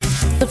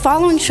The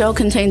following show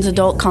contains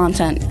adult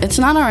content. It's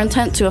not our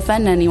intent to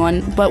offend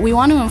anyone, but we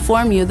want to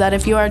inform you that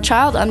if you are a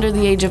child under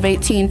the age of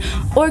 18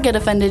 or get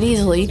offended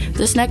easily,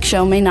 this next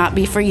show may not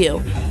be for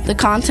you. The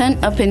content,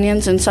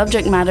 opinions, and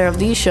subject matter of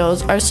these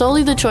shows are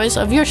solely the choice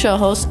of your show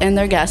hosts and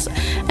their guests,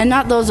 and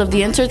not those of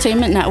the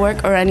Entertainment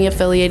Network or any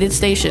affiliated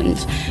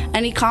stations.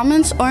 Any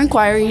comments or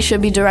inquiries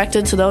should be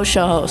directed to those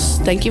show hosts.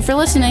 Thank you for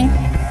listening.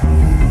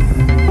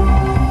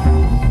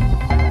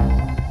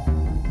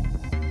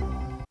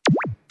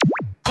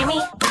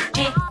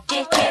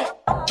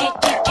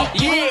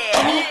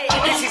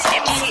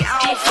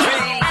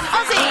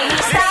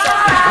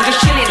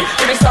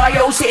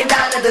 Sitting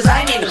down and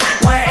designing,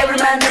 why every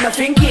man never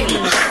thinking,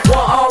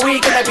 what are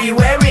we gonna be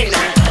wearing?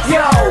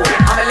 Yo,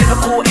 I'm a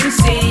Liverpool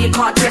MC, you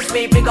can't test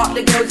me. Big up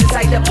the girls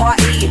inside the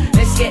party,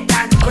 let's get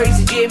down to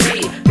crazy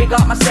Jimmy. Big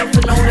up myself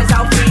and known as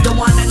Alfie, the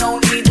one and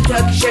only, the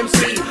Turkish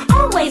MC.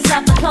 Always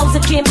love the clothes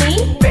of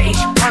Jimmy. British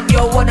punk,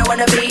 yo, what I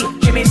wanna be.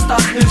 Jimmy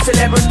Star's new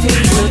celebrity.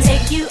 We'll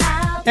take you out.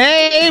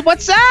 Hey,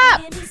 what's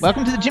up?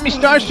 Welcome to the Jimmy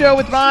Star Show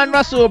with Ron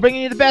Russell,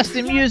 bringing you the best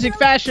in music,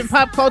 fashion,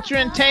 pop culture,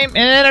 and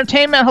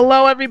entertainment.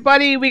 Hello,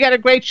 everybody. We got a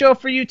great show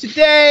for you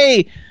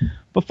today.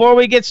 Before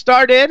we get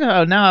started,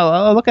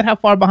 look at how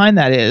far behind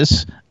that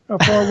is. How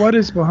far? What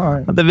is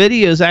behind? The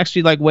video is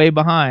actually like way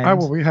behind. Oh,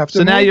 well, we have to.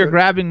 So now you're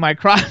grabbing my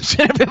crotch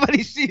and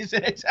everybody sees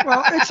it.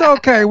 Well, it's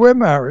okay. We're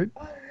married.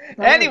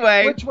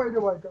 Anyway. Which way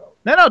do I go?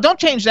 No, don't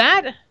change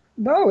that.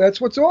 No,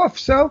 that's what's off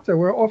kilter.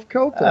 We're off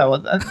kilter. Oh,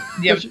 well,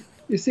 yeah.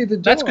 You see the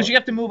door. That's because you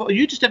have to move.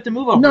 You just have to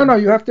move over. No,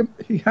 you have to.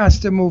 He has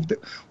to move.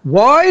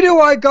 Why do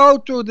I go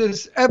through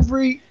this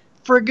every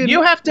friggin'?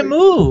 You have to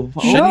move.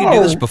 Shouldn't you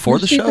do this before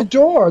the see show? The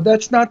door.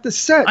 That's not the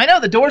set. I know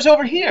the door's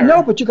over here.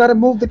 No, but you got to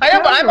move the camera. I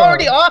know, but I'm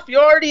already off.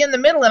 You're already in the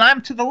middle, and I'm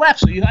to the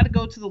left, so you got to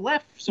go to the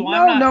left. So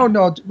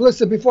No.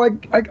 Listen, before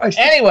I stick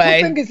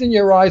Anyway. two fingers in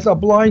your eyes, I'll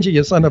blind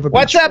you son of a bitch.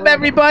 What's up,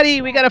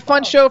 everybody? We got a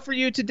fun show for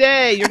you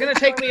today. You're gonna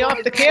take me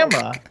off the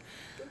camera.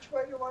 Which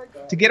way do I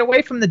go? To get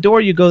away from the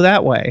door, you go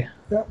that way.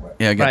 That way.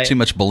 Yeah, I got too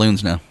much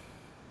balloons now.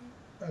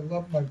 I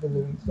love my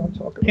balloons. Don't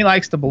talk about He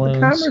likes the balloons. The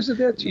cameras are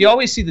there too. You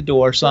always see the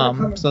door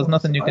some, so there's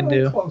nothing you can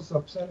do.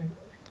 Close-ups anyway.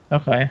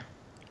 Okay.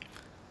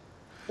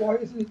 Why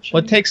is it?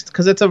 Well, it takes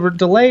because it's a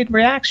delayed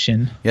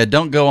reaction. Yeah,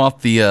 don't go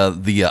off the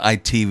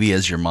ITV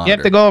as your monitor. You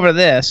have to go over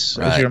this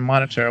as Right. your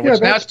monitor, which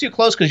now it's too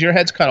close because your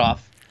head's cut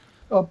off.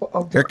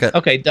 Haircut.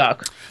 Okay,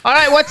 duck. All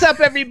right, what's up,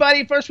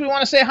 everybody? First, we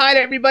want to say hi to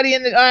everybody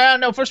in the. I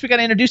don't know. First, we got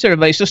to introduce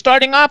everybody. So,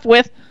 starting off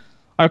with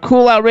our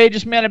cool,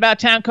 outrageous man about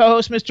town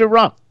co-host, Mr.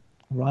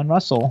 Ron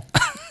Russell.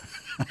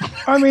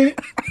 I mean,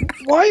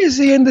 why is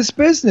he in this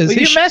business? Well,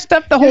 you messed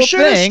up the whole thing. You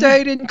should have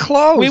stayed in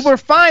clothes. We were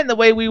fine the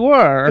way we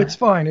were. It's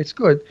fine. It's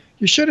good.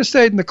 You should have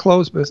stayed in the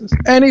clothes business.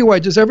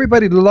 Anyway, does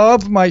everybody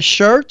love my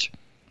shirt?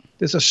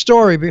 There's a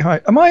story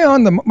behind. Am I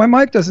on? My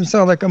mic doesn't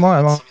sound like I'm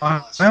on.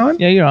 Am I on?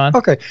 Yeah, you're on.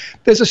 Okay.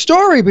 There's a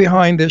story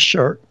behind this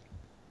shirt.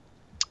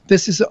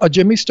 This is a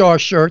Jimmy Star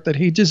shirt that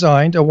he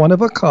designed, a one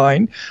of a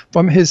kind,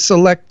 from his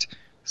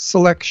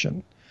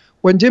selection.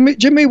 When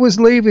Jimmy was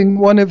leaving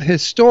one of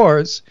his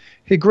stores,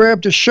 he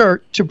grabbed a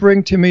shirt to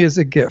bring to me as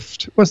a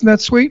gift. Wasn't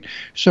that sweet?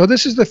 So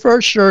this is the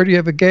first shirt he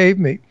ever gave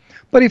me,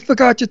 but he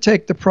forgot to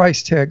take the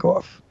price tag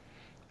off.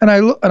 And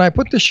I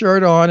put the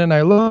shirt on, and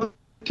I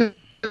looked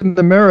in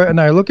the mirror,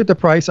 and I look at the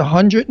price,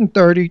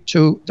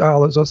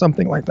 $132 or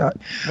something like that.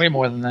 Way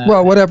more than that.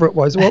 Well, whatever it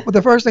was. Well,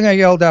 the first thing I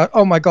yelled out,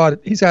 "Oh my God,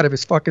 he's out of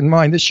his fucking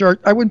mind! This shirt,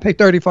 I wouldn't pay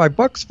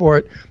 $35 for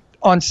it.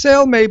 On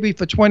sale maybe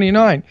for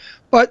 $29,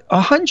 but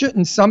 $100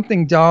 and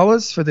something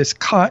for this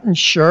cotton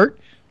shirt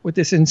with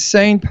this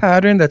insane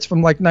pattern that's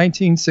from like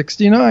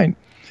 1969."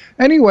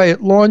 Anyway,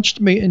 it launched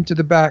me into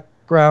the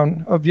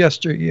background of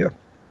yesteryear.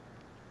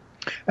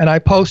 And I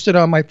posted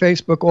on my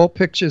Facebook all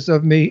pictures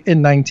of me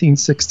in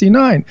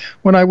 1969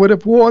 when I would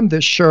have worn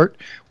this shirt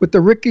with the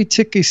Ricky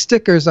Ticky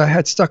stickers I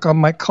had stuck on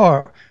my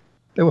car.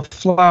 There were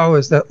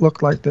flowers that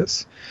looked like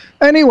this.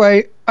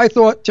 Anyway, I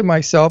thought to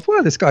myself,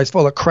 well, this guy's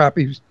full of crap.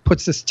 He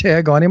puts this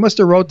tag on. He must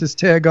have wrote this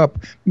tag up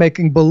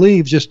making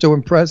believe just to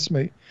impress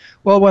me.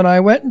 Well, when I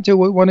went into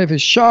one of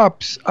his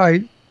shops,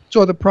 I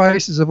saw the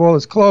prices of all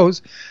his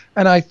clothes,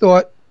 and I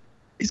thought,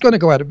 he's going to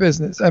go out of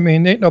business. I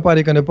mean, ain't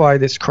nobody going to buy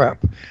this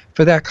crap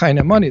for that kind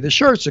of money. The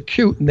shirts are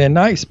cute and they're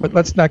nice, but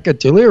let's not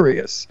get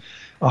delirious.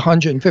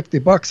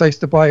 $150. I used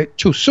to buy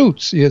 2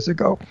 suits years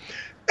ago.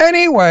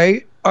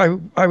 Anyway, I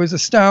was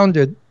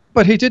astounded,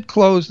 but he did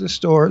close the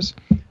stores,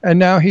 and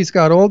now he's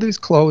got all these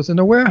clothes in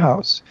a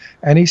warehouse,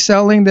 and he's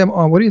selling them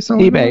on, what are you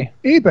selling eBay. them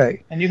on?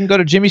 eBay. And you can go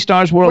to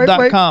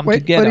JimmyStarsWorld.com to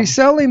get them. But he's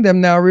selling them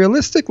now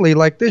realistically,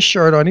 like this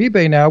shirt on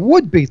eBay now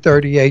would be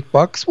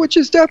 $38, which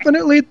is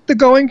definitely the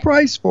going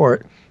price for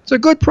it. It's a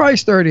good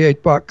price,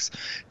 $38.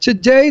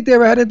 Today,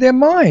 they're out of their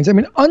minds. I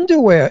mean,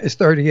 underwear is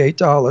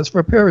 $38 for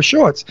a pair of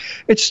shorts.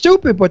 It's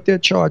stupid what they're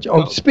charging.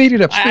 Oh, speed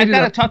it up, I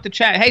got to talk to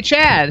Chad. Hey,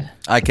 Chad.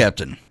 Hi,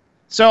 Captain.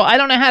 So I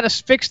don't know how to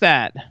fix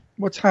that.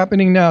 What's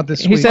happening now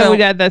this week? He said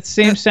we had that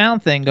same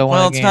sound thing going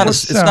on. Well,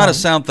 it's not a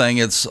sound thing.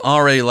 It's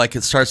already like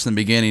it starts in the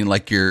beginning,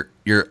 like your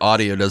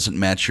audio doesn't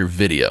match your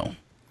video.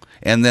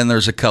 And then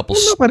there's a couple.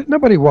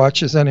 Nobody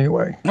watches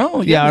anyway.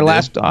 Oh Yeah,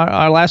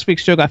 our last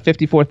week's show got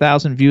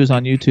 54,000 views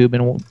on YouTube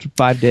in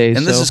 5 days.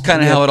 And this is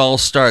kind of how it all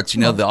starts.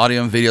 You know, the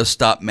audio and video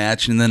stop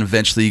matching, and then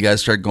eventually you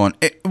guys start going.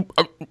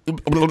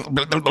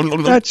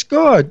 That's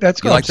good.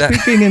 That's good. Like that?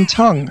 Speaking in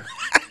tongue.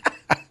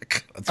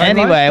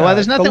 Anyway, well,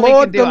 there's nothing the we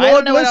Lord, can do. The Lord I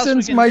don't know what else we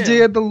listens, can my do.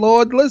 dear. The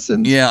Lord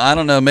listens. Yeah, I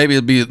don't know. Maybe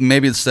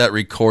it's that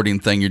recording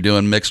thing you're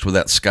doing mixed with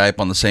that Skype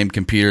on the same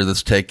computer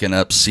that's taking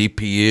up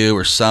CPU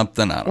or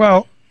something. I don't know.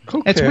 Well,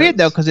 who It's cares? weird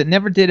though because it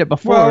never did it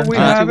before. Well, we until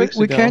 2 have it. weeks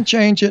We ago. can't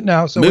change it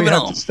now, so Moving we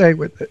have on. to stay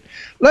with it.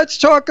 Let's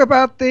talk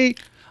about the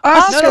No,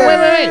 Oscars.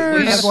 wait.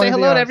 We have to One say of the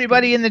hello to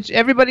Oscars.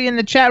 everybody in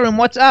the chat room.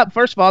 What's up?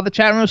 First of all, the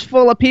chat room is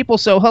full of people,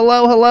 so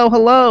hello.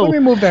 Let me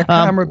move that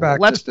camera back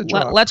Let's just a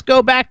drop. let's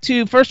go back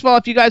to first of all,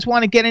 if you guys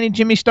want to get any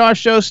Jimmy Star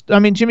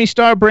Jimmy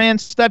Star brand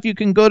stuff, you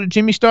can go to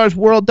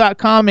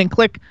JimmyStarsWorld.com and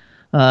click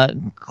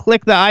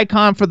the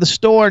icon for the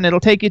store, and it'll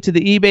take you to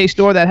the eBay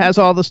store that has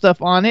all the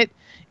stuff on it,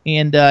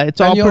 and it's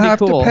all and you'll pretty have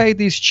cool. to pay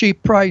these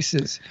cheap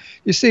prices.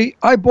 You see,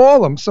 I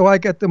ball them, so I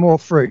get them all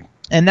free.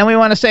 And then we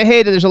want to say,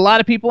 hey, there's a lot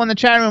of people in the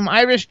chat room.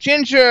 Irish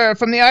Ginger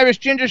from the Irish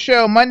Ginger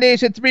Show,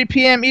 Mondays at 3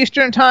 p.m.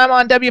 Eastern Time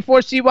on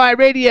W4CY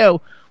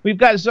Radio. We've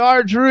got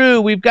Czar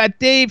Drew. We've got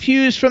Dave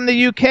Hughes from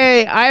the UK.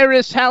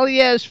 Iris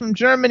Haliez from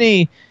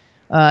Germany.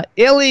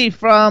 Illy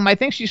from, I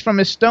think she's from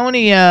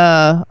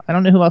Estonia. I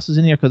don't know who else is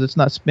in here because it's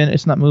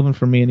not moving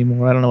for me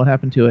anymore. I don't know what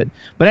happened to it.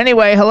 But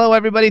anyway, hello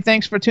everybody.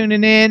 Thanks for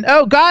tuning in.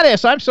 Oh,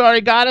 Goddess. I'm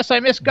sorry, Goddess. I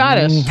missed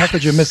Goddess. How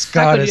could you miss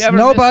How could you Goddess? ever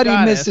miss Nobody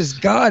Goddess? misses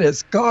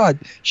Goddess. God,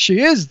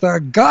 she is the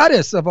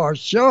goddess of our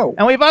show.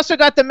 And we've also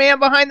got the man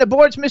behind the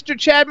boards, Mr.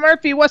 Chad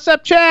Murphy. What's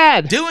up,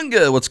 Chad? Doing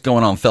good. What's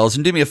going on, fellas?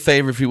 And do me a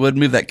favor, if you would,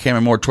 move that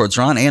camera more towards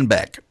Ron and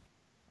back.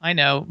 I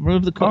know.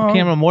 Move the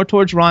camera more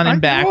towards Ron and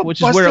back, grew up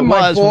which is where it busting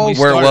my was when we balls.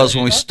 Where it started. was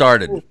when we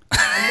started.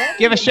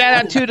 Give a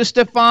shout out to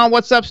Stefan.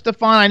 What's up,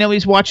 Stefan? I know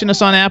he's watching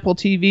us on Apple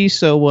TV,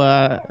 so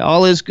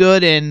all is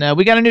good. And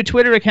we got a new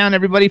Twitter account.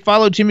 Everybody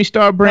follow Jimmy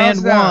Star Brand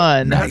How's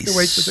that? 1. I have to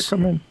wait for it to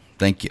come in.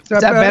 Thank you. Is that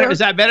Is that better? better? Is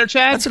that better,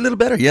 Chad? That's a little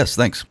better. Yes,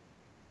 thanks.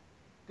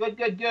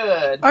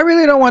 Good. I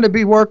really don't want to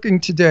be working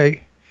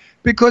today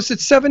because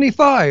it's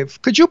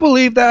 75. Could you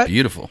believe that?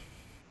 Beautiful.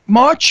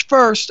 March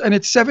 1st, and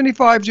it's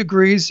 75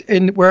 degrees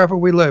in wherever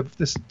we live,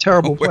 this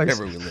terrible place.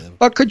 Wherever we live.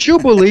 But could you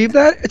believe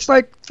that? It's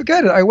like,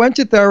 forget it. I went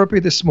to therapy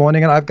this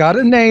morning, and I've got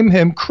to name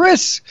him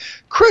Chris.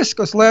 Chris,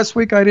 because last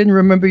week I didn't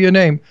remember your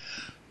name.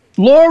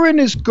 Lauren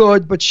is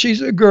good, but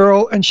she's a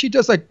girl, and she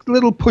does like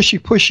little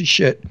pushy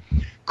shit.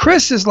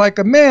 Chris is like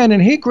a man,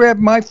 and he grabbed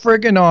my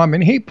friggin' arm,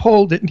 and he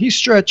pulled it, and he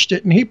stretched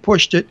it, and he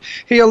pushed it.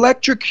 He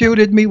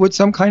electrocuted me with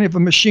some kind of a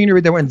machinery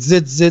that went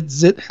zit, zit,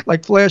 zit,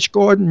 like Flash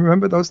Gordon.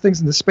 Remember those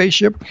things in the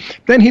spaceship?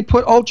 Then he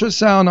put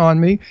ultrasound on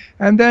me,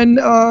 and then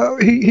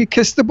he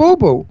kissed the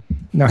boo-boo.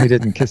 No, he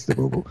didn't kiss the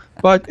boo-boo.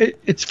 But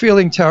it's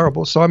feeling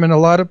terrible, so I'm in a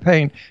lot of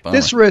pain. Bummer.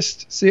 This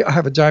wrist, see, I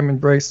have a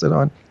diamond bracelet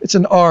on. It's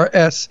an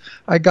RS.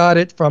 I got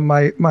it from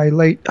my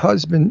late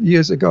husband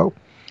years ago.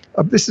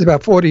 This is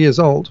about 40 years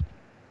old.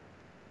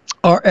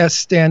 RS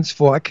stands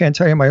for, I can't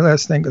tell you my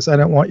last name because I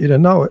don't want you to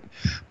know it.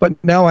 But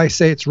now I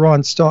say it's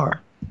Ron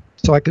Starr.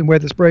 So I can wear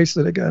this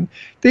bracelet again.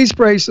 These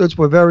bracelets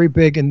were very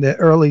big in the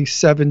early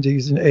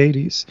 70s and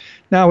 80s.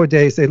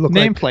 Nowadays they look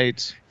like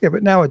Nameplates. Yeah,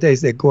 but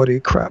nowadays they're gaudy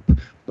crap.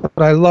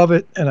 But I love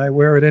it, and I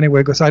wear it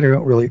anyway because I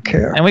don't really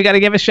care. And we got to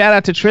give a shout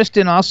out to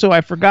Tristan. Also,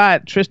 I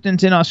forgot.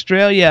 Tristan's in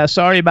Australia.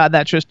 Sorry about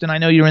that, Tristan. I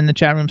know you're in the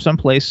chat room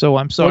someplace, so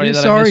I'm sorry What are you that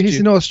I sorry? missed He's you.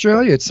 in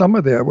Australia. It's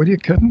summer there. What are you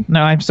kidding?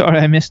 No, I'm sorry.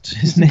 I missed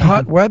his name.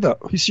 Hot weather.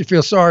 You should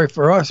feel sorry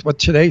for us, but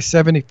today's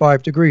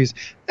 75 degrees.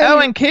 Oh,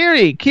 and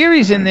Carrie.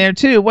 Carrie's in there,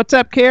 too. What's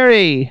up,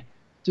 Carrie?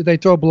 Did they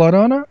throw blood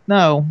on her?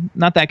 No,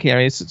 not that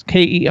Carrie. It's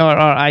Kerrie,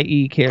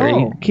 Carrie.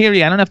 Oh.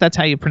 Carrie, I don't know if that's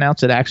how you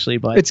pronounce it, actually,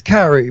 but... It's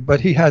Carrie, but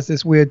he has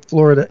this weird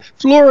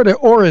Florida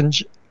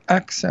orange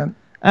accent.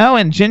 Oh,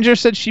 and Ginger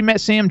said she met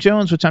Sam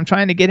Jones, which I'm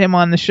trying to get him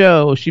on the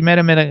show. She met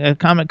him at a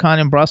Comic-Con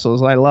in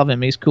Brussels. I love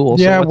him. He's cool.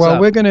 Yeah, so what's well,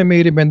 up? we're going to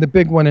meet him in the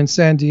big one in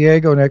San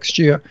Diego next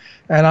year,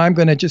 and I'm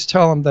going to just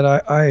tell him that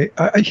I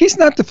he's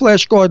not the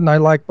Flash Gordon I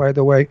like, by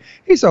the way.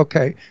 He's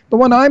okay. The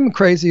one I'm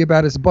crazy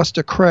about is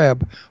Buster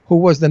Crabbe, who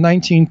was the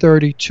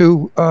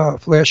 1932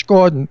 Flash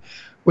Gordon.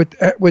 With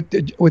what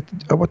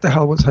the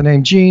hell was her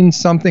name? Jean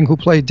something, who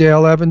played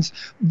Dale Evans.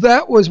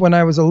 That was when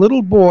I was a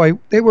little boy.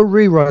 They were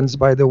reruns,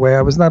 by the way.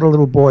 I was not a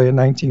little boy in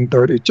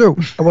 1932.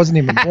 I wasn't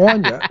even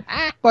born yet.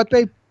 But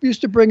they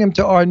used to bring him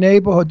to our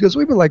neighborhood because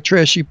we were like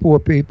trashy poor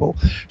people.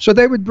 So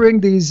they would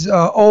bring these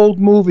old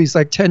movies,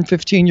 like 10,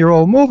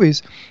 15-year-old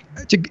movies,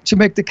 to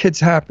make the kids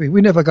happy. We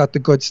never got the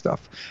good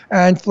stuff.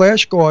 And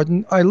Flash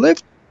Gordon, I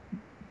lived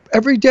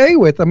every day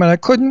with him, and I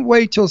couldn't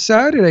wait till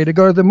Saturday to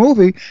go to the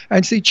movie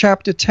and see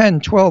chapter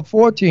 10, 12,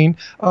 14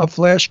 of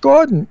Flash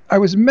Gordon. I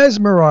was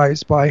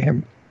mesmerized by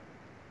him.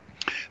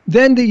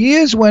 Then the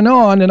years went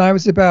on, and I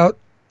was about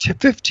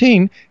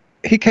 15.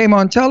 He came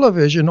on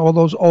television, all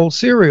those old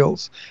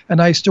serials,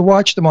 and I used to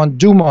watch them on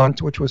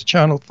Dumont, which was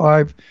Channel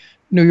 5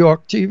 New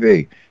York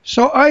TV.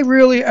 So I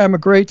really am a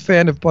great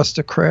fan of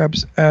Buster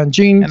Crabs, and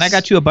Gene. And I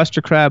got you a Buster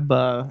Crab.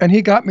 And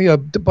he got me a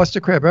Buster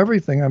Crab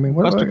everything. I mean,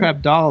 what Buster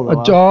Crab doll.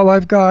 A doll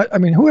I've got. I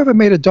mean, whoever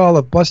made a doll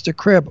of Buster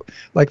Crab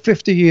like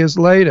 50 years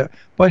later?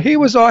 But he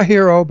was our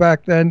hero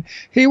back then.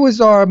 He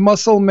was our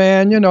muscle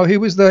man. You know, he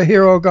was the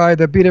hero guy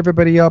that beat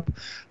everybody up,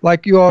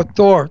 like your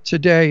Thor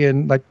today,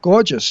 and like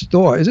gorgeous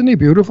Thor. Isn't he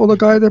beautiful? The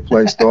guy that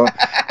plays Thor.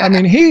 I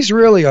mean, he's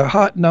really a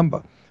hot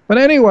number. But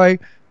anyway,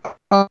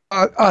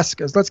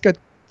 Oscars. Let's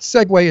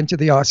segue into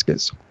the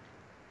Oscars.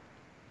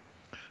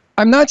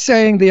 I'm not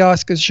saying the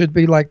Oscars should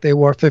be like they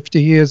were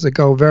 50 years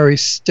ago, very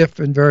stiff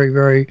and very,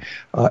 very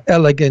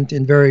elegant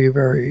and very,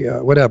 very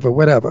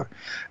whatever.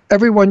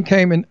 Everyone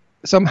came in,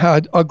 some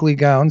had ugly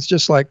gowns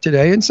just like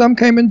today, and some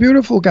came in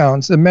beautiful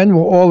gowns. The men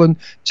were all in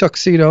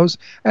tuxedos,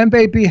 and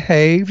they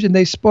behaved and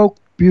they spoke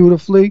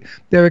beautifully.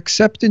 Their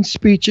acceptance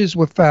speeches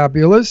were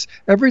fabulous.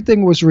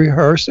 Everything was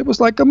rehearsed. It was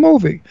like a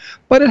movie.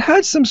 But it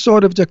had some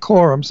sort of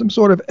decorum, some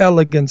sort of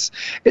elegance.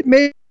 It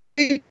made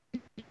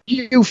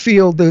you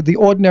feel the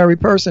ordinary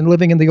person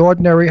living in the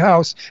ordinary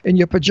house in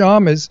your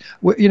pajamas,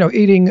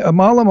 eating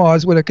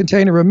Malamars with a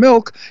container of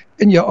milk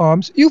in your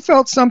arms. You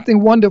felt something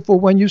wonderful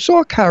when you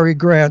saw Cary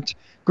Grant,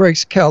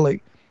 Grace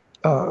Kelly,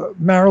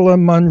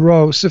 Marilyn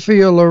Monroe,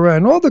 Sophia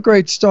Loren, all the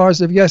great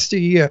stars of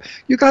yesteryear.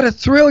 You got a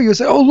thrill. You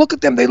say, oh, look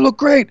at them. They look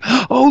great.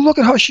 Oh, look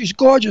at how she's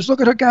gorgeous.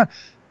 Look at her gown.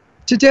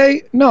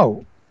 Today,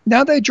 no.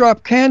 Now they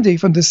drop candy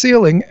from the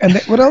ceiling, and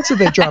what else did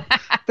they drop?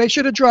 They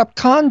should have dropped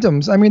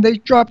condoms. I mean, they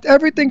dropped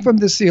everything from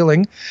the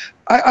ceiling.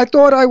 I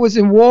thought I was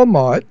in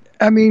Walmart.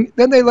 I mean,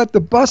 then they let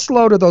the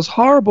busload of those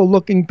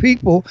horrible-looking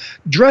people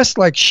dressed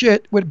like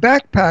shit with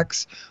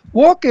backpacks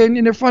walk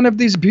in front of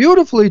these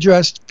beautifully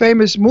dressed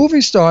famous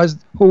movie stars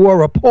who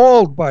were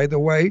appalled, by the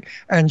way,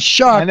 and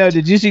shocked. I know.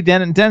 Did you see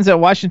Denzel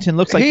Washington?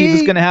 Looks like he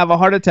was going to have a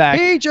heart attack.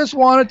 He just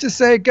wanted to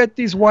say, get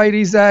these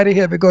whiteys out of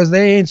here because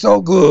they ain't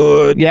so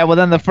good. Yeah, well,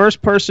 then the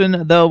first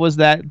person, though, was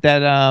that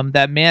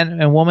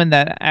man and woman,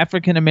 that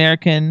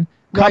African-American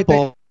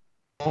couple.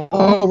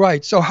 Oh,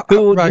 right. So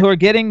who are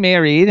getting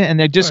married, and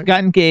they just got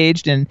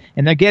engaged, and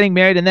they're getting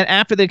married. And then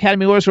after the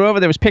Academy Awards were over,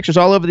 there was pictures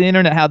all over the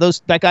internet how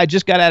that guy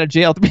just got out of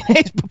jail 3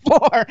 days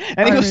before,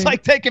 and he was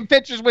like taking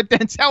pictures with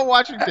Denzel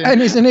Washington.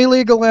 And he's an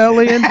illegal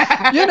alien.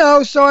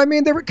 So I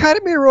mean, the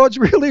Academy Awards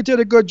really did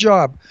a good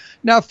job.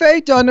 Now,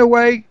 Faye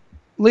Dunaway,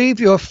 leave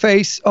your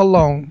face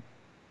alone.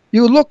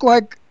 You look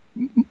like,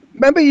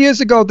 remember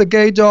years ago, the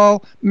gay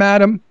doll,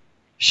 Madam?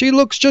 She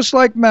looks just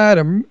like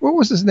Madam. What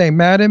was his name?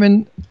 Madam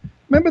and...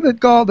 Remember the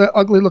doll, the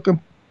ugly-looking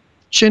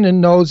chin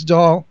and nose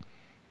doll?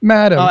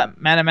 Madam. Oh,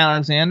 Madam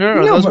Alexander?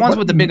 Or those ones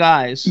with the big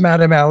eyes?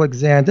 Madam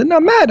Alexander.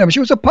 No, Madam. She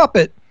was a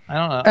puppet. I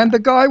don't know. And the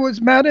guy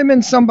was Madam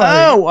and somebody.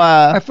 Oh,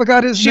 I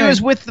forgot his name. She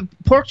was with the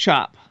pork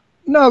chop.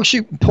 No,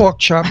 pork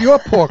chop. Your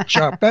pork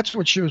chop. That's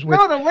what she was with.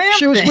 No, the lamb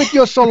She was thing. with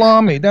your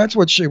salami. That's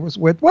what she was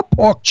with. What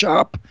pork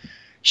chop?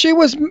 She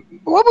was,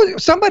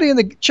 somebody in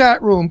the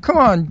chat room, come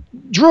on,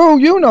 Drew,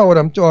 you know what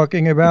I'm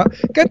talking about.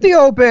 Get the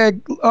old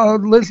bag,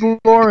 Liz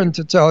Lauren,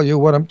 to tell you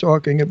what I'm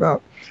talking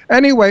about.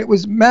 Anyway, it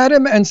was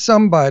Madam and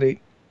somebody,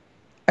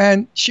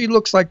 and she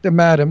looks like the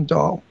Madam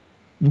doll.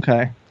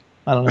 Okay.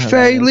 I don't know.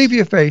 Faye, leave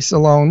your face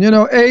alone.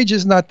 Age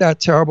is not that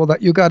terrible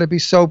that you got to be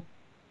so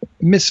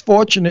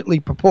misfortunately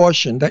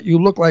proportioned that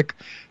you look like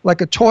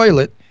a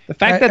toilet. The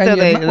fact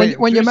that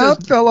when your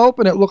mouth fell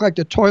open, it looked like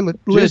the toilet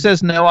lid. Just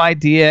has no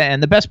idea.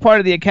 And the best part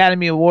of the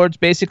Academy Awards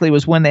basically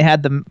was when they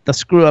had the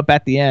screw up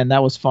at the end.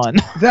 That was fun.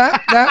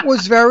 That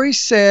was very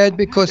sad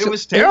because it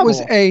was terrible. It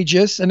was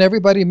ageist, and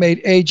everybody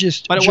made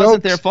ageist jokes. But it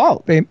wasn't their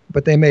fault.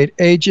 But they made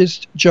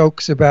ageist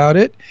jokes about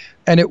it,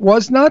 and it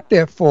was not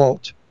their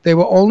fault. They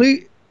were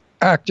only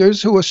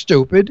actors who are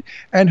stupid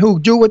and who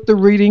do what the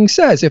reading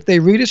says. If they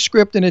read a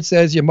script and it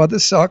says your mother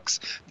sucks,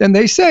 then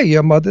they say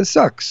your mother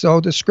sucks.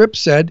 So the script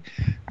said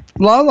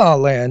La La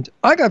Land.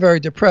 I got very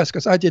depressed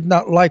because I did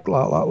not like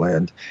La La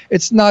Land.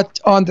 It's not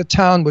On the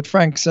Town with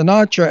Frank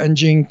Sinatra and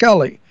Gene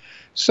Kelly.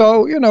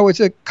 So, it's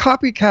a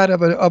copycat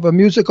of a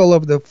musical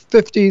of the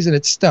 50s, and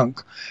it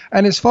stunk.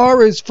 And as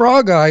far as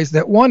Frog Eyes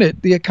that won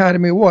it, the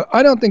Academy Award,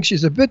 I don't think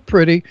she's a bit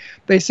pretty.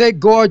 They say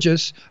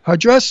gorgeous. Her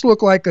dress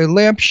looked like a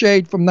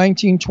lampshade from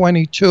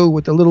 1922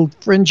 with a little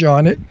fringe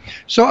on it.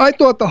 So I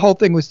thought the whole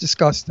thing was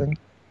disgusting.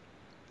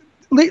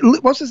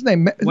 What's his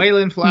name?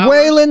 Waylon Flowers.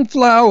 Waylon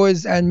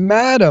Flowers and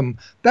Madam.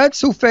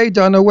 That's who Faye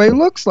Dunaway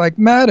looks like.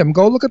 Madam.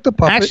 Go look at the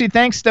puppet. Actually,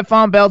 thanks.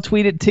 Stefan Bell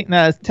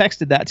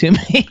texted that to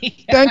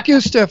me. Thank you,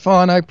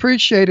 Stefan. I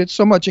appreciate it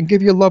so much. And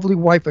give your lovely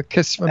wife a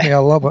kiss for me. I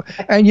love her.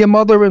 And your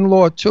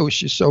mother-in-law, too.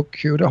 She's so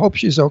cute. I hope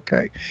she's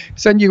okay.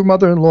 Send your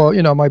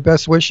mother-in-law, my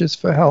best wishes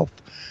for health.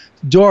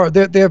 Dora,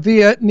 they're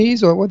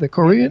Vietnamese, or what, they're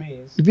Korean?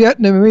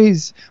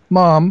 Vietnamese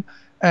mom.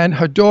 And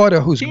her daughter,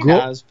 who's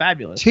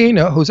fabulous.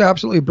 Tina, who's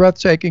absolutely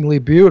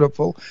breathtakingly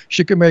beautiful.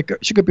 She could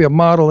be a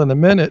model in a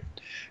minute.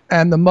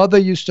 And the mother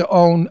used to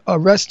own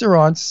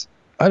restaurants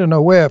I don't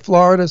know where,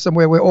 Florida,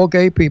 somewhere where all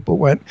gay people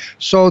went.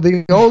 So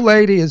the old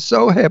lady is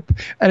so hip,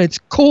 and it's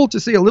cool to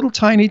see a little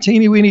tiny,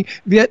 teeny-weeny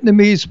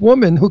Vietnamese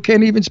woman who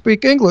can't even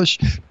speak English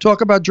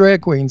talk about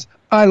drag queens.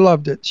 I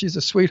loved it. She's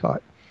a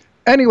sweetheart.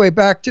 Anyway,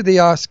 back to the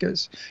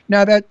Oscars.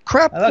 Now that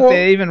crap. Look,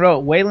 they even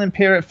wrote Waylon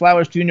Parrott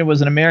Flowers Jr. was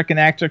an American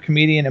actor,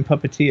 comedian, and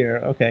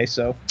puppeteer. Okay,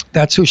 so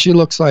that's who she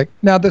looks like.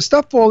 Now the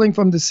stuff falling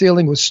from the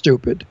ceiling was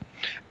stupid,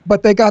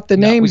 but they got the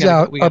names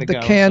out of the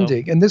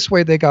candy, and this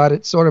way they got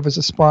it sort of as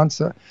a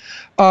sponsor.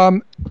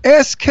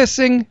 Ass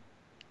kissing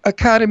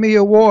Academy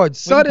Awards.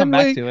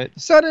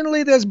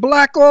 Suddenly there's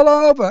black all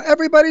over.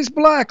 Everybody's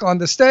black on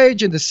the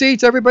stage, in the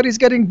seats. Everybody's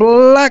getting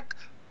black,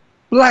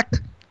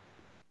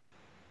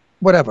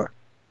 whatever.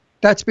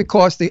 That's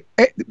because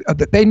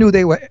they knew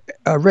they were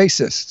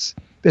racists.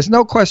 There's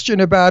no question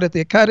about it. The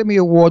Academy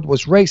Award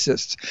was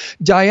racist.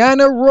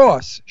 Diana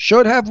Ross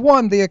should have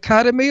won the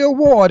Academy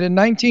Award in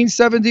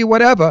 1970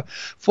 whatever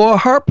for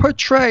her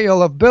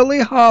portrayal of Billie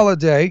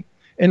Holiday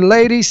in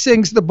Lady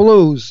Sings the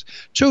Blues.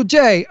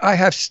 Today, I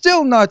have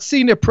still not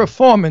seen a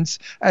performance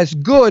as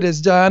good as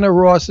Diana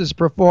Ross's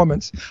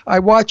performance. I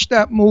watch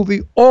that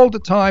movie all the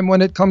time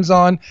when it comes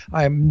on.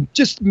 I am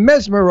just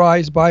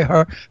mesmerized by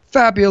her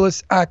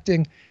fabulous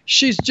acting.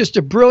 She's just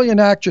a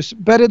brilliant actress,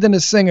 better than a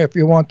singer if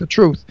you want the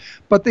truth.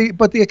 But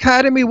the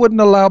Academy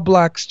wouldn't allow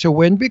blacks to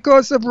win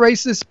because of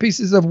racist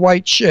pieces of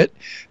white shit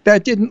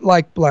that didn't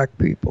like black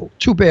people.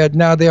 Too bad.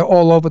 Now they're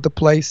all over the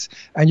place,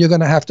 and you're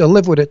going to have to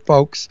live with it,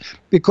 folks,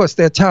 because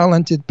they're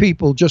talented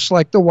people just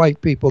like the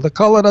white people. The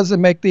color doesn't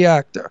make the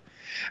actor.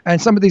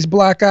 And some of these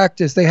black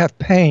actors, they have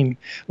pain,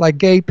 like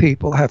gay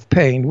people have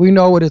pain. We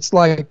know what it's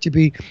like to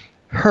be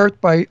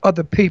hurt by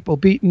other people,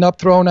 beaten up,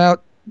 thrown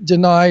out,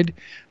 denied,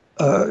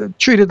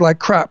 treated like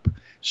crap.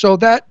 So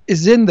that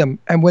is in them,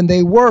 and when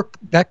they work,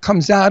 that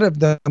comes out of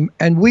them,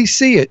 and we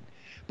see it,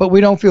 but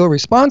we don't feel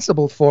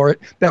responsible for it,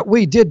 that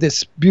we did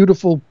this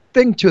beautiful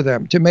thing to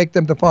them to make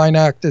them the fine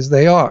actors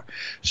they are.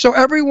 So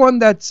everyone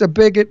that's a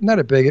bigot, not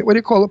a bigot, what do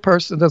you call a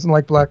person that doesn't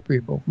like black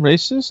people?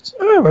 Racist?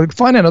 Oh,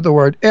 find another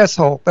word.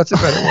 Asshole. That's a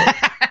better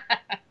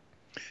word.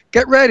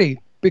 Get ready,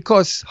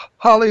 because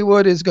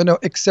Hollywood is going to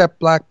accept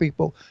black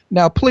people.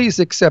 Now, please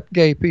accept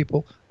gay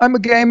people. I'm a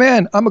gay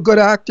man. I'm a good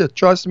actor.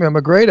 Trust me, I'm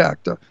a great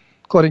actor,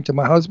 according to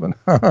my husband.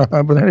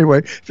 But anyway,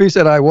 if he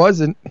said I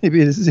wasn't, he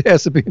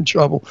has to be in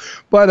trouble.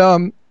 But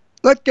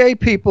let gay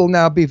people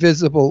now be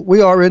visible.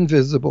 We are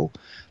invisible.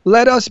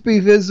 Let us be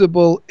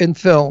visible in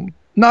film.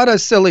 Not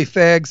as silly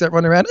fags that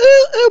run around,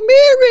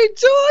 Mary,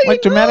 darling.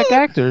 Like dramatic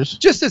actors.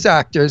 Just as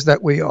actors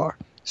that we are.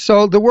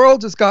 So the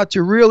world has got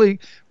to really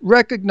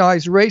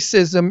recognize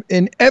racism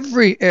in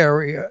every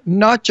area,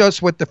 not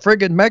just with the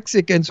friggin'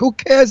 Mexicans. Who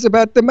cares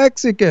about the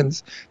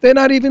Mexicans? They're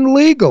not even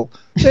legal.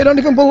 They don't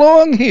even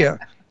belong here.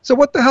 So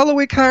what the hell are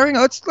we carrying?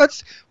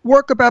 Let's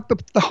work about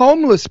the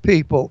homeless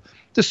people,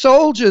 the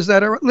soldiers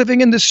that are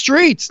living in the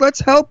streets. Let's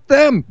help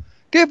them.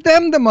 Give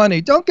them the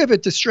money. Don't give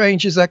it to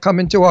strangers that come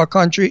into our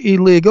country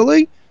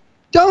illegally.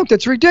 Don't.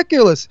 It's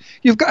ridiculous.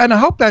 And I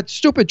hope that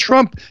stupid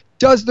Trump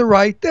does the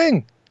right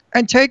thing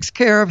and takes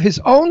care of his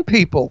own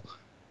people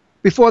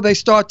before they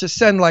start to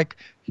send, like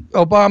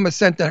Obama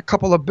sent a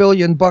couple of $1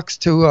 billion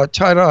to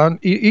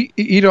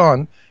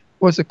Iran.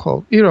 What's it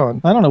called? Iran.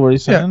 I don't know where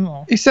he's sent.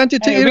 Yeah. He sent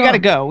it to Iran. We gotta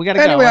go.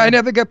 Anyway, I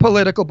never get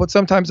political, but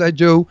sometimes I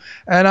do.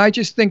 And I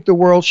just think the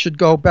world should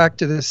go back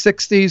to the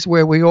 60s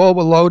where we all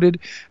were loaded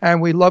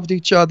and we loved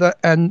each other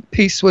and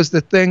peace was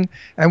the thing.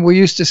 And we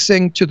used to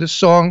sing to the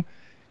song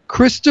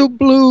Crystal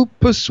Blue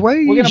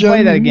Persuasion. We're going to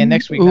play that again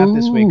next week, not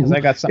this week, because I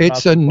got something else.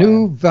 It's a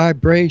new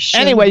vibration.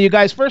 Anyway, you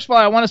guys, first of all,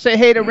 I want to say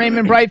hey to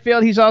Raymond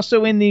Brightfield. He's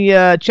also in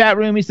the chat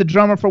room. He's the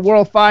drummer for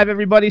World 5,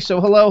 everybody.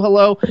 So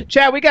hello.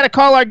 Chad, we got to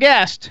call our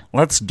guest.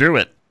 Let's do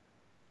it.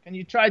 Can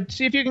you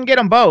see if you can get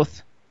them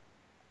both?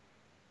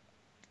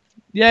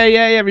 Yeah,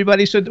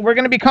 everybody. So we're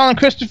going to be calling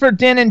Christopher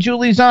Dinh and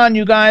Julie Zhan,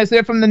 you guys.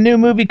 They're from the new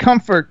movie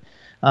Comfort.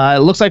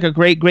 It looks like a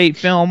great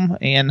film,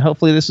 and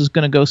hopefully this is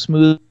going to go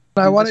smooth.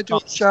 I want to do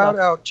a shout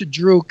out to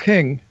Drew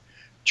King.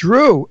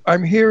 Drew,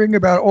 I'm hearing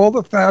about all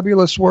the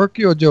fabulous work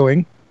you're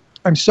doing.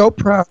 I'm so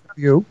proud of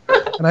you,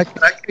 and I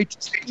hate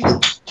to see you.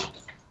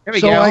 Here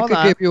we go. I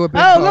could give you a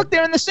big hug. Look,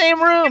 they're in the same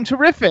room.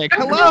 Terrific.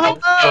 Hello.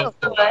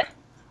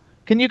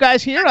 Can you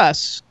guys hear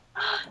us?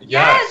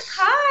 Yes.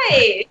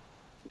 Hi.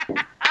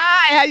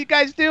 Hi. How you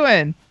guys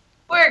doing?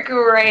 We're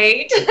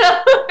great.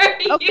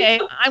 Okay,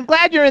 I'm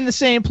glad you're in the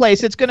same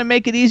place. It's going to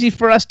make it easy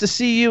for us to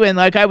see you. And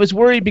like, I was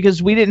worried because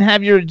you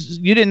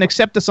didn't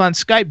accept us on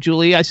Skype,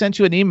 Julie. I sent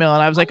you an email,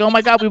 and I was like, oh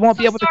my God, we won't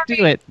be able to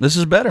do it. This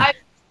is better. I'm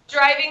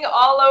driving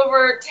all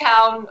over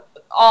town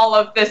all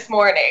of this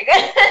morning.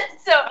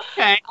 So,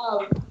 okay.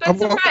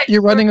 That's right.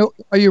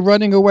 Are you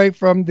running away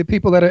from the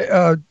people that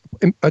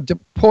are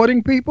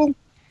deporting people?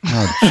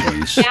 Oh,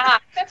 jeez. Yeah.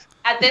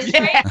 At this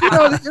rate,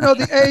 you know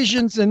the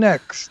Asians are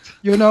next.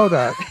 You know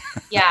that.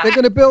 Yeah. They're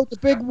going to build a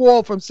big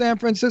wall from San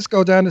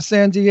Francisco down to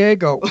San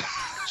Diego,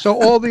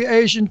 so all the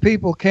Asian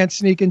people can't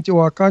sneak into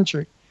our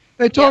country.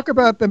 They talk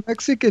about the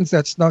Mexicans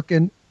that snuck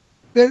in.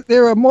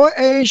 There are more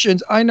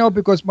Asians I know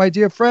because my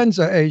dear friends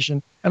are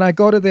Asian, and I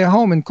go to their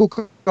home in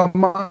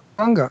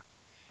Cucamonga.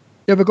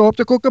 You ever go up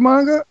to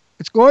Cucamonga?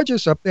 It's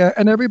gorgeous up there,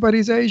 and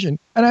everybody's Asian.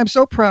 And I'm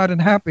so proud and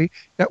happy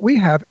that we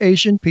have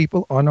Asian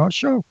people on our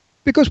show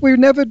because we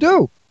never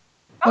do.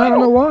 I don't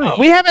know why.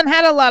 We haven't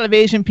had a lot of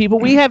Asian people.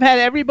 We have had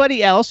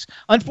everybody else.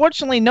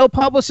 Unfortunately, no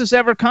publicist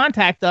ever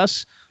contact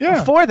us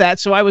for that,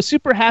 so I was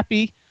super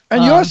happy.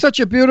 And you're such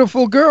a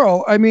beautiful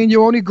girl. I mean,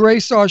 you only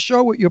grace our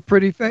show with your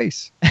pretty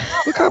face.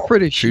 Look how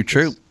pretty she is.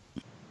 True.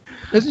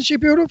 Isn't she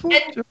beautiful?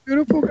 She's a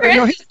beautiful girl.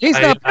 No, he's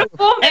not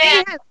beautiful.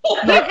 And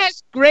he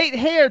has great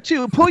hair,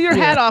 too. Pull your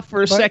hat off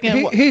for a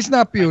second. He's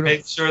not beautiful. I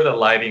made sure the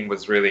lighting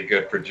was really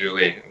good for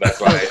Julie.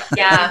 That's why.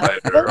 Yeah.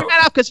 Pull your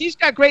hat off because he's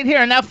got great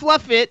hair. Now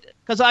fluff it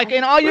because like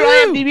in all your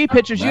IMDb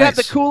pictures, you have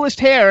the coolest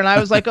hair. And I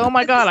was like, oh,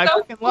 my God, I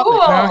fucking love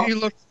it. Now he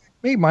looks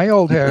me, my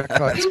old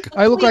haircut.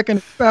 I look like an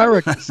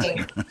asparagus.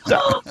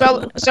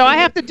 So I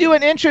have to do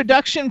an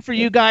introduction for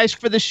you guys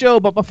for the show,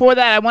 but before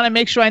that, I want to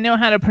make sure I know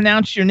how to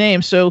pronounce your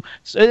name. So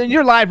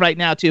you're live right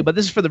now too, but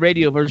this is for the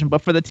radio version.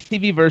 But for the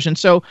TV version,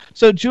 so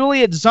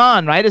Julie, it's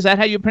Zhan, right? Is that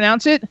how you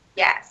pronounce it?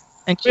 Yes.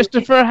 And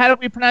Christopher, how do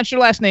we pronounce your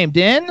last name?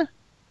 Dinh?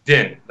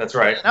 Dinh, that's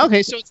right.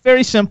 Okay, so it's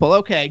very simple.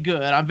 Okay,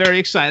 good. I'm very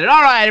excited.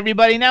 All right,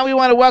 everybody. Now we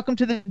want to welcome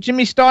to the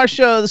Jimmy Star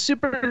Show the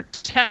super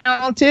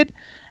talented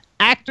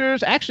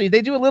actors. Actually, they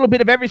do a little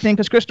bit of everything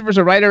because Christopher's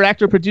a writer,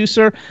 actor,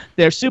 producer.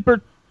 They're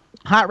super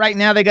hot right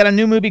now. They got a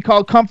new movie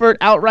called Comfort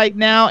out right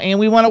now, and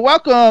we want to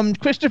welcome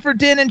Christopher,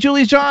 Dinh, and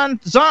Julie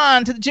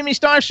Zhan to the Jimmy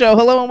Star Show.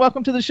 Hello and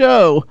welcome to the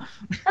show.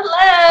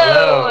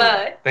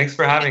 Hello. Thanks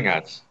for having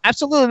us.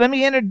 Absolutely. Let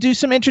me do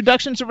some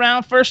introductions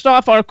around. First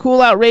off, our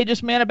cool,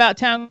 outrageous man about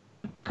town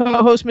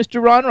co-host,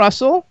 Mr. Ron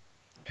Russell.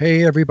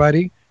 Hey,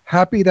 everybody.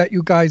 Happy that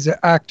you guys are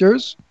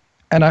actors,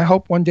 and I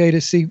hope one day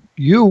to see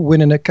you win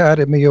an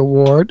Academy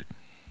Award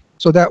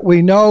so that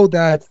we know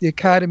that the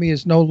Academy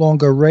is no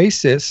longer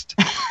racist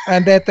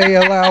and that they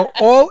allow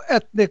all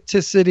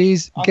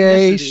ethnicities,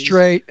 gay,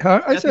 straight.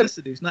 Huh?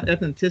 Ethnicities, not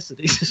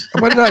ethnicities.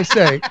 What did I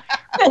say?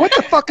 What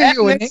the fuck are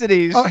you?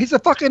 Ethnicities. Oh, he's a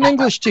fucking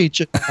English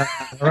teacher.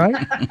 All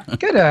right?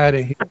 Get out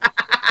of here.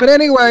 But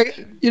anyway,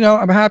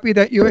 I'm happy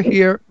that you're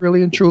here.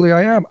 Really and truly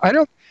I am. I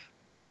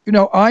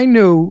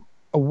knew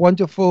a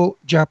wonderful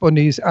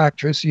Japanese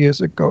actress years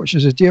ago.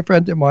 She's a dear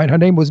friend of mine. Her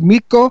name was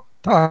Miko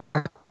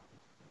Taka.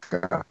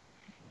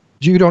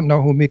 You don't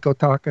know who Miko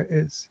Taka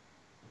is.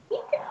 Do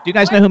you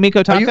guys know who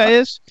Miko Taka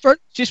is?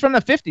 She's from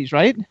the 50s,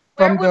 right?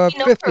 From the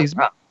 50s.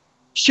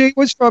 She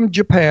was from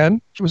Japan.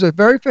 She was a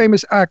very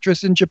famous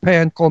actress in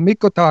Japan called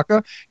Miko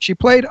Taka. She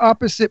played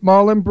opposite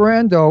Marlon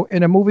Brando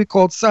in a movie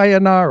called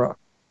Sayonara.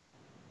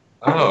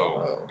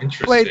 Oh,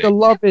 interesting. Played the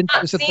love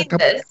interest.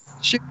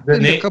 The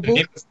name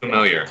is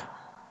familiar.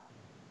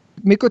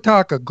 Miko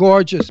Taka,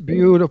 gorgeous,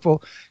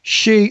 beautiful.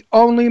 She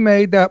only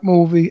made that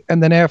movie,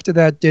 and then after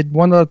that did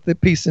one other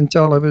piece in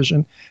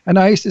television. And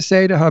I used to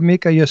say to her,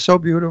 Mika, you're so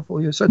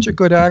beautiful. You're such a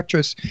good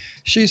actress.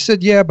 She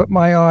said, yeah, but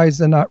my eyes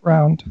are not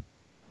round.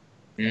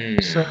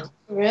 So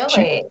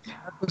really?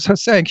 That was her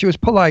saying. She was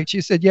polite.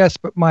 She said, yes,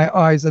 but my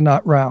eyes are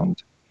not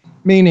round,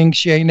 meaning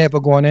she ain't never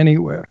gone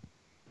anywhere.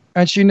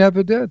 And she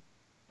never did.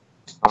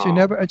 She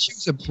never, and she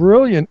was a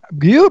brilliant,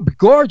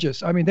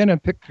 gorgeous. I mean, they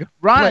didn't pick.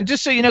 Ron,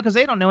 just so you know, because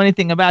they don't know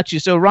anything about you.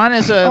 So Ron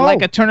is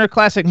like a Turner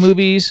Classic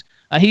Movies.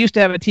 He used to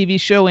have a TV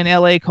show in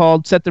L.A.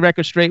 called Set the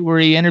Record Straight, where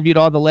he interviewed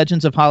all the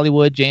legends of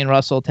Hollywood: Jane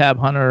Russell, Tab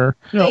Hunter,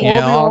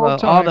 all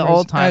the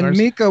old timers.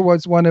 And Mika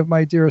was one of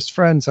my dearest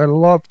friends. I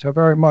loved her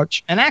very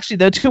much. And actually,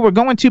 though, too, we're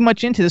going too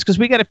much into this because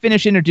we got to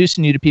finish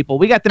introducing you to people.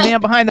 We got the man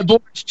behind the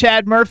boards,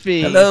 Chad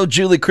Murphy. Hello,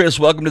 Julie, Chris.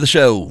 Welcome to the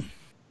show.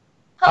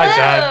 Hello. Hi,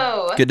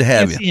 Chad. Good to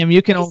have you. See him.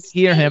 You can only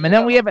hear him. And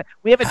then we have a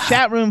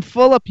chat room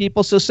full of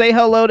people. So say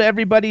hello to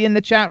everybody in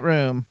the chat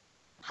room.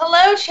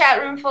 Hello,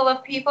 chat room full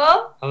of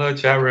people. Hello,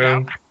 chat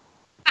room.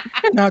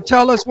 Now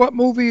tell us, what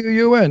movie are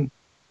you in?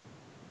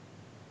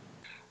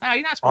 Oh,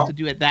 you're not supposed to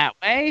do it that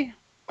way.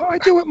 Oh, I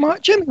do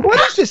it, Jimmy. What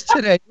is this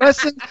today?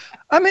 Listen,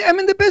 I'm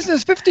in the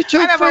business 52.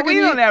 I know, but we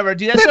don't ever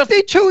do that.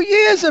 52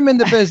 years I'm in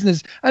the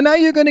business, and now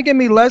you're going to give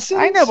me lessons?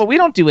 I know, but we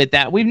don't do it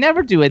that. We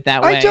never do it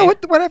that way. I do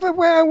it whatever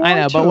way I want. I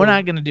know, but we're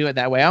not going to do it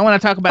that way. I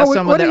want to talk about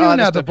some of the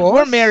other stuff.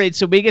 We're married,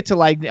 so we get to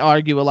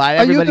argue a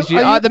lot.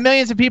 The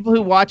millions of people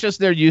who watch us,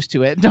 they're used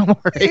to it. Don't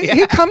worry.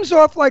 He comes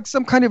off like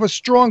some kind of a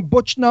strong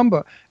butch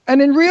number.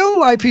 And in real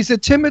life, he's a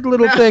timid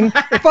little thing.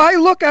 If I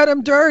look at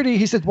him dirty,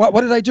 he said, what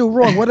did I do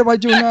wrong? What do I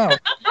do now?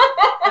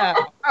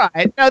 All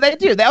right. No, they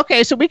do.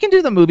 Okay, so we can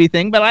do the movie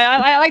thing, but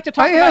I like to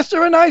talk I asked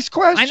her a nice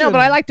question. I know, but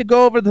I like to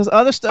go over this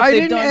other stuff I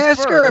didn't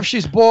ask her if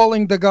she's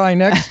balling the guy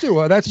next to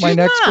her. That's my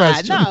next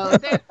question.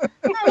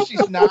 No,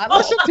 she's not.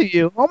 Listen to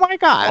you. Oh, my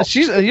gosh.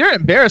 You're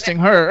embarrassing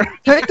her.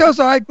 Take those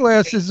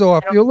eyeglasses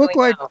off. You look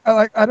like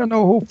I don't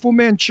know who, Fu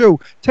Manchu.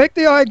 Take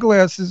the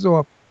eyeglasses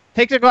off.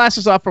 Take the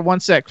glasses off for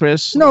 1 sec,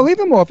 Chris. No, leave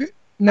them off.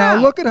 Now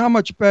look at how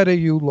much better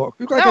you look.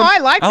 I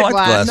like the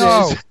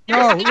glasses.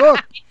 No,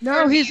 look.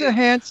 Now he's a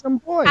handsome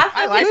boy.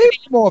 I like leave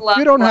them off.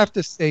 You don't have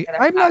to see.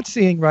 I'm not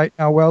seeing right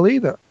now well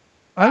either.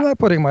 I'm not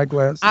putting my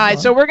glasses All right,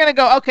 on. so we're going to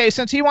go. Okay,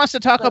 since he wants to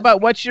talk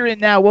about what you're in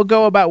now, we'll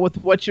go about with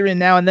what you're in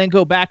now and then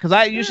go back because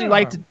I usually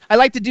like to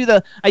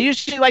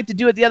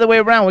do it the other way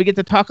around. We get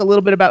to talk a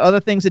little bit about other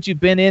things that you've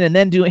been in and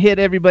then hit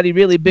everybody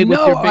really big with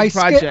your big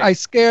project. I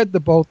scared the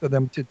both of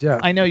them to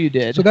death. I know you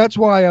did. So that's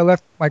why I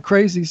left my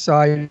crazy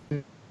side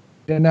and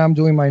now I'm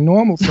doing my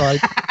normal side,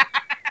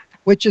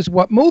 which is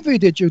what movie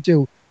did you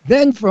do?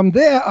 Then from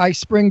there, I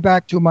spring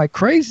back to my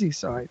crazy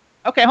side.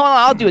 Okay, hold on.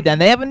 I'll do it then.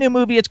 They have a new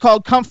movie. It's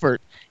called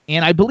Comfort,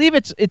 and I believe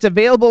it's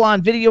available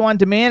on video on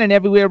demand and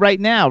everywhere right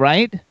now,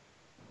 right?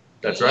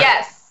 That's right.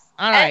 Yes.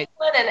 All right.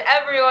 Anyone and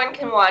everyone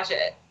can watch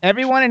it.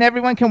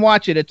 Everyone can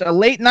watch it. It's a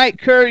late-night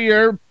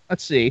courier.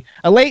 Let's see.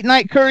 A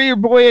late-night courier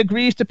boy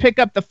agrees to pick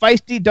up the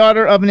feisty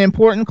daughter of an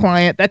important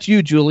client. That's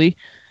you, Julie.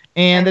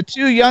 And the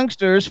two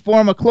youngsters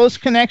form a close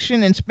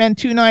connection and spend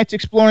 2 nights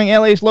exploring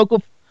LA's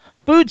local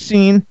food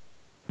scene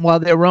while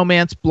their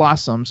romance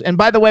blossoms. And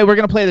by the way, we're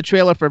going to play the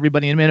trailer for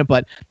everybody in a minute,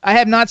 but I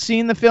have not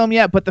seen the film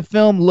yet, but the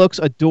film looks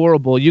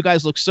adorable. You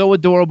guys look so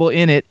adorable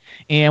in it.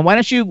 And why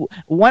don't you,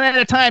 one at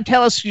a time,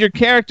 tell us your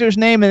character's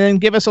name and then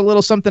give us a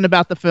little something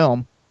about the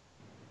film.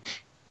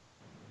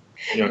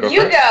 You wanna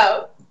You first?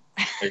 go.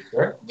 Are you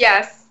sure?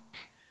 Yes.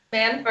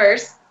 Man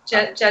first.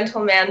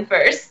 Gentleman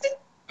first.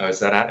 Oh, is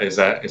that Yes.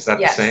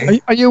 the saying?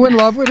 Are you in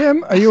love with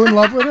him? Are you in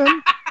love with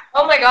him?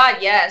 Oh my God,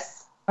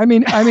 yes. I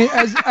mean,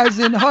 as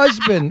in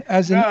husband,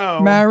 as in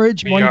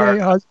marriage, We one are. day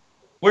husband.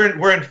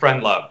 We're in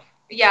friend love.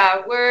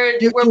 Yeah, we're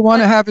You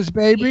want to have his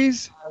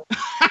babies?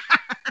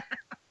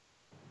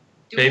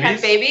 Do we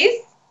have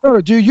babies?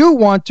 Or do you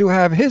want to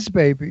have his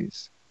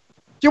babies?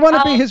 Do you want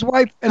to be his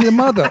wife and your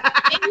mother?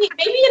 Maybe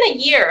in a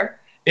year.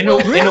 In a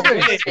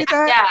Really? way, See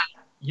that? Yeah.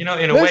 you know,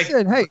 in a way,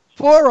 Listen, hey,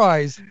 Four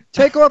Eyes,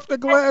 take off the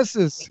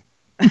glasses.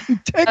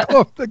 Take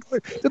off the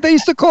glasses. Did they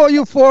used to call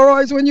you Four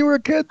Eyes when you were a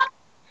kid?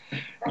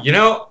 you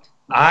know,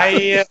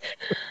 I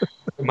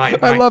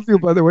love you,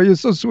 by the way. You're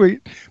so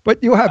sweet.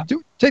 But you have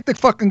to take the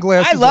fucking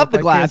glasses I love off. the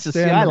can't glasses.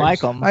 stand I them.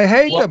 like them. I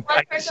hate them.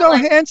 He's so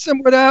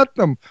handsome without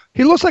them.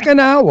 He looks like an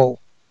owl.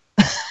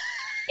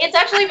 It's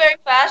actually very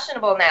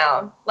fashionable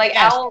now. Like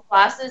Yes. owl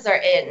glasses are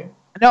in.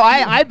 No,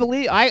 I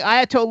believe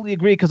I totally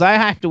agree because I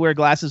have to wear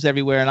glasses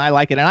everywhere and I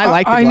like it. And I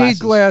like the I glasses.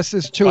 need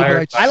glasses too.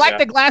 But I like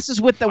the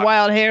glasses with the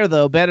wild hair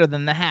though better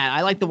than the hat.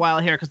 I like the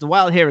wild hair because the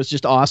wild hair is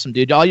just awesome,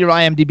 dude. All your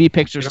IMDb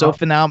pictures are so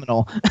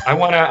phenomenal. I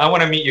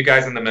wanna meet you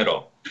guys in the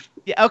middle.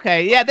 Yeah,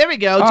 okay, yeah, there we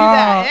go. Do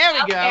that.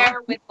 There we go. Hair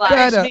with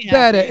glasses.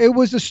 better. It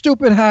was a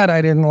stupid hat I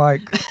didn't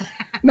like.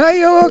 Now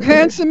you look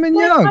handsome and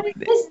young. What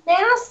is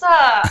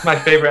NASA? It's my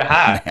favorite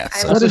hat.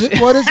 What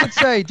does it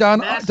say?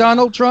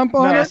 Donald Trump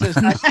on No, it? this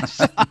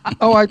is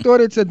Oh, I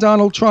thought it said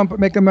Donald Trump,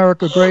 make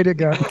America great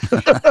again.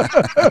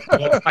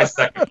 That's my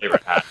second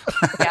favorite hat.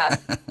 Yeah.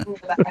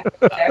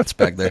 It's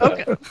back there.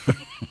 okay.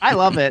 I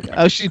love it.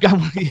 Oh, she's got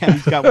one. Yeah,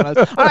 he's got one. Of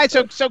those. All right,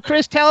 so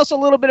Chris, tell us a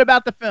little bit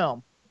about the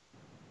film.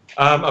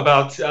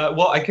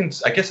 I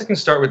guess I can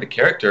start with the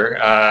character.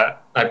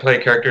 I play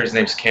a character. His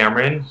name's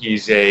Cameron.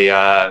 He's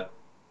a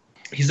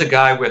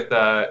guy with.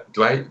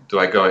 Do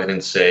I go ahead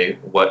and say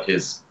what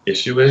his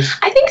issue is?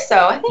 I think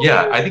so.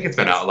 I think it's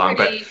been out long,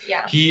 but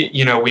yeah.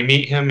 we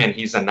meet him and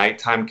he's a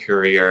nighttime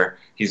courier.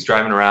 He's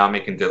driving around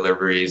making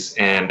deliveries,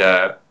 and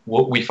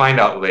we find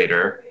out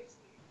later.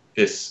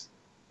 It's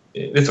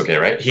okay,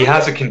 right? He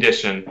has a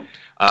condition.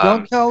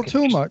 Don't tell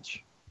too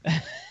much.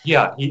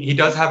 Yeah, he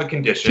does have a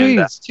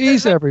condition.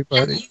 Tease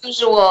everybody.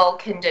 Unusual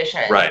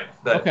condition. Right.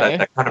 That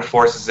kind of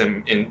forces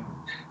him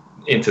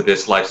into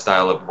this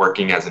lifestyle of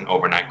working as an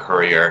overnight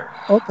courier.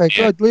 Okay,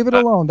 good. Leave it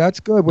alone. That's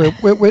good.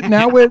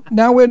 Now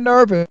we're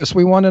nervous.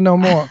 We want to know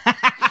more.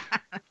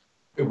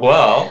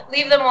 Well,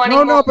 leave them wanting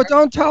more. No, but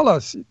don't tell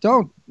us.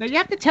 Don't. No, you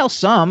have to tell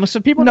some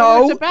so people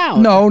know what it's about.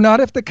 No, not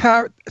if the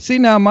character. See,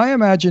 now my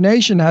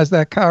imagination has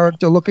that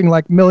character looking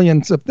like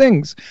millions of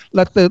things.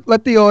 Let the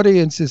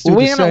audiences do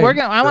the same.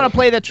 I want to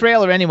play the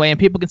trailer anyway, and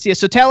people can see it.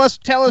 So tell us,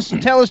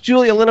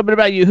 Julie, a little bit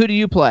about you. Who do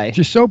you play?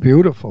 She's so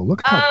beautiful.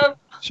 Look how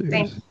she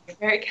thank is. you.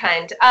 Very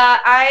kind.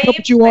 I.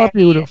 But you are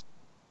beautiful.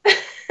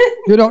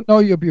 You don't know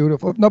you're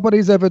beautiful.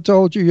 Nobody's ever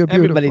told you you're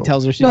beautiful. Everybody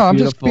tells her she's beautiful.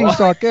 beautiful. No, I'm just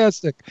being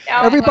sarcastic.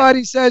 No,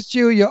 Everybody says to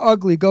you, you're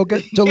ugly. Go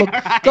get to look.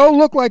 Right. Go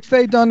look like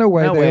Faye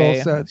Dunaway. No they way.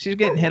 all said. She's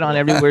getting hit on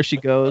everywhere she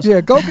goes. Yeah,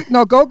 go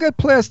get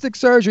plastic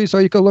surgery so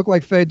you can look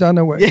like Faye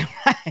Dunaway. Yeah,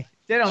 right.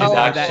 They don't know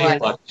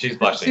that. She's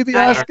blushing. See the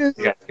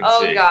Oscars?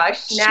 Oh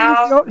gosh!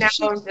 Now She's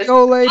the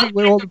old lady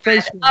with all the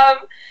face.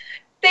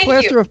 Thank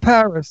Plaster you. of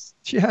Paris.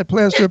 She had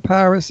plaster of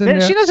Paris in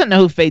there. She doesn't know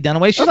who Faye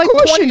Dunaway is. She's Of like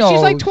course 20. she knows.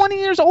 She's like 20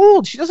 years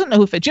old. She doesn't know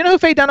who Faye. Do you know who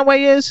Faye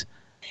Dunaway is?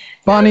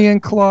 Bonnie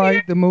and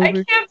Clyde, the I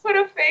movie. can't put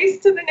a face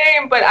to the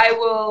name, but I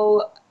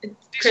will.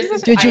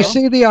 Did you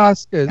see the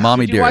Oscars?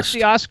 Mommy Did you watch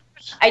dearest. the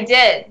Oscars? I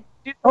did.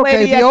 Okay,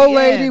 Lady the at old the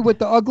lady end. with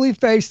the ugly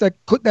face that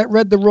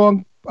read the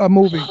wrong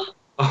movie.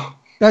 Oh,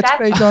 That's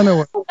Faye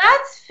Dunaway.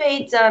 That's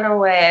Faye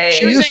Dunaway.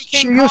 She was in She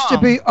King used to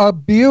Kong. be a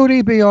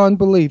beauty beyond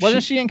belief.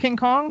 Wasn't she in King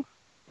Kong?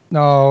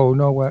 No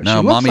way.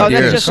 No, She looks Mommy Oh, like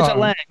that's Dearest. King Jessica Kong.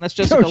 Lange. That's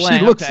Jessica No, Lange.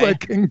 she looks Okay. like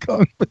King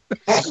Kong.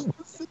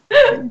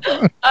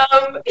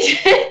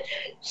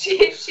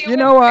 She You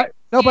know what?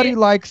 Nobody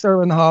likes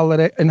her in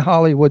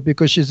Hollywood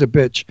because she's a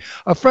bitch.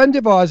 A friend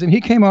of ours, and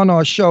he came on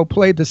our show,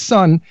 played the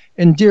son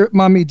in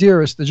Mommy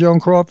Dearest, the Joan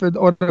Crawford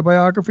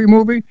autobiography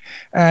movie,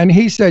 and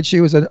he said she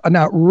was an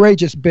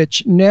outrageous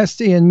bitch,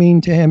 nasty and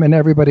mean to him and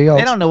everybody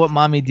else. They don't know what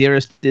Mommy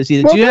Dearest is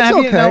either. Well, that's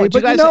okay,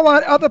 but you know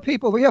what? Other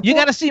people, we have. You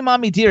got to see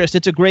Mommy Dearest.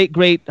 It's a great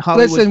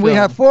Hollywood Listen, film. we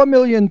have 4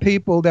 million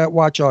people that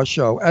watch our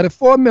show. Out of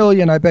 4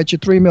 million, I bet you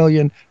 3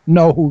 million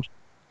know who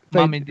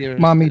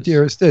Mommy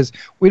Dearest is.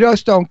 We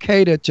just don't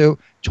cater to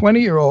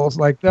 20-year-olds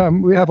like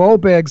them. We have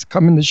old bags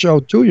coming to the show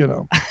too, you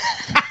know.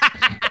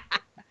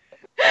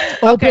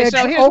 Old bags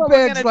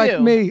like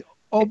me.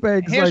 Old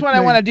bags Here's like what me. I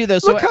want to do, though.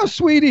 Look how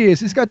sweet he is.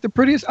 He's got the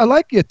prettiest. I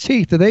like your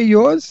teeth. Are they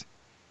yours?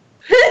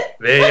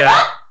 They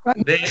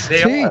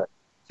are.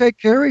 Take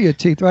care of your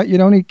teeth, right? You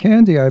don't eat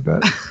candy, I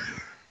bet.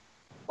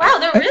 Wow,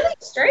 they're really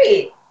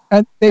straight.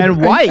 And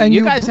white. And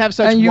you guys have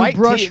such white teeth. And you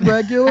brush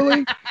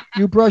regularly?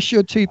 You brush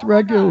your teeth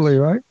regularly,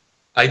 right?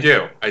 I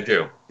do.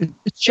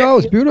 It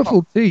shows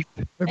beautiful teeth.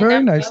 They're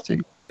very nice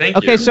teeth. Thank you.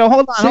 Okay, so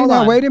hold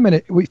on. Wait a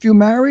minute. If you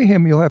marry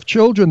him, you'll have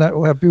children that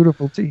will have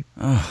beautiful teeth.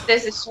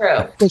 This is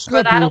true.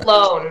 For that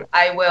alone,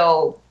 I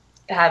will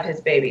have his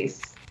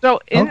babies. So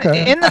in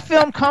the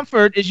film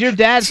Comfort, is your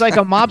dad's like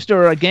a mobster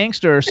or a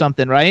gangster or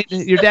something, right?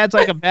 Your dad's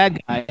like a bad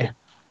guy.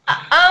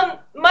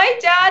 My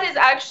dad is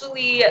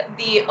actually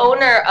the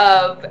owner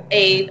of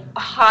a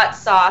hot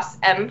sauce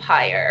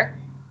empire.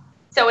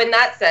 So in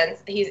that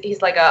sense,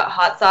 he's like a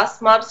hot sauce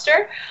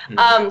mobster.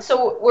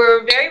 So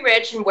we're very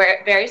rich and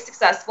we're very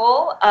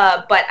successful,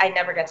 but I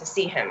never get to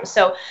see him.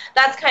 So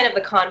that's kind of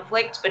the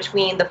conflict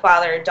between the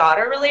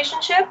father-daughter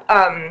relationship.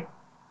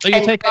 So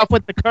you take off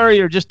with the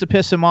courier just to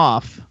piss him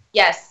off?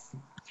 Yes.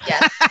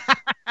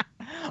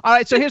 All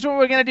right, so here's what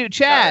we're going to do.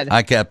 Chad.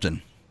 Hi,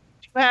 Captain.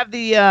 You have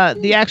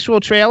the actual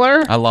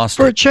trailer? I lost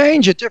For it. a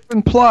change, a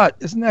different plot.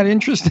 Isn't that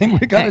interesting?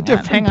 We got a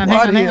different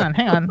plot here.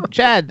 Hang on.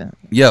 Chad.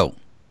 Yo.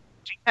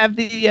 Do you have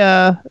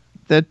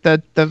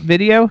the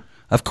video?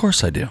 Of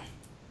course I do.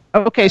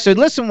 Okay, so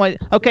listen.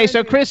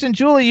 So Chris and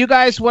Julie, you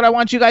guys, what I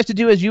want you guys to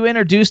do is you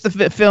introduce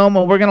the film,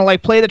 and we're going to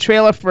play the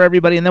trailer for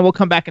everybody, and then we'll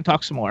come back and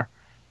talk some more.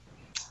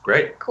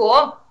 Great.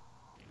 Cool.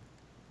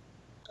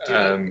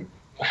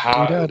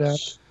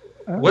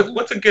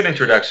 What's a good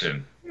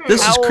introduction?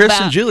 This is Chris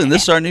and Julie, and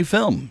this is our new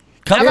film.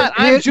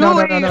 I'm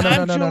Julie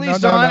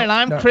Zhan, and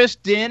I'm Chris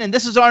Dinh, and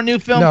this is our new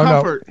film,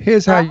 Comfort.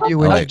 Here's how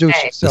you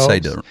introduce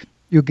yourselves.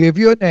 You give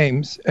your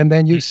names, and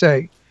then you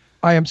say,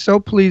 I am so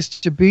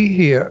pleased to be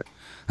here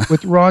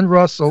with Ron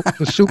Russell,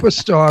 the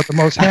superstar, the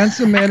most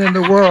handsome man in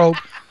the world,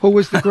 who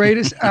is the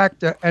greatest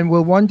actor and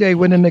will one day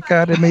win an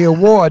Academy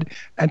Award,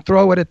 and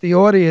throw it at the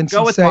audience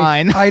and say,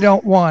 I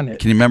don't want it.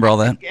 Can you remember all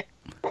that?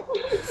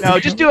 No,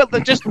 just do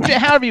it. Just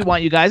however you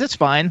want, you guys. It's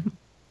fine.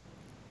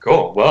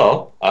 Cool.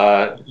 Well,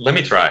 let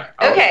me try.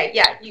 Okay.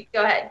 Yeah. You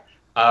go ahead.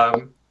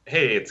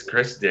 Hey, it's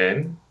Chris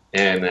Dinh,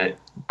 and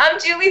I'm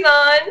Julie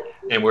Zhan.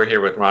 And we're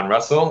here with Ron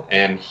Russell,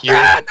 and here.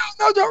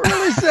 No, don't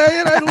really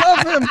say it. I love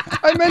him.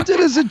 I meant it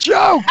as a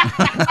joke.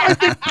 I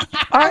think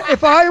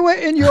if I were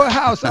in your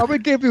house, I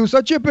would give you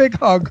such a big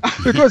hug,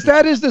 because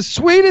that is the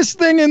sweetest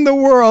thing in the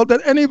world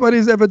that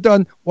anybody's ever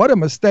done. What a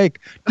mistake.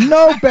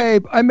 No,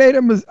 babe, I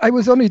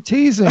was only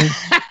teasing.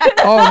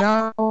 Oh,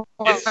 now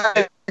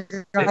I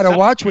gotta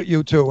watch with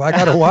you two. I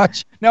gotta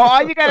watch. No,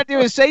 all you gotta do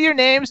is say your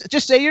names.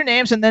 Just say your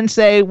names, and then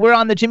say we're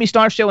on the Jimmy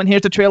Star Show, and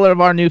here's the trailer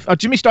of our new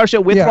Jimmy Star Show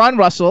with Ron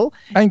Russell.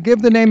 And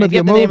give the name of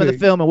your movie. Give the name of the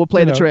film, and we'll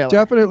play the trailer.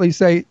 Definitely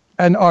say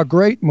and our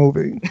great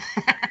movie.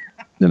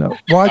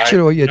 Watch it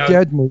or your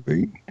dead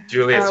movie.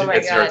 Julie,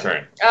 it's your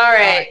turn. All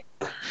right.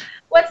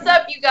 What's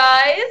up, you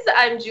guys?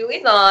 I'm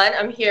Julie Zhan.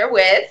 I'm here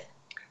with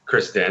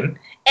Chris Dinh.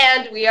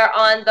 And we are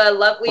on the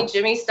lovely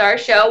Jimmy Star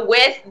Show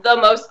with the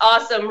most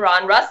awesome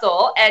Ron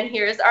Russell. And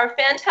here's our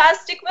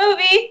fantastic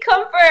movie,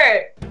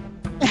 Comfort.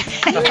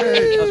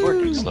 I was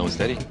working slow and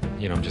steady.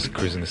 I'm just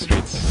cruising the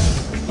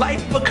streets.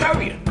 Life of a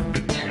courier.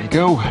 There you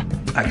go.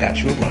 I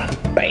got you a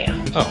run.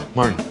 Bam. Oh,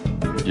 Martin,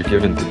 you're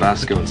giving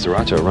Tabasco and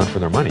Sriracha a run for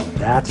their money.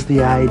 That's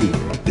the idea.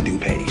 The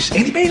dude pays.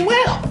 And he pays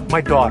well.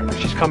 My daughter,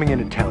 she's coming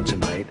into town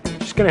tonight.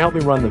 She's going to help me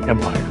run the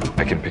empire.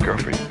 I can pick her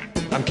up for you.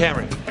 I'm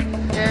Cameron.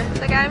 You're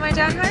the guy my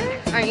dad hired?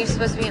 Aren't you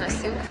supposed to be in a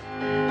suit?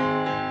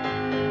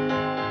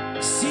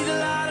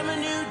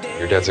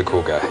 Your dad's a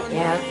cool guy.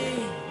 Yeah.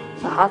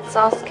 The hot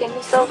sauce king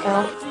of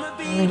SoCal.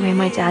 The only way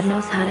my dad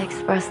knows how to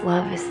express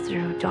love is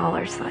through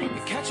dollar signs.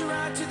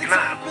 You're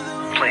not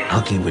playing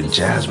hooky with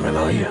Jasmine,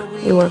 are you?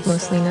 You work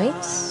mostly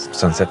nights?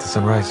 Sunset to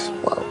sunrise.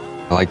 Whoa.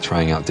 I like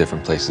trying out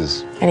different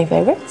places. Any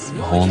favorites?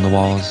 Hole in the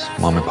walls,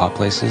 mom and pop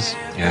places.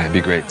 Yeah, it'd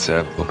be great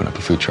to open up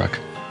a food truck.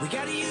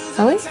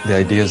 Really? The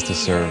idea is to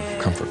serve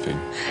comfort food.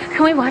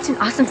 Can we watch an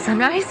awesome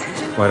sunrise?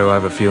 Why do I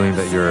have a feeling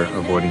that you're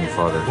avoiding your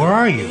father? Where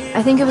are you?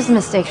 I think it was a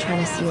mistake trying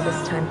to see you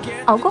this time.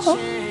 I'll go home.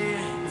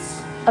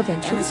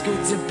 Eventually. It's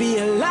good to be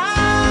alive.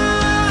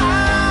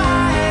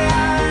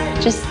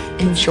 Just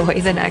enjoy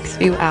the next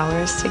few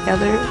hours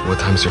together. What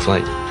time's your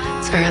flight?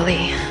 It's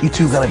early. You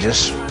two gonna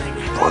just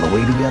run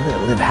away together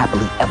and live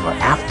happily ever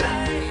after.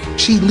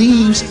 She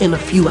leaves in a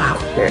few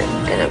hours. You're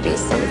gonna be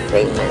some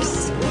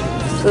famous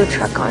food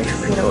truck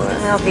entrepreneur.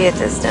 I'll be a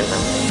distant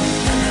memory.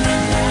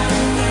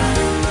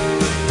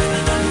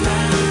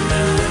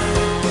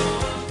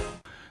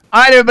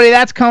 All right, everybody,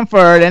 that's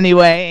Comfort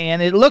anyway,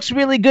 and it looks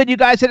really good. You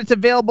guys said it's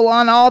available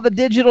on all the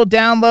digital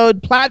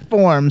download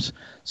platforms,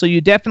 so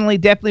you definitely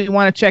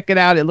want to check it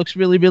out. It looks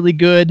really, really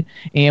good,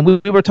 and we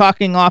were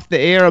talking off the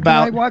air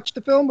about... Can I watch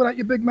the film without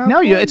your big mouth?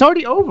 No, it's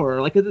already over.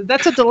 Like,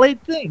 that's a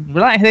delayed thing. They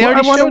already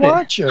I want to showed it.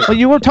 watch it. Well,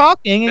 you were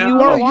talking, and you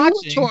weren't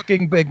watching. You were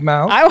talking, big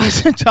mouth. I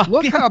wasn't talking.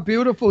 Look how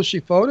beautiful she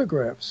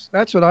photographs.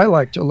 That's what I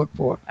like to look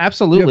for.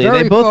 Absolutely.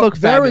 They both look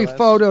very fabulous.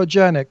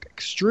 photogenic,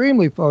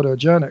 extremely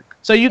photogenic.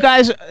 So you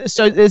guys,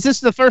 is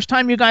this the first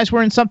time you guys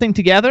were in something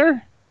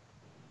together?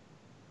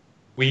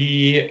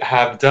 We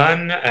have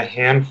done a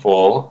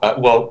handful.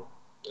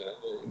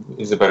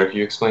 Is it better if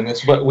you explain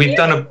this? But we've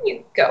done a.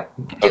 You go.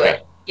 Do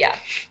it. Yeah.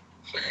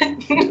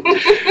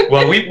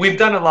 Well, we've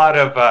done a lot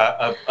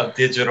of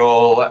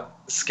digital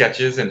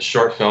sketches and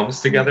short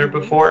films together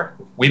before.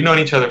 We've known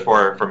each other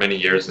for many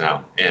years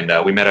now, and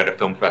we met at a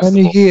film festival.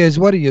 Many years?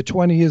 What are you,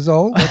 20 years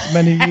old? That's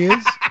many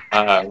years?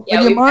 When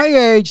you're my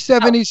age,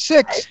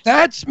 76.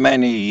 That's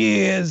many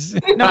years.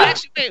 No,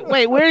 actually,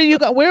 wait. Where are you?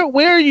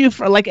 Where are you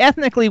from? Like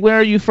ethnically, where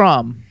are you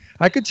from?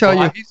 I could tell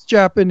you, he's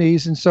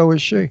Japanese, and so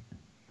is she.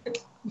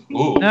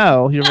 Ooh.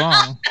 No, you're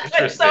wrong.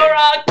 I'm so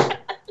wrong.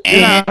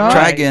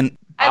 Try again.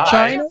 I'm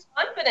China?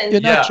 confident.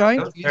 You're not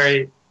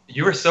Chinese.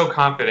 You were so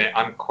confident.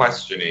 I'm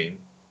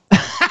questioning.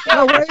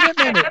 No, wait a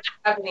minute.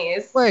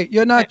 Japanese. Wait,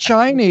 you're not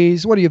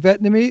Chinese. What are you,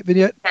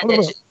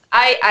 Vietnamese?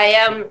 I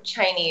am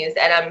Chinese,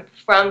 and I'm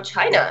from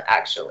China,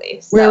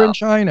 actually. So. Where in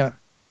China?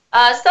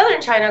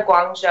 Southern China,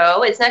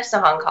 Guangzhou. It's next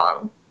to Hong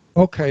Kong.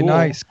 Okay, cool.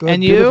 Nice. Good.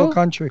 And beautiful you,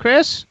 country.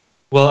 Chris?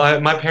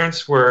 Well, my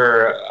parents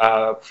were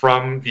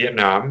from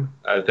Vietnam.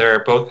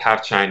 They're both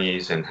half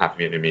Chinese and half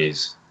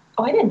Vietnamese.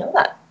 Oh, I didn't know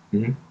that.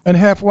 Mm-hmm. And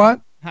half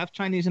what? Half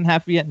Chinese and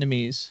half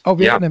Vietnamese. Oh,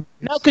 Vietnam.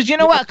 Yeah. No, because you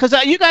know what? Because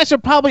you guys are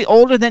probably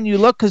older than you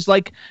look. Because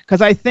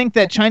I think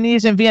that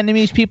Chinese and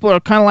Vietnamese people are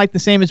kind of like the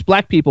same as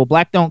black people.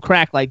 Black don't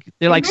crack. Like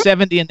they're like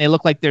 70 and they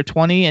look like they're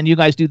 20, and you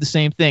guys do the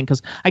same thing.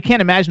 Because I can't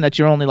imagine that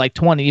you're only like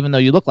 20, even though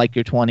you look like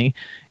you're 20.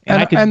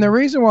 And the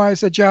reason why I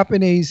said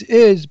Japanese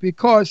is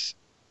because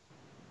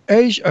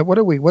Asia. What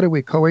do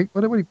we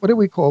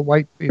call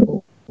white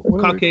people?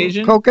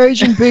 Caucasian.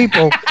 Caucasian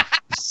people.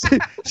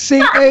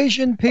 See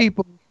Asian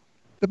people.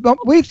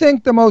 We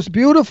think the most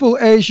beautiful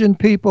Asian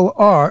people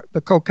are the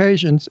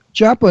Caucasians.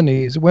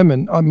 Japanese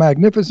women are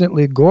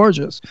magnificently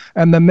gorgeous,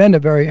 and the men are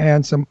very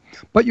handsome.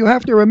 But you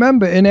have to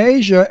remember, in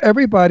Asia,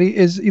 everybody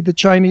is either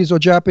Chinese or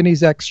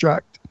Japanese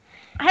extract.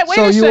 Hey,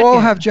 so you all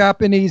have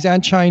Japanese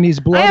and Chinese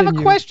blood in you. I have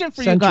a question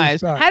for you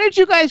guys. How did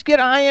you guys get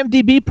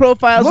IMDb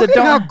profiles Look that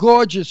don't... Look at how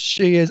gorgeous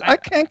she is. I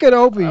can't get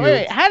over you.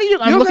 Wait, how do you...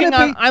 I'm looking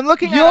at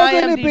IMDb. You're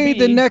going to be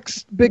the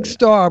next big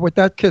star with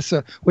that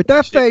kisser. With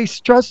that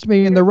face, trust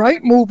me, in the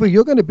right movie,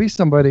 you're going to be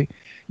somebody.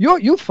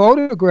 You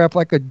photograph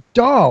like a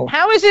doll.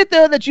 How is it,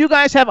 though, that you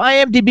guys have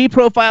IMDb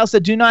profiles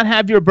that do not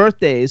have your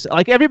birthdays?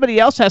 Like,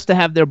 everybody else has to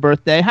have their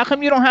birthday. How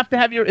come you don't have to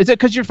have your... Is it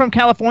because you're from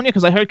California?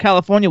 Because I heard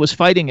California was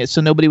fighting it, so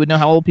nobody would know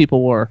how old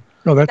people were.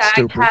 No, that's SAG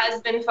stupid.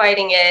 has been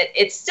fighting it.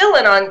 It's still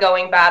an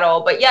ongoing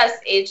battle, but yes,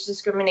 age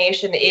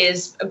discrimination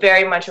is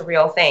very much a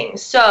real thing.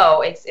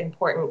 So it's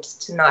important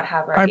to not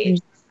have our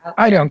age.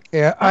 I don't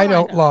care. I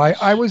don't lie.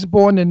 I was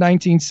born in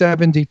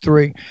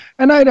 1973,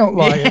 and I don't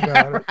lie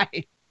about it.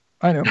 Right.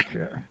 I don't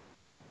care.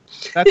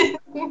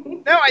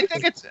 No, I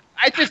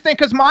just think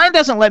because mine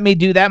doesn't let me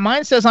do that.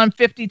 Mine says I'm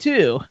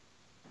 52.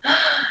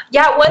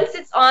 Yeah, once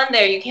it's on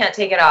there, you can't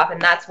take it off,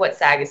 and that's what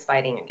SAG is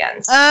fighting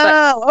against.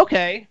 Oh,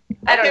 okay.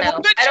 I don't know.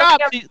 Well, good I job.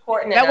 don't think I'm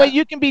important that enough. way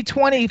you can be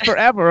 20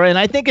 forever, and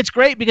I think it's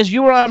great because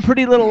you were on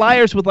Pretty Little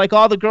Liars with like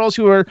all the girls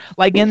who are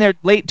like in their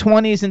late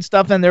 20s and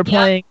stuff, and they're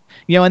playing,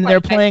 and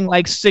they're playing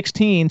like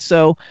 16.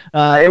 So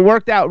it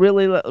worked out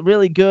really,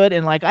 really good.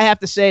 And like I have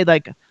to say,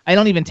 like I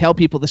don't even tell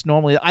people this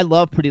normally. I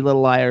love Pretty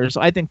Little Liars.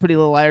 I think Pretty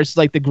Little Liars is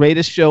like the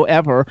greatest show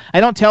ever. I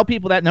don't tell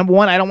people that. Number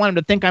one, I don't want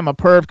them to think I'm a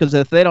perv because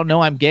if they don't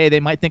know I'm gay, they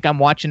might think I'm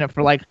watching it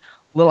for like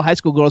little high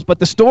school girls. But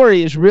the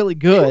story is really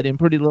good in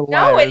Pretty Little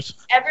Liars. No, it's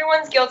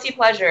everyone's guilty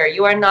pleasure.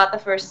 You are not the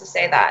first to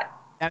say that.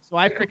 That's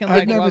why I freaking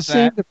I've never love seen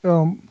that. the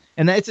film.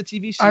 And it's a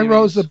TV series. I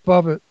rose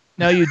above it.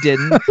 No, you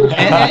didn't.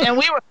 and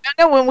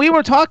when we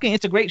were talking,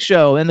 it's a great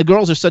show, and the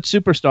girls are such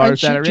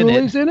superstars that are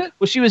Julie's in it. in it?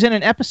 Well, she was in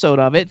an episode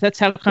of it. That's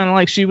how kind of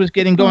like she was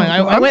getting going.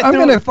 I'm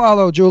going to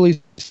follow Julie's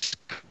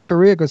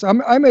career because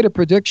I made a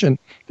prediction.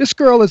 This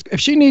girl is, if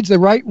she needs the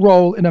right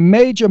role in a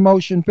major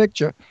motion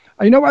picture,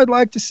 I know I'd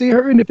like to see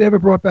her in if they ever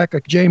brought back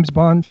a James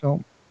Bond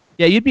film.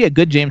 Yeah, you'd be a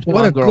good James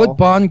Bond girl. What a good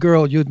Bond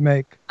girl you'd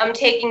make. I'm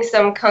taking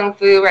some kung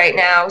fu right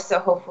now, so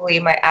hopefully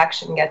my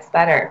action gets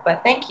better.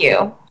 But thank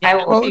you. I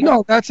will. Well,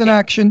 no, that's an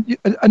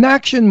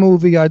action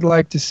movie I'd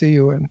like to see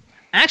you in.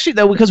 Actually,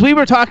 though, because we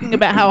were talking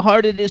about how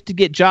hard it is to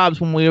get jobs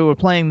when we were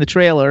playing the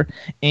trailer,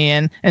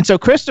 and so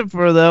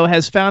Christopher, though,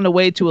 has found a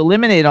way to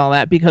eliminate all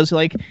that because,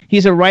 like,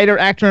 he's a writer,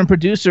 actor, and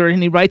producer,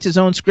 and he writes his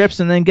own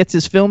scripts and then gets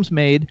his films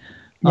made.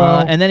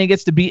 Well- and then he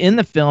gets to be in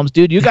the films,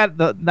 dude. You got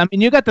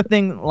the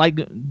thing like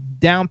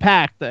down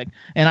packed.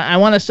 And I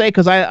want to say,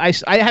 because I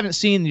haven't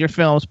seen your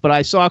films, but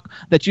I saw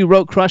that you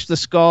wrote Crush the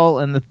Skull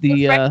and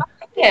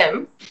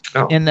him.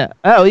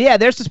 yeah,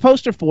 there's this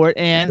poster for it,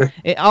 and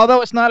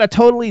although it's not a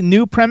totally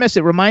new premise,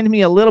 it reminded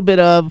me a little bit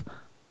of.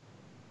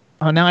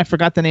 Oh, now I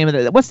forgot the name of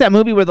it. What's that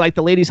movie where like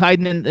the lady's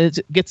hiding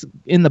gets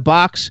in the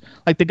box?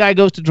 Like the guy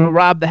goes to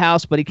rob the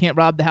house, but he can't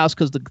rob the house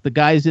because the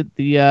guy's at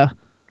the.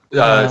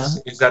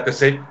 Is that the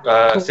same?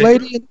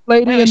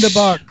 Lady in the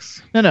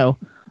box. No.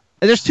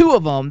 There's two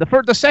of them.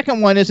 The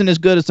second one isn't as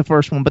good as the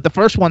first one, but the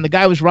first one, the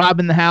guy was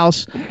robbing the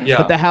house. Yeah.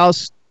 But the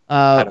house.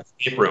 Had an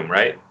escape room,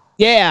 right?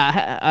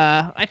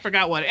 Yeah, I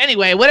forgot what.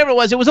 Anyway, whatever it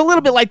was a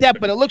little bit like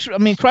that, but it looks. I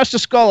mean, Crush the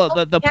Skull.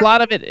 The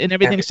plot of it and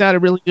everything sounded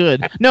really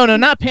good. No,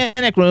 not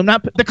Panic Room,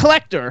 not The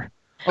Collector.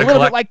 A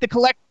little bit like The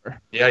Collector.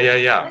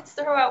 Yeah. Let's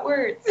throw out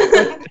words.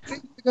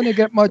 It's going to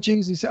get much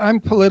easier. I'm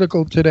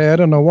political today. I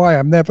don't know why.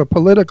 I'm never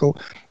political.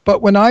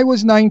 But when I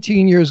was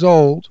 19 years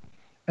old,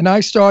 and I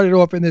started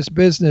off in this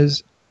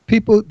business,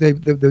 people,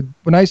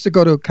 when I used to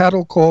go to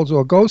cattle calls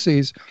or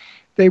go-sees,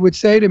 they would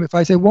say to me, if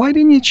I say, why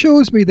didn't you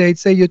choose me? They'd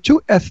say, you're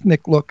too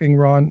ethnic looking,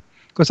 Ron,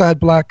 because I had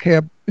black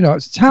hair. You know,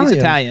 it's Italian. He's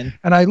Italian.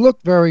 And I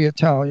looked very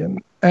Italian.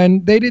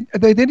 And they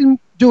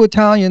didn't do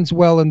Italians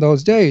well in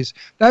those days.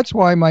 That's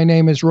why my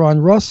name is Ron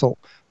Russell.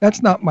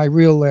 That's not my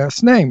real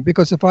last name,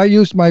 because if I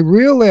used my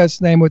real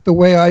last name with the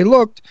way I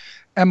looked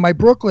and my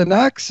Brooklyn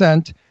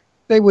accent,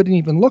 they wouldn't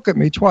even look at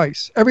me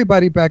twice.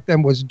 Everybody back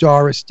then was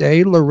Doris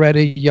Day,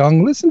 Loretta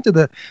Young. Listen to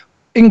the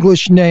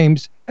English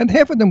names, and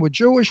half of them were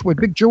Jewish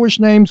with big Jewish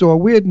names or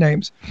weird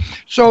names.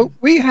 So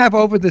we have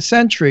over the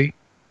century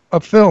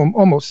of film,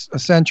 almost a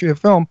century of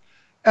film,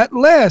 at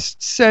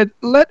last said,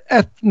 let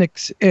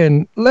ethnics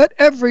in, let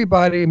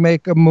everybody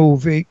make a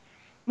movie.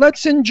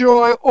 Let's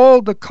enjoy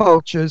all the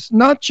cultures,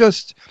 not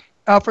just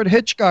Alfred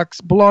Hitchcock's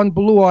blonde,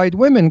 blue-eyed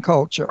women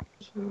culture.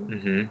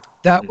 Mm-hmm.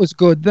 That was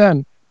good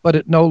then, but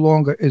it no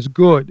longer is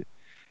good.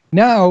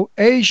 Now,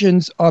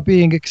 Asians are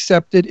being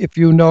accepted, if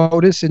you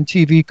notice, in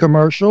TV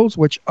commercials,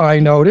 which I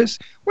notice.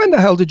 When the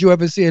hell did you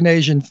ever see an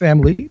Asian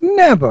family?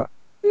 Never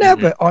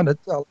on a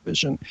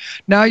television.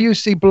 Now you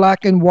see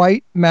black and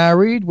white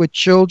married with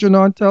children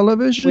on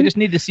television. We just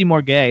need to see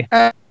more gay.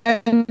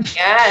 And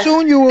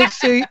soon you will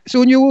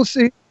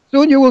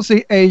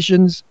see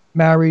Asians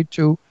married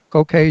to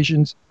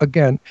Caucasians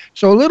again.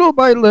 So little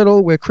by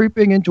little, we're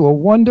creeping into a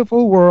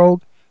wonderful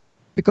world,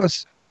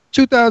 because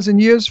 2,000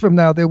 years from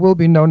now, there will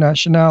be no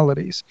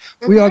nationalities.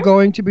 We are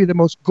going to be the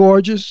most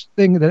gorgeous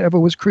thing that ever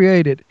was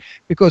created,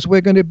 because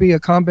we're going to be a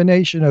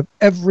combination of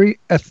every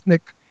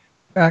ethnic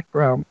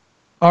background.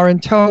 Our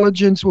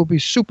intelligence will be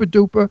super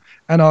duper,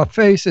 and our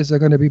faces are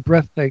going to be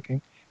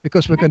breathtaking,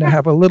 because we're going to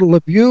have a little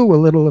of you, a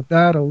little of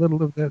that, a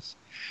little of this.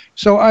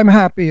 So I'm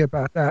happy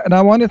about that. And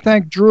I want to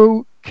thank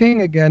Drew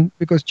King again,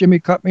 because Jimmy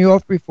cut me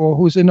off before,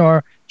 who's in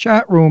our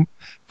chat room,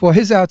 for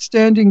his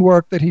outstanding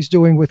work that he's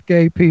doing with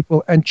gay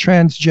people and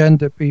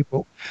transgender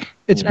people.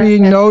 It's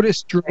being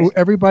noticed, Drew.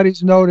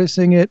 Everybody's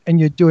noticing it, and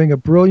you're doing a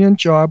brilliant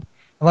job.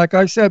 And like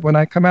I said, when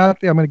I come out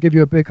there, I'm going to give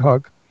you a big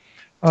hug,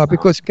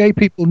 because gay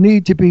people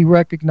need to be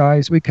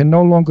recognized. We can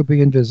no longer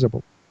be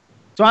invisible.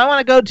 So I want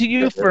to go to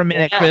you for a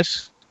minute,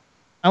 Chris.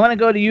 I want to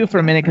go to you for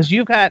a minute, because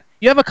you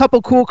have a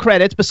couple cool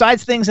credits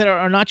besides things that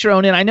are not your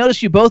own. And I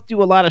notice you both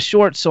do a lot of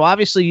shorts, so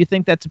obviously you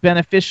think that's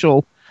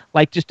beneficial,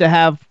 like just to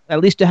have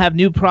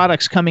new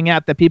products coming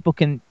out that people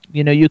can,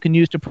 you can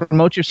use to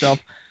promote yourself.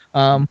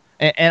 And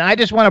I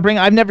just want to bring.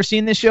 I've never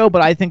seen this show,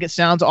 but I think it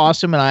sounds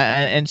awesome.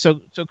 And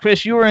so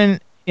Chris, you were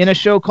in a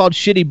show called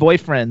Shitty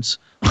Boyfriends.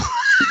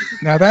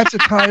 Now that's a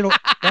title.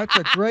 That's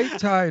a great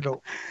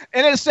title.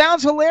 And it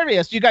sounds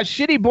hilarious. You got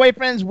Shitty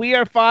Boyfriends, We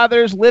Are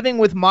Fathers, Living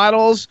with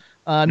Models.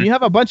 You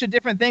have a bunch of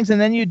different things, and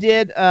then you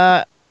did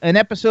an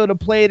episode of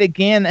Play It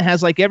Again that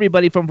has like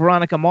everybody from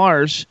Veronica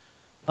Mars,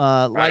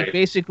 like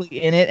basically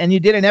in it. And you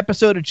did an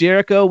episode of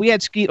Jericho. We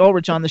had Skeet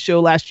Ulrich on the show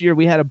last year.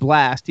 We had a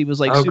blast. He was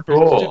like super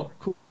cool.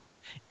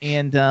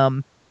 And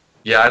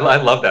yeah, I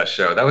love that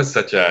show. That was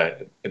such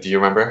a. Do you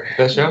remember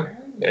that show?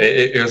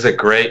 It was a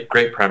great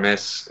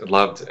premise.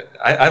 Loved it.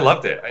 I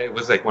loved it. It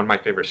was like one of my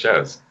favorite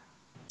shows.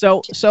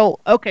 So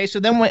okay. So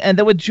then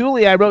with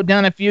Julie, I wrote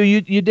down a few.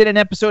 You did an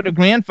episode of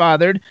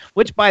Grandfathered,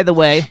 which, by the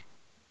way,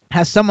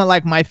 has someone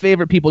like my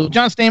favorite people.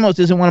 John Stamos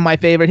isn't one of my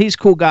favorite. He's a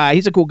cool guy.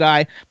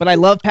 But I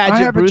love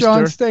Padgett Brewster. I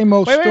have a John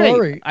Stamos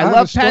story. I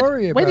love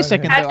Padgett. Wait a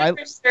second, though. Padgett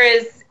Brewster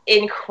is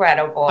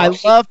incredible. I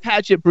love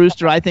Padgett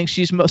Brewster. I think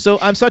she's so.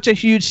 I'm such a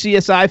huge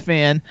CSI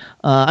fan.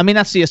 I mean,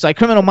 not CSI,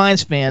 Criminal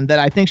Minds fan. That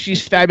I think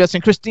she's fabulous.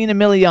 And Christina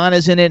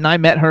Miliana's in it, and I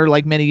met her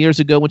like many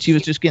years ago when she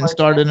was just getting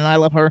started, and I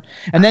love her.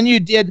 And then you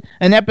did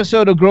an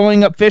episode of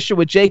Growing Up Fisher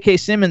with J.K.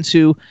 Simmons,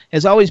 who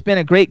has always been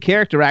a great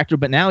character actor,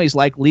 but now he's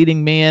like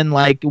leading man,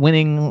 like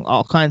winning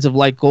all kinds of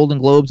like Golden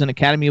Globes and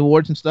Academy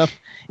Awards and stuff.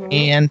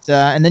 And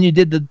then you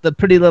did the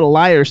Pretty Little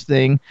Liars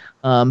thing.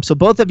 So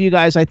both of you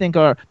guys, I think,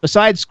 are,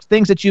 besides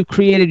things that you've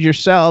created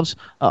yourselves,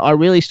 are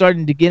really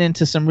starting to get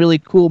into some really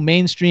cool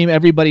mainstream.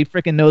 Everybody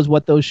freaking knows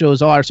what those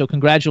shows are. So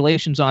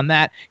congratulations on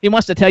that. He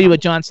wants to tell you a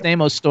John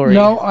Stamos story.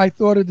 No, I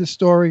thought of the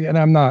story, and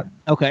I'm not.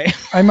 Okay.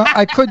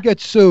 I could get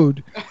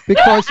sued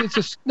because it's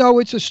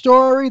a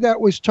story that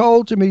was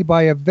told to me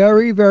by a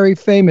very, very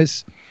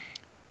famous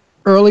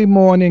early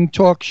morning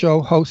talk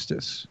show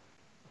hostess.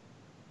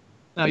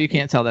 No, you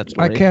can't tell that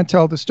story. I can't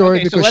tell the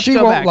story because she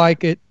won't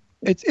like it.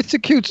 It's a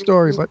cute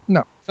story, but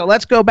no. So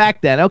let's go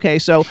back then. Okay,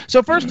 so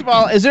first of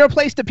all, is there a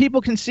place that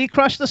people can see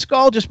Crush the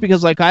Skull? Just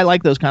because, like, I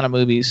like those kind of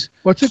movies.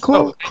 What's it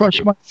called?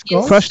 Crush My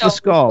Skull? Crush the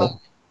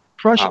Skull.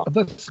 Crush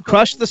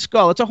the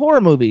Skull. It's a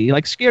horror movie,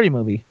 like scary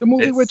movie. The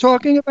movie we're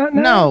talking about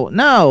now?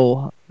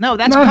 No.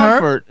 That's Not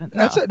Comfort. Her.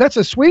 No. That's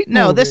a sweet movie.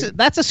 No,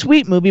 that's a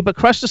sweet movie, but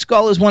Crush the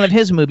Skull is one of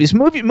his movies.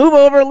 Move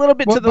over a little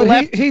bit to the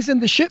left. He's in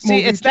the shit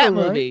movie. See, it's too, that right?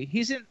 movie.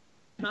 He's in.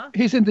 Huh?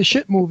 He's in the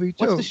shit movie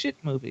too. What's the shit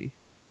movie?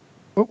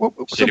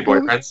 Shitty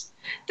Boyfriends.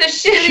 The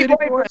Shitty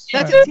Boyfriends.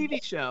 That's a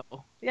TV show.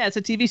 Yeah, it's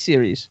a TV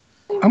series.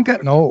 I'm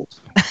getting old.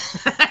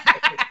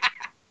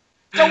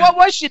 So what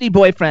was Shitty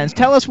Boyfriends?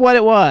 Tell us what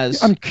it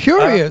was. I'm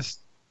curious.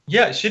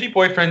 Yeah, Shitty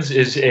Boyfriends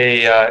is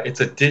it's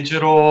a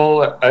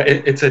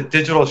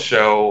digital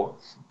show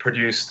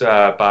produced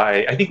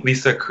by, I think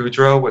Lisa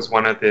Kudrow was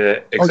one of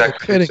the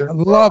executive producers. I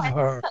love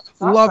her.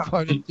 Love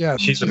her. Yeah,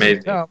 she's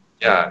amazing.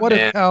 Yeah, what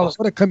a talent.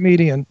 What a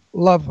comedian.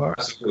 Love her.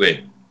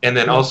 Absolutely. And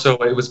then also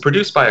it was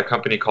produced by a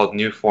company called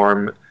New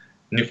Form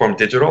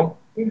Digital.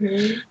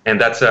 Mm-hmm. And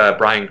that's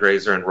Brian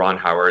Grazer and Ron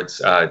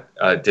Howard's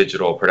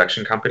digital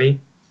production company.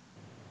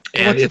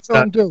 And what's the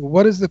film do?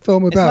 What is the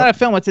film about? It's not a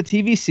film. It's a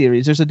TV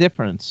series. There's a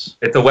difference.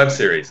 It's a web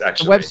series,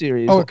 actually. A web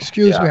series. Oh,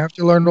 excuse me. I have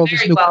to learn all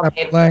this new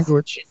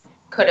language.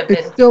 Could have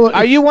been.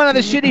 Are you one of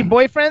the shitty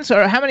boyfriends,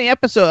 or how many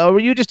episodes? Or were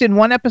you just in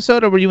one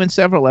episode, or were you in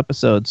several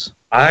episodes?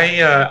 I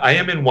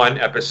am in one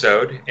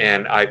episode,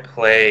 and I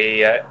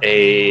play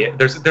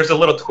There's a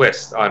little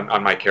twist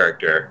on my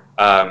character.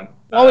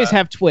 Always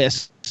have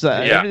twists.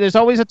 Yeah. There's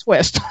always a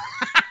twist.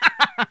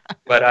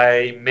 But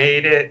I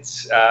made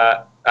it.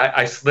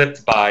 I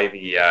slipped by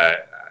the.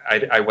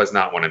 I was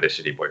not one of the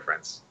shitty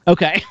boyfriends.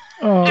 Okay.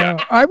 Yeah.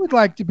 I would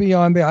like to be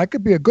on there. I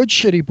could be a good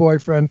shitty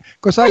boyfriend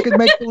because I could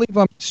make believe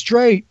I'm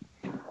straight,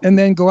 and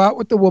then go out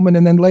with the woman,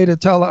 and then later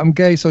tell her I'm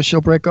gay, so she'll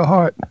break her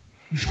heart.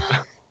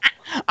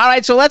 All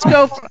right, so let's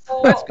go.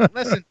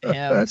 Listen,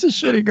 that's a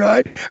shitty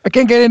guy. I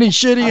can't get any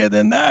shittier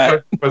than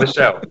that. For the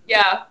show.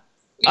 Yeah.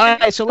 All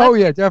right, so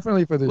let's,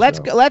 definitely for the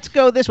show. Let's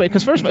go this way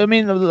because first, I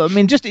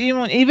mean, just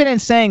even in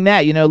saying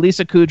that,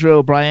 Lisa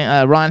Kudrow,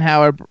 Ron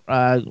Howard,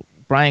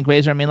 Brian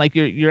Grazer. I mean, like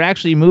you're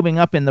actually moving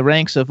up in the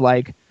ranks of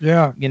like.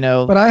 Yeah.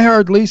 But I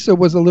heard Lisa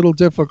was a little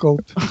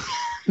difficult.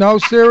 No,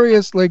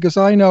 seriously, because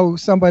I know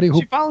somebody who.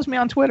 She follows me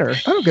on Twitter.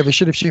 I don't give a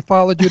shit if she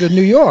followed you to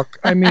New York.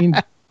 I mean.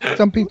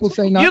 Some people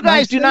say not. You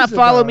guys do not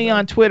follow me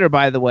on Twitter,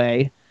 by the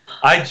way.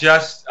 I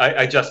just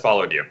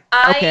followed you.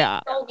 I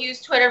don't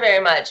use Twitter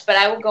very much, but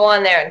I will go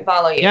on there and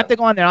follow you. You have to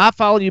go on there. I'll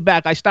follow you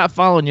back. I stopped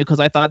following you because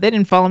I thought they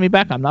didn't follow me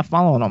back. I'm not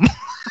following them.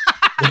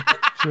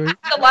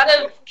 It's a lot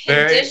of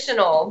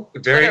conditional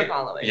Twitter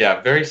following. Yeah,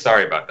 very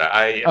sorry about that.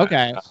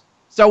 Okay.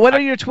 So what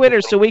are your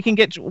Twitters so we can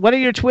get? What are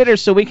your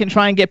Twitters so we can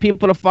try and get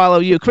people to follow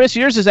you? Chris,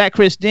 yours is at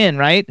Chris Dinh,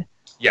 right?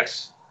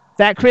 Yes.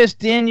 That Chris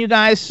Dinh, you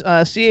guys,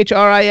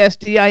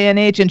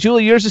 CHRISDINH, and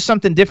Julie, yours is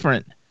something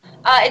different.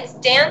 It's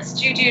Dance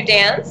Juju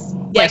Dance.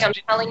 Yes. Like I'm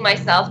telling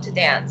myself to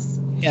dance.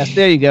 Yes,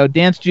 there you go.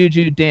 Dance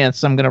Juju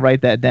Dance. I'm going to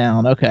write that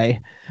down. Okay.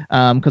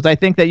 Because I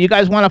think that you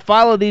guys want to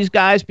follow these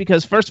guys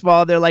because, first of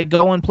all, they're like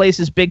going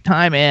places big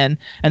time, and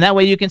that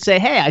way you can say,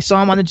 hey, I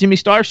saw him on the Jimmy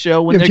Star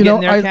Show when they're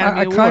getting their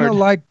Academy Award. I kind of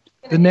like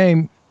the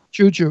name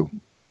Juju.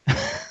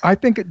 I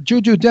think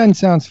Juju Dinh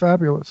sounds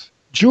fabulous.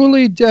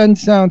 Julie Zhan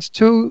sounds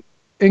too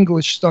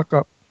English stuck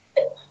up.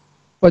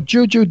 But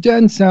Juju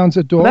Dinh sounds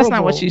adorable. That's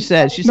not what she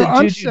said. She said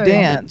Juju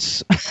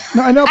Dance.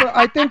 No, I know, but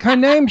I think her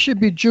name should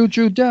be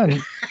Juju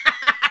Dinh.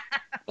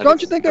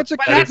 Don't you think that's a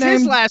cute name? That's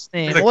his last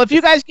name. Well, if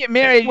you guys get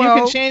married, you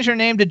can change her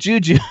name to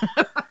Juju.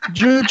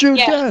 Juju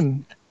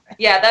Dinh.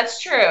 Yeah, that's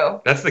true.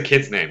 That's the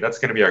kid's name. That's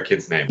going to be our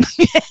kid's name.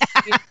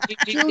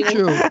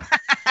 Juju.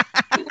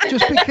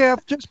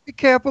 Just be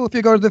careful if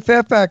you go to the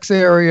Fairfax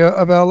area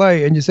of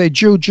LA and you say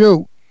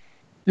Juju.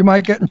 You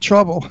might get in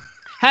trouble.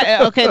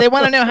 Okay, they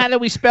want to know how do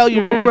we spell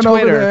your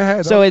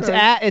Twitter. So it's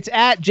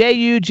at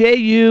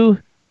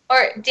JUJU.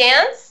 Or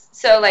dance,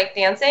 so like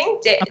dancing,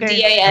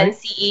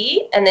 DANCE,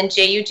 and then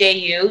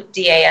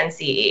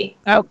JUJUDANCE.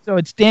 Oh, so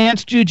it's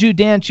Dance Juju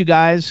Dance, you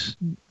guys.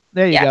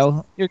 There you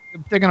go.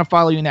 They're going to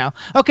follow you now.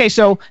 Okay,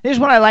 so here's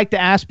what I like to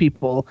ask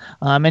people,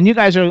 and you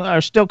guys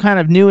are still kind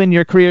of new in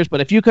your careers, but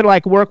if you could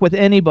like work with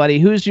anybody,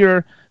 who's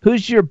your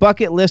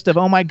bucket list of,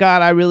 oh my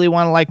God, I really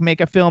want to like make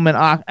a film and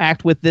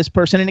act with this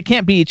person, and it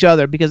can't be each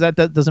other because that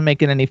doesn't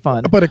make it any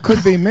fun. But it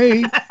could be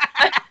me.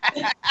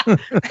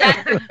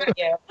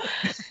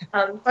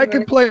 I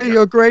could play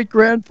your great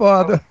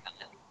grandfather.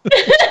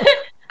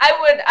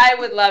 I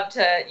would love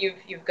to.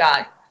 You've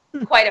got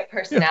quite a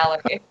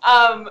personality.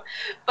 But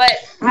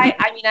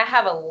I mean, I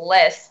have a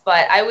list,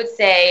 but I would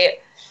say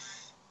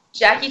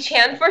Jackie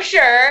Chan for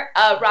sure,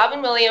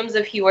 Robin Williams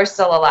if he were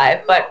still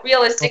alive, but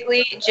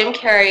realistically, Jim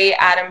Carrey,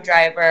 Adam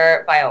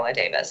Driver, Viola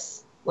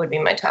Davis would be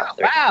my top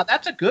 3. Wow,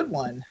 that's a good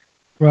one.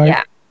 Right.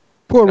 Yeah.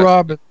 Poor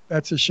Robin.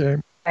 That's a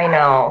shame. I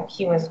know.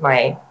 He was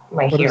my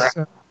What a hero.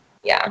 sin.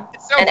 Yeah.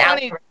 It's so and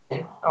funny.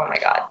 Alan, oh my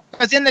God.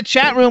 Because in the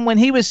chat room when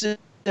they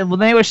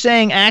were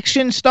saying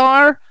action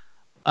star,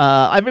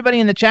 everybody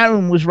in the chat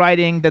room was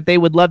writing that they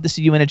would love to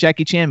see you in a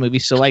Jackie Chan movie.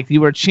 So like they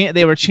were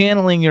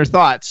channeling your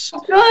thoughts.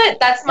 Good.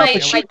 That's my.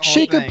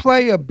 She could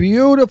play a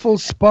beautiful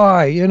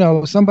spy. You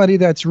know, somebody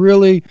that's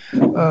really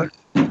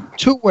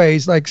two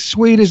ways, like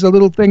sweet as a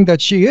little thing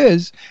that she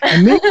is,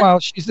 and meanwhile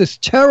she's this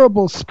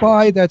terrible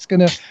spy that's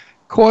going to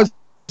cause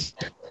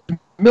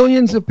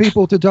millions of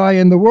people to die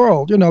in the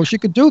world. You know, she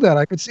could do that.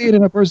 I could see it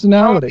in her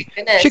personality.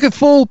 She could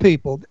fool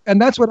people,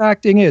 and that's what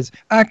acting is.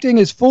 Acting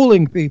is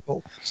fooling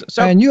people.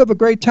 And you have a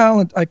great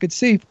talent, I could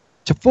see,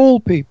 to fool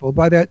people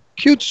by that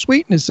cute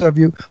sweetness of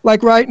you.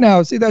 Like right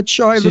now, see that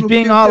shy little. She's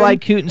being all thing?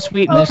 Like cute and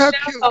sweetness. Look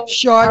how cute,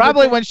 shy.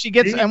 Probably when she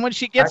gets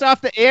off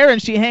the air and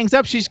she hangs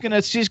up, she's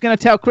gonna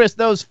tell Chris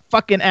those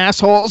fucking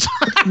assholes.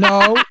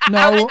 No.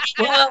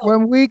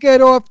 When we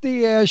get off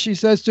the air, she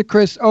says to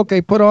Chris, "Okay,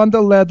 put on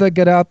the leather,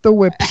 get out the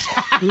whips.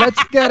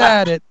 Let's get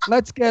at it.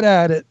 Let's get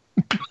at it."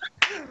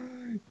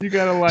 You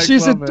gotta like.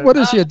 She's what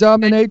is she, a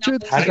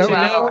dominatrix?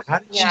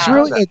 She's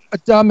really a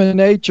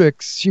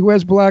dominatrix. She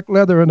wears black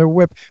leather and a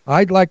whip.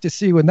 I'd like to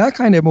see you in that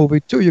kind of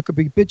movie too. You could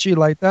be bitchy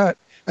like that,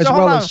 as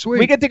well as sweet.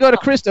 We get to go to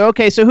Krista.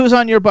 Okay, so who's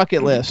on your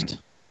bucket list?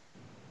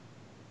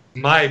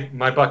 My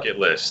bucket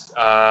list.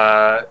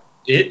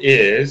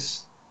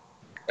 It's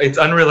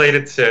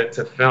unrelated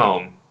to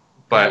film,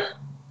 but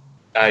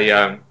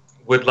I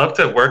would love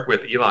to work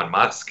with Elon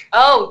Musk.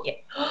 Oh yeah.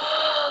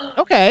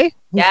 Okay.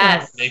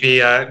 Yes. Maybe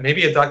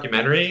a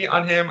documentary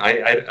on him.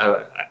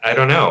 I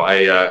don't know.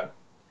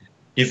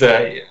 He's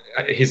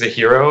a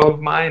hero of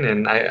mine,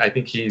 and I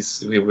think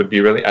it would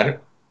be really.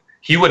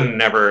 He would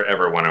never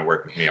ever want to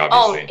work with me,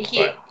 obviously.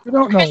 You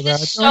don't know Chris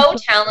that. is so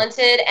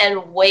talented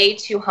and way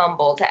too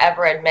humble to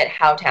ever admit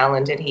how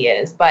talented he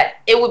is. But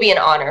it would be an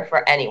honor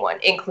for anyone,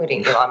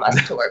 including Elon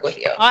Musk, to work with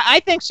you. I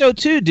think so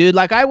too, dude.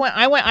 Like I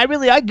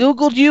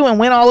Googled you and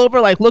went all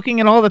over, like looking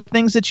at all the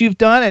things that you've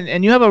done,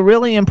 and you have a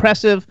really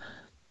impressive.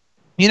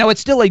 You know,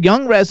 it's still a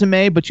young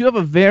resume, but you have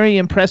a very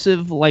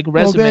impressive resume.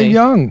 Well, they're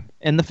young,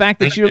 and the fact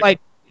that you're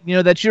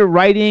that you're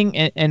writing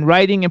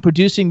and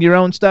producing your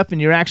own stuff,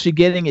 and you're actually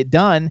getting it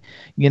done.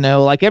 You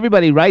know, like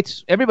everybody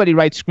writes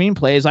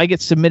screenplays. I get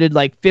submitted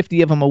like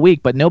 50 of them a week,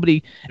 but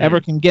nobody ever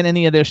can get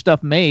any of their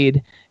stuff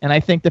made. And I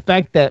think the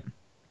fact that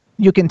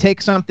you can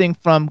take something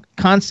from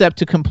concept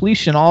to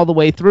completion all the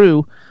way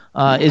through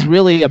is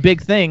really a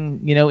big thing.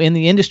 You know, in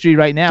the industry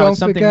right now, it's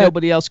something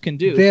nobody else can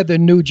do. They're the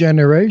new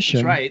generation.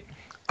 That's right.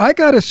 I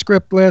got a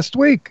script last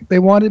week. They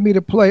wanted me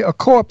to play a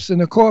corpse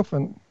in a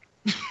coffin.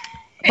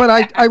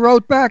 But I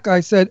wrote back.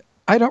 I said,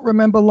 I don't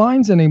remember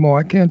lines anymore.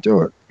 I can't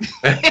do it.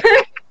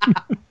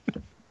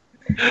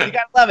 You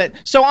gotta love it.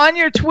 So on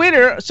your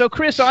Twitter,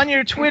 Chris,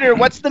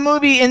 what's the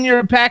movie in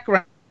your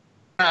background?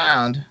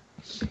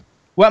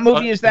 What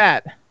movie is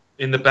that?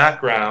 In the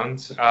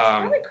background.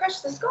 Probably Crush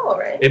the Skull,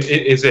 right?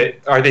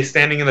 Are they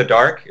standing in the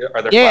dark?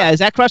 Is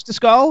that Crush the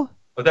Skull?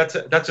 Oh, that's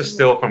a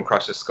still from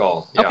Crush the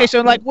Skull. Yeah. Okay,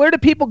 so where do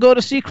people go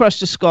to see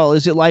Crush the Skull?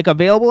 Is it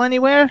available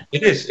anywhere?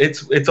 It is.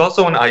 It's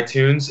also on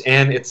iTunes,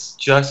 and it's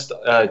just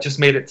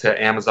made it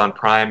to Amazon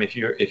Prime. If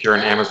you're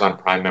an Amazon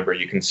Prime member,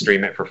 you can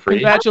stream it for free.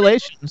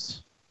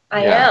 Congratulations!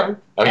 I am.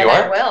 Oh, you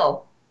I are?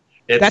 will.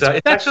 It's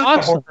actually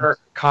awesome. a horror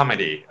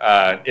comedy.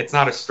 It's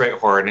not a straight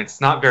horror, and it's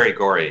not very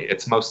gory.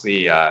 It's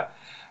mostly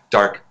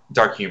dark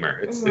humor.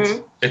 It's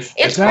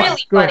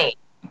really funny.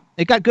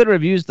 It got good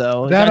reviews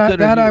though.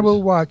 That I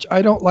will watch.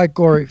 I don't like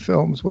gory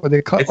films where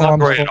they cut arms. It's not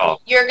gory at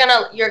all. You're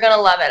gonna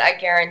love it. I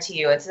guarantee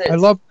you. I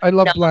love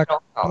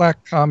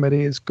black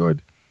comedy is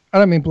good. I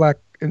don't mean black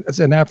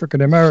as an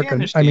African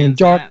American. I mean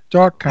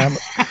dark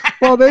comedy.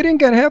 Well, they didn't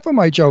get half of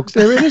my jokes.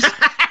 They're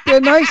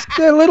nice.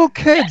 They're little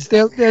kids.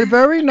 They're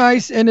very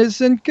nice,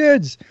 innocent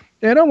kids.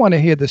 They don't want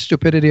to hear the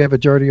stupidity of a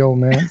dirty old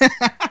man.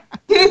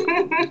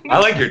 I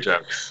like your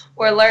jokes.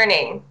 We're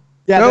learning.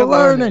 Yeah, they're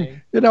learning.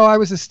 You know, I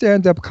was a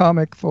stand-up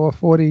comic for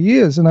 40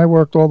 years, and I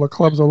worked all the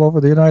clubs all over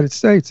the United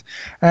States.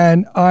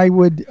 And I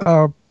would,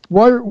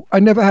 I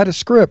never had a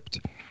script.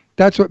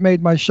 That's what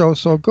made my show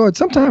so good.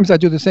 Sometimes I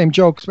do the same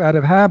jokes out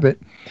of habit,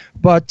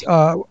 but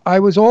I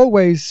was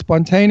always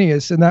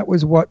spontaneous, and that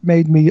was what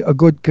made me a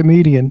good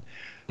comedian.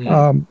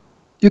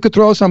 You could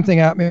throw something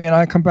at me, and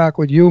I come back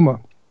with humor.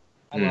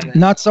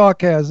 Not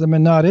sarcasm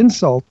and not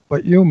insult,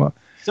 but humor.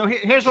 So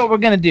here's what we're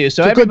gonna do.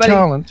 So it's everybody, good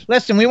talent.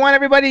 Listen, we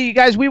want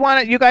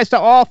you guys to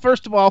all,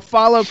 first of all,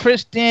 follow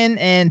Kristen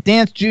and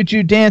Dance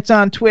Juju Dance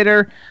on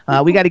Twitter.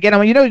 We got to get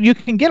them. You know, you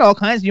can get all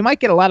kinds. You might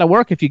get a lot of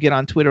work if you get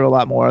on Twitter a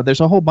lot more. There's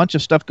a whole bunch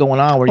of stuff going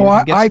on where you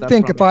can get I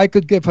think if I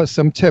could give her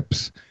some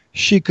tips,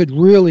 she could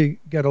really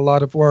get a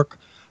lot of work.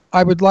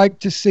 I would like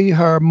to see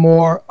her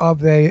more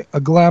of a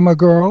glamour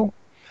girl.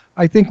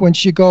 I think when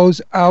she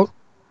goes out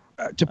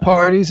to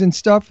parties and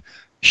stuff,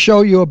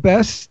 show your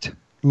best,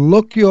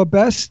 look your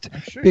best,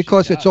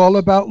 because it's all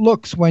about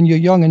looks when you're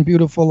young and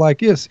beautiful like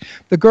this.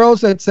 The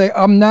girls that say,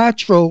 I'm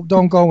natural,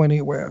 don't go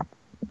anywhere.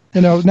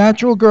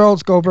 Natural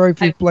girls go very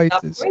few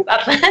places.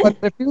 But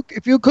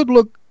if you could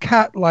look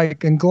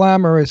cat-like and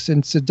glamorous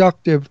and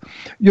seductive,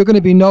 you're going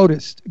to be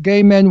noticed.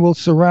 Gay men will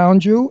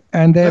surround you,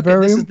 and they're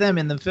very. This is them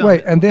in the film.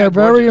 Right, and they're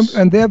very,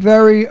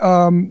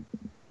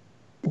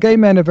 gay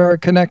men are very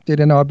connected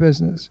in our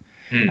business.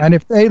 And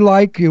if they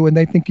like you and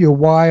they think you're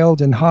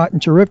wild and hot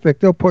and terrific,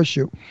 they'll push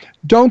you.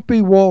 Don't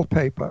be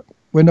wallpaper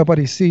where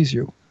nobody sees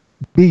you.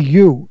 Be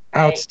you,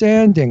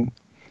 outstanding.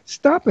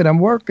 Stop it, I'm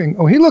working.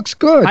 Oh, he looks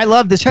good. I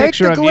love this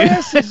picture of you. Take the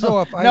glasses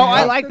off.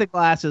 I like the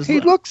glasses. He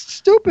looks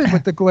stupid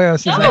with the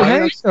glasses. No, I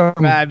hate them.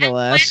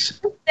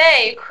 Fabulous. I have to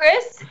say,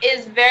 Chris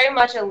is very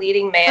much a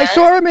leading man. I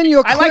saw him in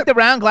your clip. I like the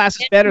round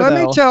glasses better, Let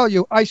me tell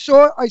you, I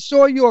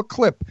saw your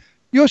clip.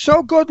 You're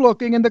so good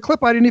looking in the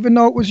clip. I didn't even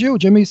know it was you.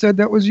 Jimmy said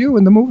that was you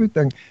in the movie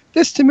thing.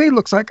 This to me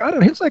looks like, I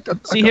don't know, he's like a...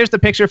 See, here's the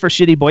picture for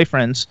shitty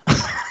boyfriends.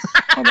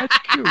 Oh, that's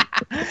cute.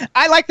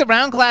 I like the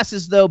round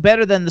glasses, though,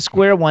 better than the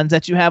square ones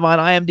that you have on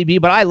IMDb,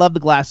 but I love the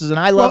glasses, and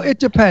I love... Well, it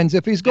depends.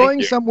 If he's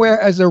going somewhere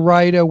as a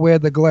writer, wear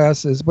the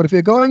glasses. But if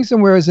you're going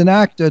somewhere as an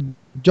actor,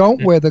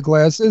 don't wear the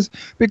glasses,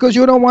 because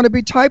you don't want to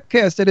be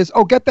typecasted as,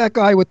 get that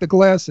guy with the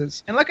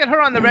glasses. And look at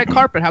her on the red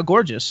carpet. How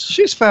gorgeous.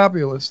 She's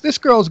fabulous. This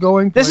girl's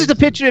going This is the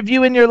picture of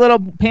you in your little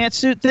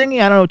pantsuit thingy.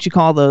 I don't know what you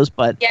call those,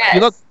 but...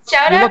 Yes.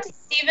 Shout out to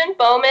Stephen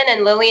Bowman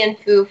and Lillian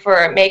Fu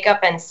for makeup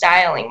and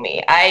styling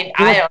me. I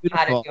don't know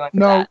how to do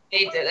that.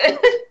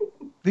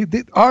 They did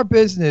it. Our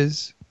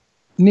business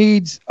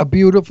needs a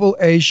beautiful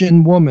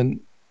Asian woman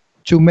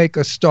to make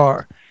a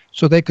star,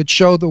 so they could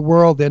show the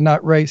world they're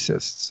not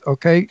racists,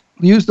 okay?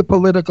 Use the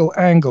political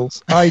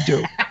angles. I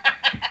do.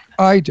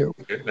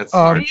 Okay, that's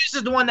smart. He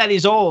uses the one that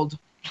he's old.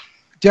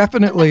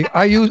 Definitely.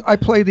 I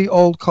play the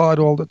old card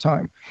all the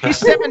time. He's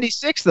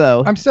 76,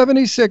 though. I'm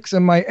 76,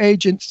 and my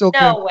agent still...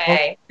 No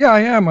way. Yeah, I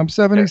am. I'm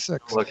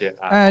 76. Look at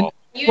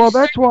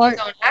that's why... You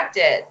don't act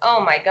it. Oh,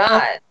 my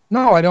God.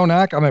 No, I don't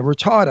act. I'm a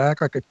retard. I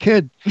act like a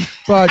kid.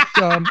 But,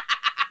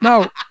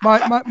 no,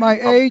 my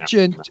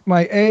agent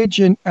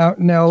out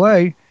in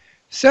L.A.,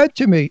 said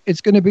to me, it's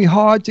going to be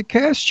hard to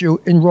cast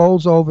you in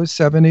roles over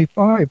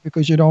 75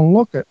 because you don't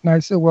look it. And I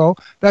said, well,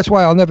 that's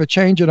why I'll never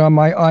change it on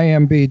my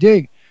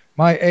IMBD.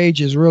 My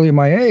age is really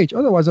my age.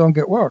 Otherwise, I don't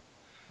get work.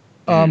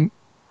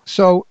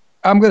 So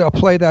I'm going to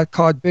play that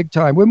card big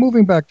time. We're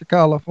moving back to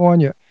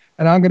California,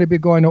 and I'm going to be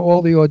going to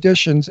all the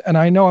auditions, and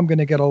I know I'm going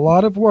to get a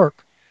lot of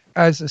work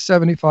as a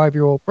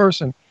 75-year-old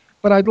person.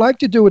 But I'd like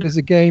to do it as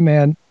a gay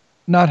man,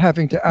 not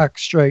having to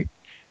act straight.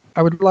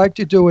 I would like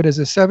to do it as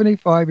a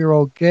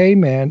 75-year-old gay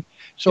man,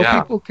 so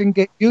people can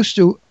get used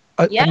to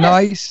a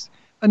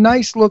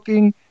nice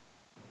looking,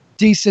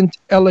 decent,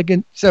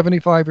 elegant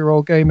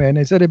 75-year-old gay man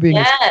instead of being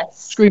a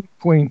scream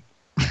queen.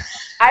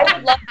 I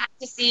would love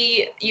to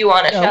see you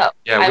on a show.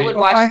 Yeah, I would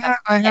watch.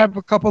 I have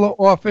a couple of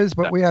offers,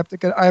 but we have to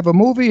get. I have a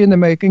movie in the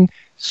making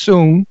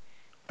soon.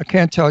 I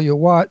can't tell you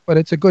what, but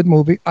it's a good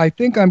movie. I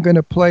think I'm going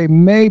to play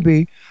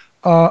maybe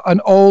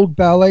an old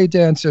ballet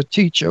dancer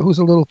teacher who's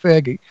a little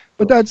faggy,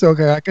 but that's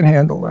okay. I can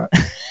handle that.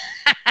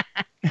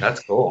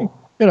 That's cool.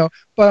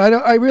 But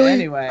I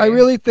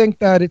really think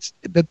that it's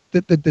that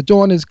the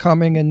dawn is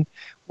coming, and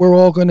we're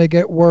all going to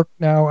get work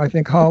now. I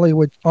think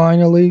Hollywood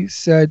finally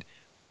said,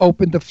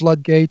 open the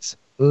floodgates,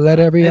 let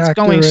every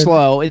actor in. It's going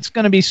slow. It's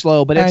going to be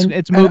slow, but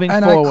it's moving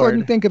forward. And I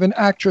couldn't think of an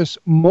actress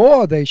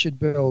more they should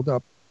build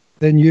up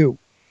than you.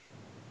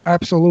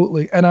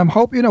 Absolutely. And I'm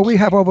hoping, we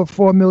have over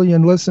 4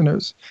 million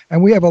listeners,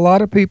 and we have a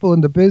lot of people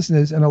in the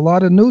business, and a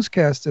lot of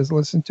newscasters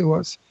listen to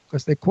us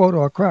because they quote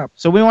our crap.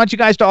 So we want you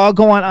guys to all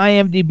go on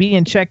IMDb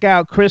and check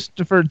out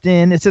Christopher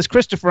Dinh. It says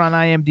Christopher on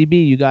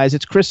IMDb, you guys.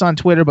 It's Chris on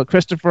Twitter, but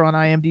Christopher on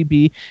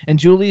IMDb, and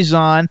Julie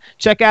Zhan.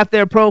 Check out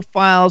their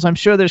profiles. I'm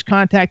sure there's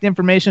contact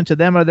information to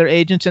them or their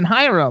agents, and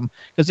hire them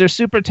because they're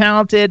super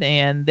talented,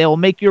 and they will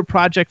make your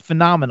project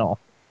phenomenal.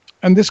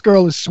 And this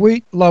girl is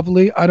sweet,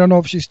 lovely. I don't know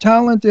if she's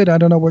talented. I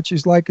don't know what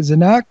she's like as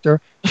an actor.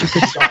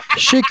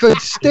 She could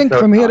stink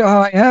from here to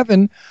high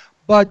heaven,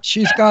 but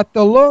she's got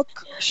the look,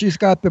 she's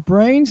got the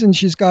brains, and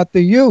she's got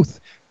the youth.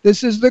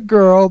 This is the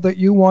girl that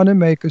you want to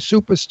make a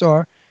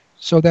superstar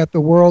so that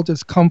the world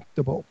is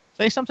comfortable.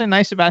 Say something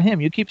nice about him.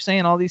 You keep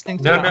saying all these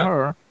things about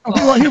her.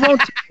 Oh, he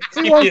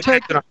won't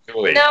take it.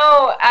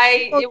 No,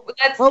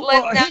 here's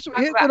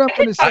what I'm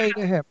going to say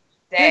to him.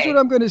 Here's what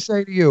I'm going to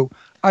say to you.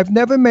 I've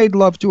never made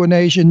love to an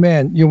Asian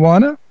man. You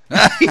wanna?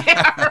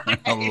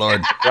 Oh,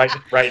 Lord.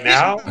 Right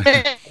now?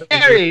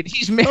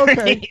 He's married.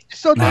 Okay.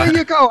 So there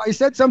you go. I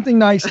said something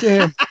nice to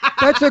him.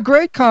 That's a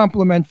great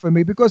compliment for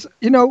me because,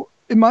 in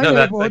my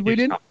neighborhood,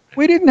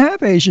 we didn't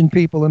have Asian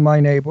people in my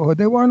neighborhood.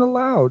 They weren't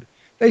allowed.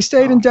 They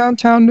stayed in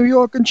downtown New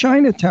York and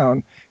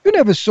Chinatown. You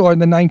never saw in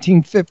the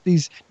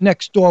 1950s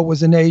next door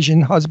was an Asian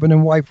husband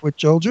and wife with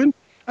children.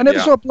 I never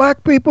saw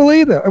black people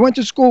either. I went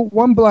to school,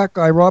 one black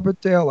guy,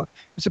 Robert Taylor.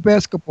 He was a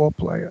basketball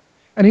player.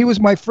 And he was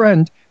my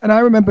friend. And I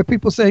remember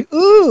people saying,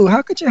 ooh,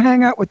 how could you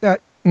hang out with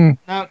that No,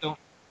 don't.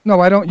 No,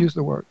 I don't use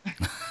the word.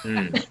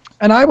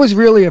 And I was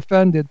really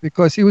offended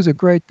because he was a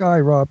great guy,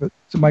 Robert.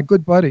 So my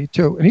good buddy,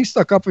 too. And he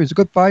stuck up for me. He was a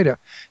good fighter.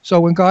 So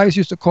when guys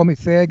used to call me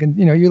fag and,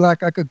 you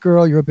act like a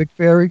girl, you're a big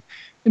fairy,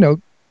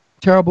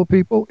 terrible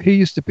people, he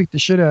used to beat the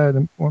shit out of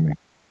them for me.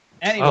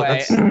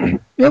 Anyway.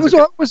 It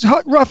was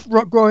rough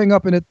growing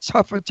up in a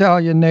tough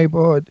Italian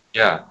neighborhood.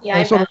 Yeah.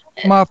 Yeah, Sort of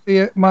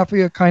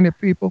mafia kind of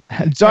people.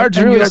 Czar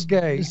Drew you're is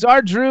gay.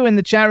 Czar Drew in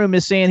the chat room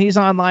is saying he's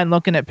online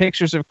looking at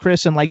pictures of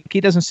Chris and like he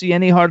doesn't see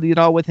any hardly at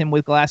all with him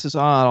with glasses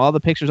on. All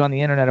the pictures on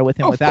the internet are with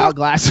him without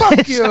glasses.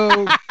 Fuck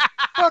you.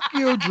 Fuck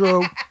you,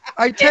 Drew.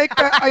 I take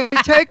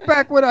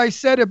back what I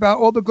said about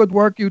all the good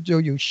work you do,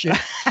 you shit.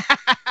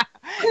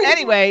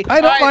 Anyway,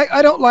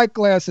 I don't like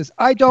glasses.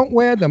 I don't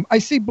wear them. I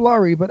see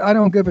blurry, but I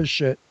don't give a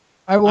shit.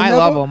 I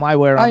love them. I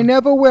wear them. I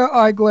never wear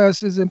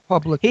eyeglasses in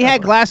public. He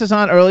had glasses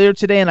on earlier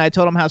today, and I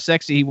told him how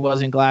sexy he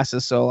was in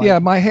glasses. So yeah,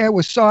 my hair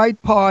was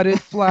side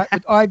parted, flat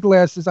with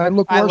eyeglasses. I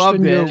look worse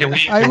than you.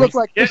 I look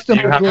like Mr.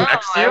 McGill.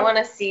 I want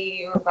to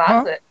see you with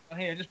glasses.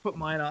 Here, just put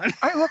mine on.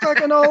 I look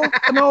like an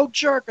old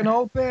jerk, an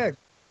old bag.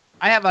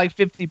 I have like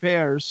 50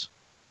 pairs.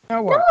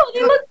 Now what? No,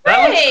 you look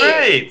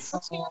great.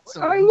 That looks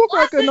great. I look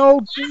like an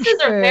old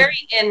glasses are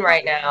very in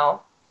right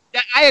now.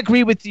 I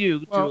agree with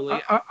you,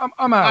 Julie.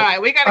 I'm out. All right,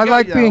 we gotta go. I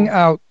like being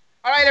out.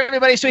 All right,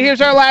 everybody. So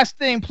here's our last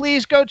thing.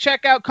 Please go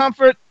check out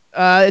Comfort.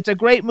 It's a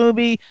great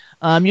movie.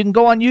 You can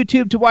go on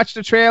YouTube to watch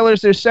the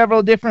trailers. There's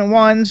several different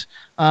ones.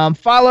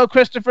 Follow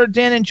Christopher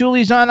Dinh and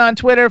Julie Zhan on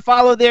Twitter.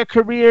 Follow their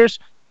careers.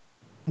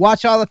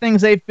 Watch all the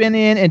things they've been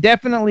in, and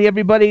definitely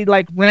everybody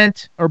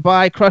rent or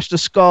buy Crush the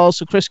Skull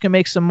so Chris can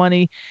make some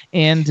money.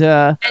 And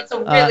it's a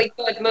really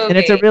good movie. And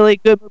it's a really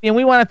good movie. And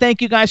we want to thank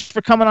you guys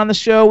for coming on the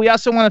show. We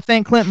also want to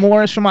thank Clint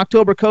Morris from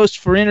October Coast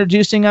for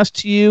introducing us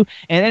to you.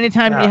 And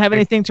anytime you have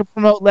anything to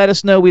promote, let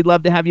us know. We'd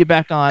love to have you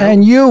back on.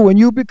 And when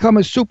you become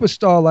a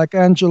superstar like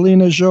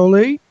Angelina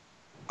Jolie,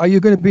 are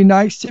you going to be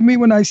nice to me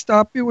when I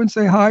stop you and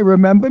say, hi,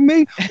 remember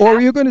me? Or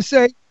are you going to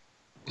say,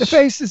 the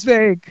face is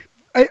vague?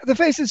 The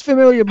face is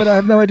familiar, but I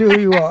have no idea who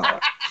you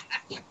are.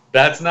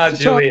 That's not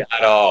Julie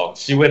at all.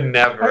 She would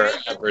never,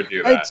 ever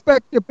do that. I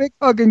expect a big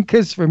hug and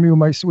kiss from you,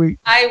 my sweet.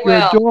 I will.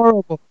 You're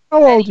adorable.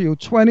 How old are you?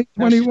 20,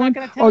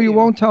 21? Oh, you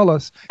won't tell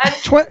us. I'm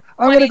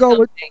going to go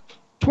with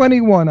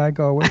 21, I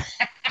go with.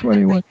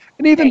 21.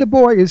 And even the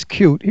boy is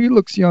cute. He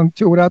looks young,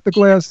 too, without the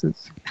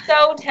glasses.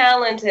 So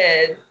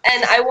talented.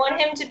 And I want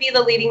him to be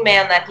the leading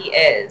man that he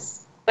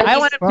is. But I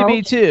want him to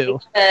be, too.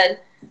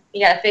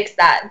 You got to fix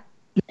that.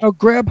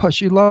 Grab her.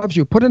 She loves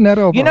you. Put a net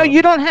over her.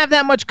 You don't have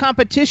that much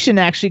competition,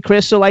 actually,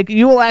 Chris. So,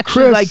 you will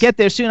actually, get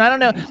there soon. I don't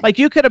know.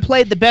 You could have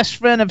played the best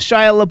friend of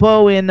Shia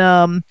LaBeouf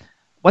in,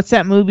 what's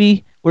that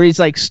movie? Where he's,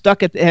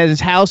 stuck at his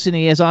house and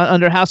he is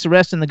under house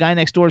arrest and the guy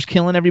next door is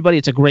killing everybody.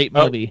 It's a great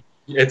movie.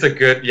 It's a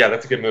good,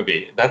 that's a good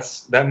movie.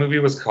 That movie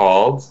was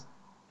called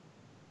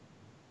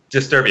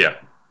Disturbia.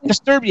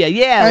 Disturbia,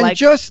 yeah. And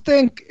just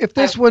think, if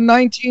this were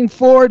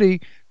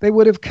 1940, they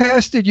would have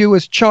casted you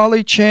as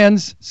Charlie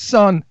Chan's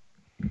son.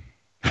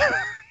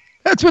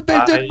 That's what they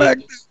did back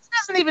then. He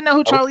doesn't even know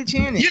who Charlie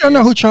Chan is. You don't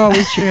know who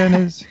Charlie Chan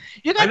is.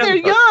 You got there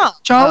young.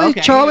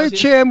 Charlie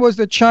Chan was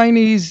the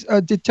Chinese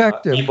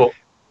detective.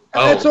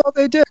 That's all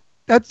they did.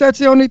 That's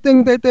the only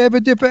thing that they ever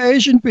did for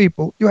Asian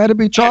people. You had to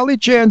be Charlie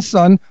Chan's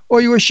son,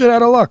 or you were shit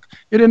out of luck.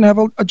 You didn't have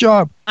a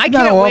job. I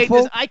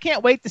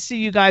can't wait to see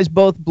you guys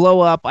both blow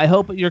up. I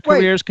hope your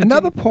careers continue.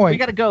 Another point. We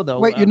got to go though.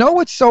 Wait, you know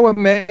what's so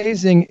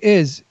amazing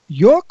is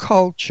your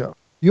culture,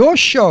 your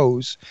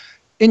shows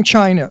in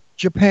China,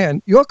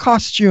 Japan, your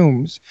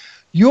costumes,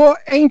 your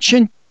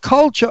ancient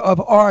culture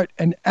of art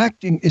and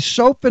acting is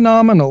so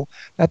phenomenal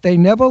that they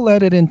never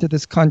let it into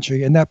this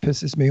country, and that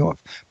pisses me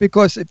off.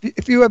 Because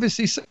if you ever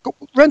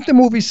rent the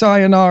movie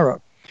Sayonara,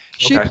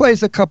 she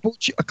plays a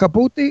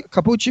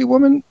kabuki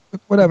woman,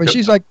 whatever.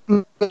 She's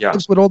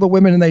lives with all the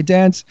women and they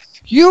dance.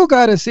 You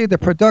got to see the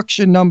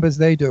production numbers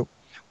they do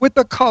with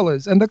the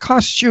colors and the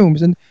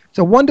costumes, and it's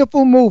a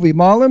wonderful movie.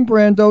 Marlon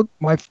Brando,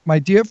 my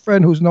dear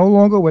friend who's no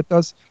longer with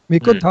us,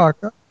 Miko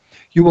Taka,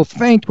 you will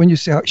faint when you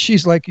see how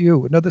she's like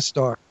you, another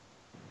star.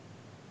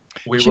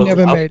 She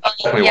never made it.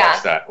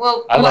 Watch that.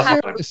 Well, I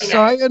love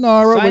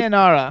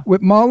Sayonara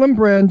with Marlon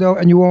Brando,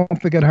 and you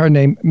won't forget her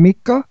name,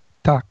 Miko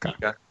Taka.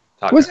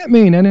 What does that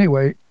mean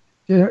anyway?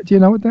 Do you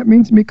know what that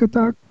means, Miko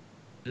Taka?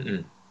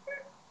 Mm-mm.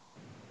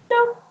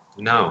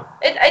 No.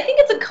 I think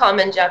it's a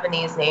common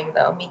Japanese name,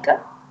 though,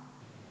 Mika.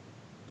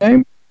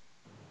 Name?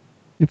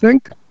 You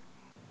think?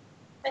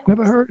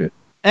 Never heard it.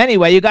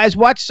 Anyway, you guys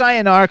watch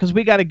Sayonara because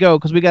we got to go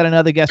because we got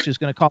another guest who's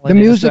going to call in.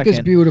 The music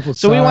is beautiful.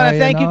 So we want to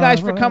thank you guys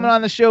for coming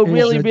on the show.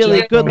 Really,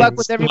 really good luck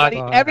with everybody.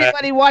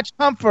 Everybody watch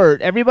Comfort.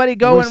 Everybody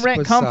go and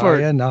rent Comfort.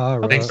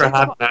 Thanks for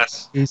having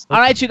us. All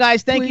right, you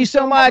guys. Thank you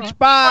so much.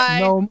 Bye.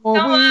 No more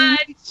All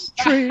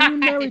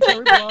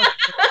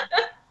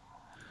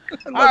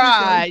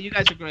right, you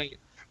guys are great.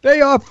 They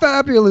are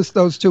fabulous,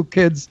 those two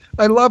kids.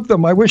 I love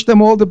them. I wish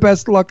them all the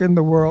best luck in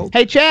the world.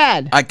 Hey,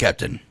 Chad. Hi,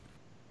 Captain.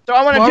 So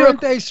I want to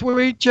Aren't they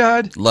sweet,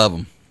 Chad? Love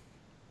them.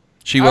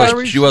 She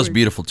was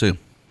beautiful too.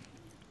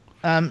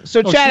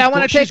 So, Chad, I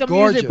want to take a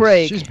music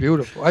break. She's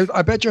beautiful.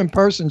 I bet you in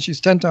person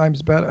she's 10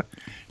 times better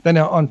than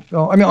on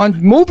film. I mean,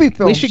 on movie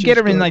film. We should get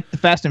her in like the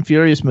Fast and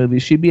Furious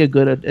movies. She'd be a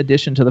good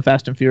addition to the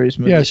Fast and Furious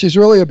movies. Yeah, she's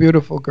really a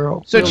beautiful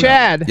girl. So,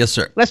 Chad. Yes,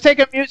 sir. Let's take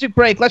a music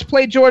break. Let's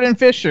play Jordan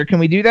Fisher. Can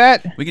we do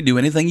that? We can do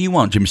anything you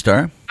want, Jimmy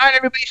Star. All right,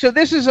 everybody. So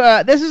this is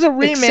a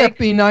remake. Except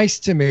be nice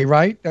to me,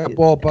 right? That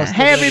ball buster.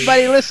 Hey,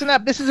 everybody, listen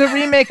up. This is a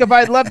remake of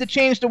 "I'd Love to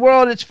Change the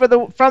World." It's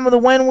from the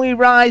When We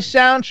Rise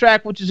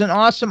soundtrack, which is an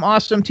awesome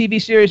TV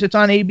series that's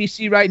on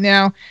ABC right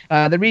now.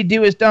 The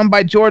redo is done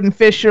by Jordan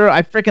Fisher.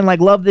 I freaking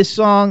love this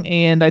song,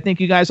 and I think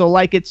you guys will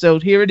like it. So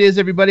here it is,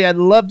 everybody. "I'd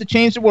Love to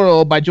Change the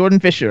World" by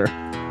Jordan Fisher.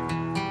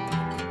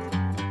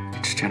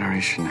 Each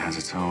generation has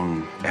its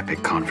own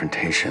epic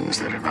confrontations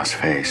that it must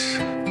face.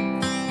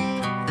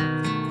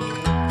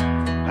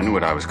 I knew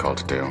what I was called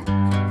to do.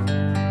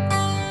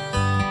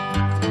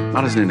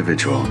 Not as an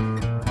individual,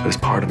 but as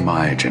part of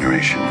my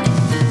generation.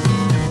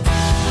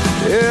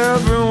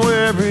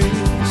 Everywhere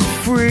is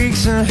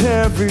freaks and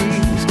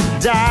harries,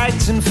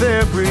 dykes and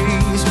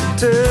fairies.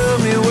 Tell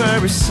me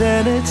where is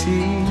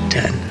sanity?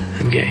 Dad,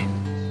 I'm gay.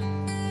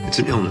 It's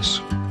an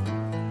illness.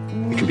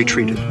 It can be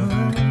treated.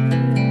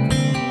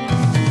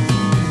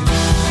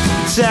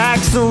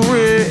 Tax the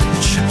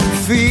rich,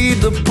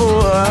 feed the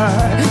poor,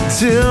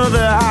 till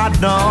they're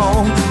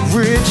no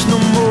rich no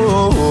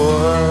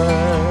more.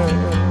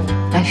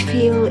 I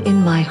feel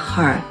in my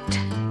heart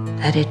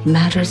that it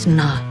matters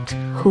not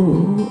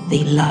who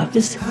thee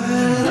loves. I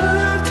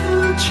love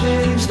to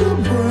change the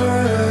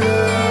world,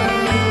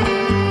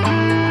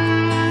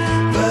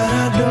 but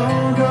I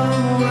don't know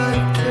what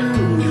to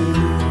do.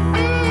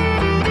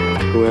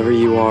 Whoever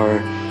you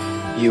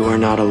are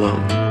not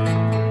alone.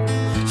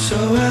 So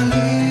I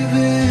leave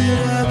it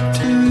up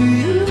to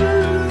you.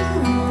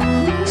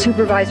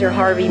 Supervisor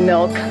Harvey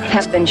Milk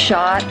has been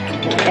shot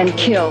and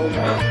killed.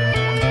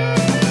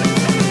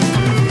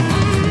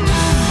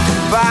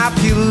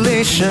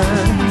 Population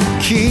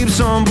keeps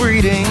on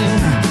breeding,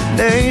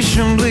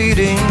 nation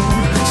bleeding,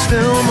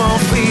 still more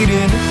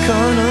feeding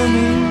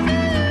economy.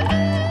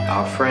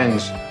 Our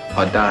friends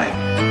are dying.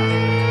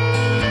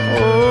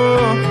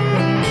 Oh,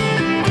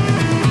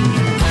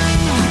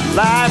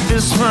 life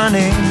is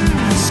funny,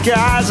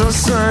 skies are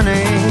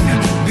sunny,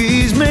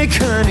 bees make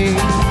honey.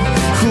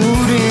 Who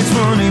needs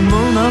money?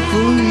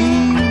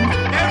 Monopoly.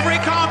 Every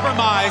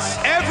compromise,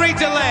 every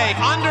delay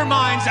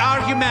undermines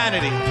our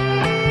humanity.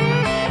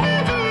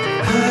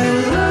 I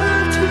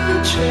love to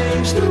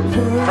change the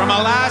world. From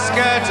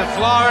Alaska to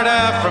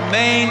Florida, from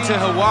Maine to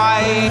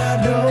Hawaii. I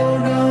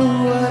don't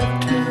know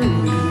what to do.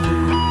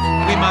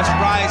 We must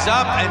rise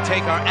up and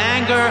take our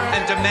anger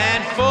and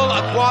demand full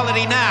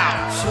equality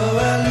now. So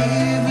I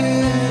leave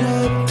it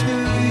up to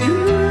you.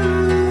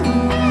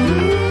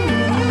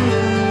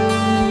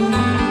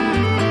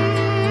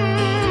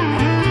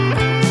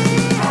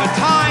 The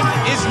time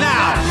is now.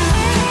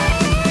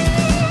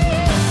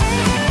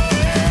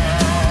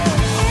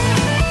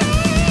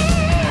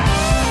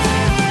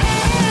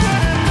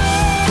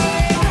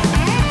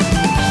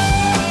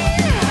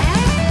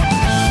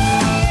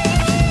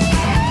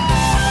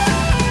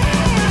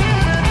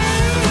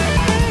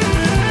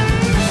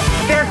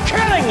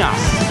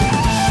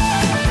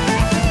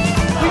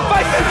 We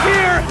fight them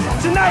here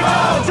tonight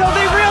until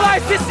they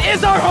realize this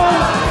is our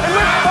home and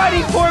we're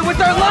fighting for it with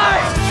our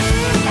lives.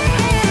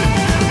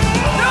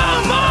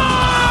 No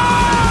more!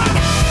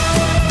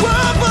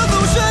 World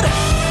pollution,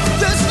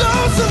 there's no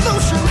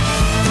solution.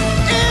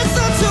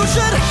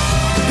 Institution,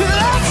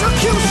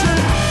 electrocution,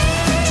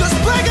 just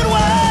black and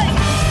white.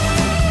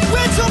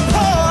 Rich or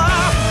poor,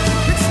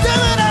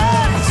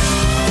 exterminate.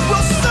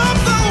 We'll stop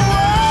the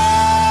war.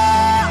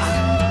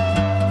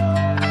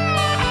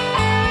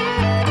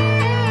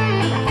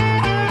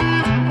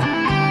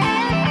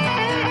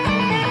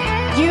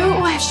 You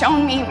have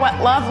shown me what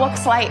love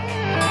looks like.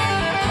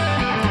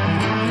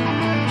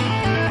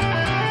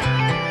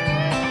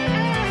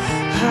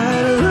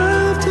 I'd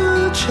love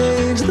to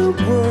change the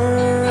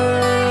world,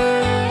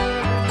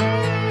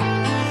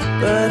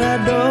 but I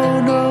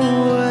don't know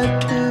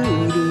what to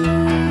do.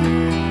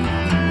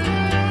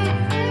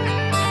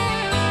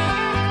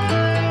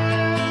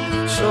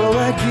 So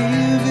I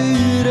give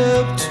it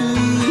up to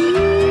you.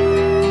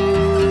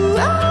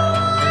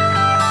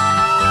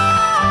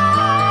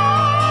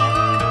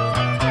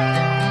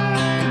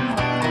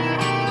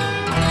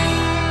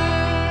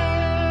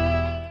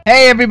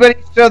 Hey, everybody.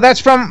 So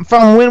that's from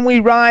When We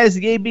Rise,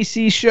 the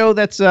ABC show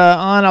that's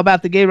on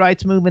about the gay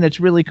rights movement. It's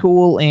really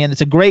cool, and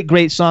it's a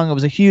great song. It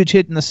was a huge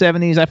hit in the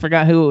 70s. I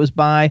forgot who it was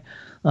by,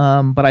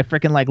 but I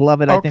freaking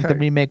love it. I think the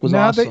remake was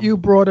awesome. Now that you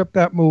brought up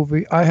that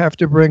movie, I have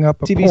to bring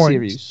up a TV point.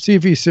 series.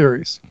 TV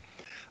series.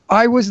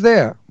 I was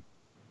there.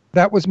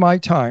 That was my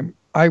time.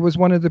 I was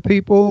one of the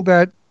people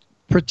that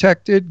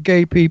protected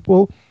gay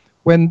people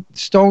when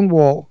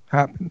Stonewall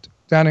happened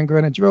down in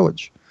Greenwich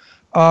Village.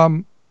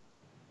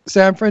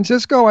 San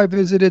Francisco, I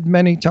visited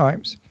many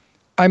times.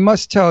 I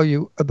must tell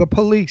you, the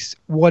police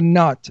were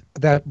not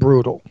that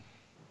brutal.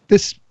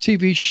 This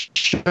TV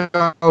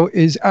show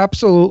is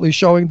absolutely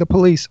showing the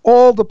police,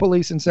 all the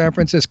police in San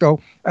Francisco,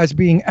 as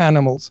being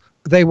animals.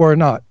 They were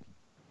not.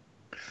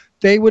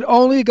 They would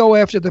only go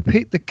after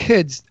the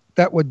kids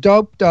that were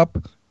doped up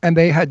and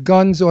they had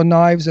guns or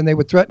knives and they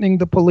were threatening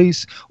the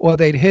police, or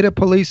they'd hit a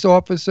police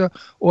officer,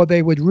 or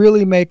they would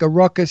really make a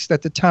ruckus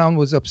that the town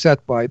was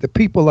upset by, the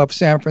people of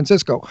San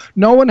Francisco.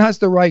 No one has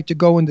the right to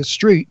go in the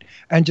street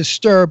and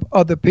disturb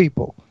other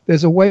people.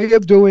 There's a way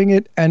of doing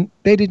it, and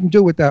they didn't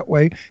do it that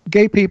way.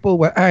 Gay people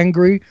were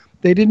angry.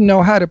 They didn't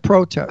know how to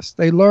protest.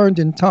 They learned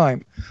in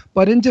time.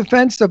 But in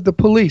defense of the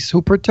police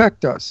who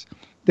protect us,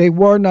 they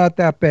were not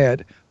that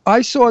bad.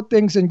 I saw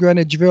things in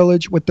Greenwich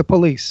Village with the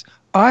police.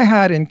 I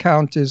had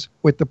encounters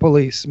with the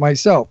police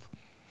myself.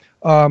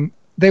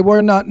 They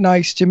were not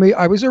nice to me.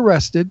 I was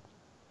arrested.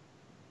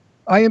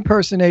 I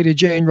impersonated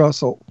Jane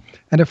Russell.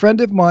 And a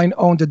friend of mine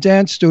owned a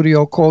dance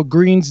studio called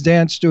Green's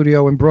Dance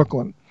Studio in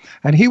Brooklyn.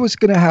 And he was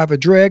going to have a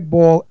drag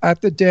ball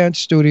at the dance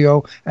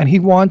studio, and he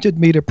wanted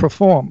me to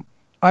perform.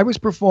 I was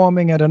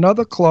performing at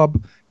another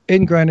club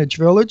in Greenwich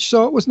Village,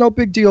 so it was no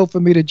big deal for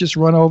me to just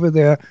run over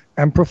there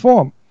and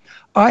perform.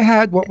 I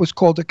had what was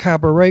called a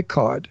cabaret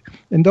card.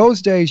 In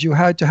those days, you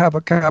had to have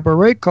a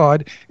cabaret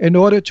card in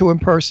order to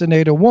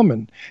impersonate a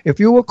woman. If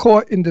you were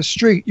caught in the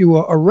street, you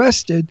were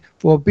arrested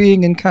for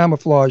being in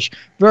camouflage,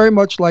 very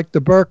much like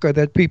the burqa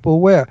that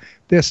people wear.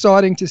 They're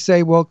starting to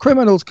say, well,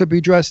 criminals could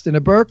be dressed in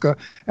a burqa,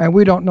 and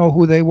we don't know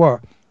who they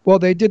were. Well,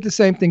 they did the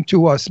same thing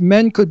to us.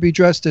 Men could be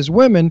dressed as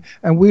women,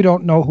 and we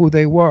don't know who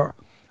they were.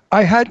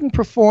 I hadn't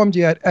performed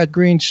yet at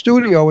Green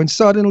Studio, and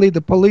suddenly the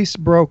police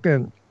broke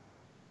in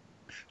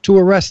to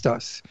arrest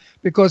us.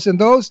 Because in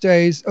those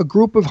days, a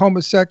group of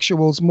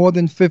homosexuals, more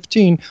than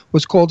 15,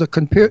 was called a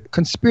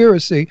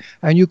conspiracy,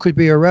 and you could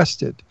be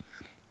arrested.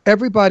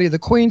 Everybody, the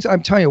queens,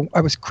 I'm telling you,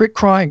 I was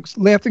crying,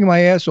 laughing my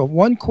ass off.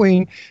 One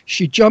queen,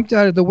 she jumped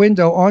out of the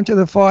window onto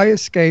the fire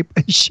escape,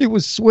 and she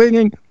was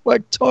swinging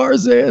like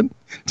Tarzan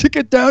to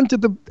get down to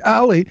the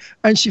alley,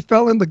 and she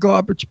fell in the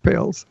garbage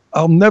pails.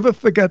 I'll never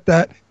forget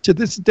that. To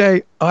this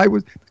day,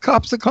 the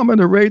cops are coming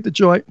to raid the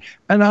joint,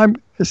 and I'm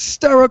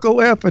hysterical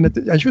laughing at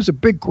and she was a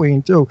big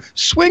queen too,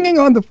 swinging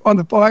on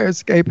the fire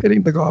escape,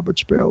 hitting the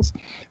garbage pails.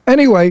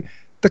 Anyway,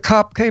 the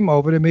cop came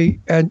over to me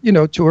and,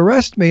 to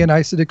arrest me, and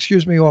I said,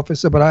 "Excuse me,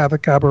 officer, but I have a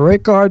cabaret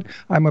card.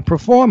 I'm a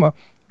performer,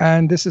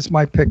 and this is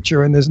my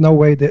picture, and there's no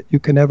way that you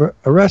can ever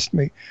arrest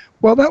me."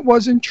 Well, that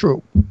wasn't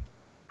true.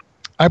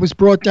 I was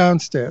brought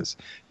downstairs.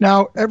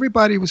 Now,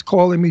 everybody was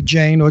calling me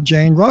Jane or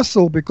Jane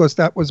Russell because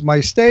that was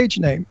my stage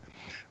name.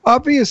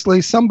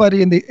 Obviously,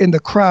 somebody in the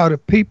crowd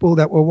of people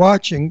that were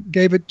watching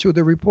gave it to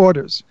the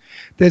reporters.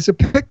 There's a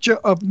picture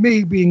of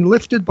me being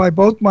lifted by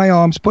both my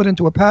arms, put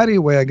into a paddy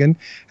wagon,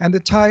 and the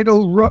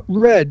title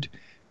read,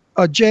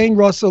 Jane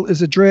Russell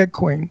is a drag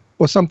queen,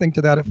 or something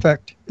to that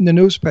effect, in the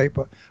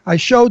newspaper. I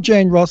showed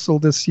Jane Russell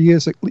this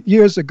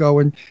years ago,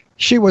 and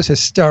she was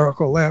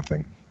hysterical laughing.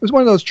 It was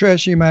one of those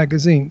trashy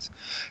magazines.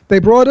 They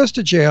brought us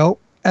to jail,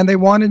 and they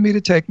wanted me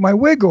to take my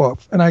wig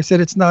off. And I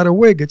said, it's not a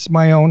wig, it's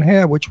my own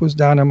hair, which was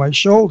down on my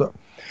shoulder.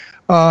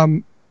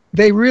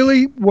 They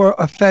really were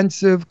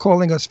offensive,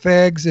 calling us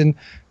fags, and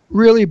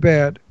really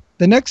bad.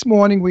 The next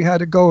morning, we had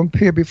to go and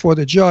appear before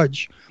the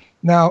judge.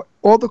 Now,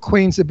 all the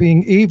queens are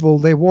being evil.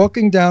 They're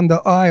walking down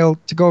the aisle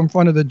to go in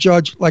front of the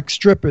judge like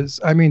strippers.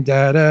 I mean,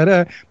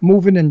 da-da-da,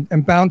 moving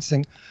and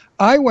bouncing.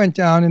 I went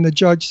down, and the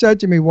judge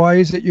said to me, "Why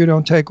is it you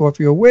don't take off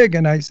your wig?"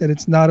 And I said,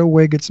 "It's not a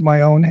wig, it's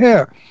my own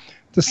hair."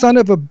 The son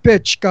of a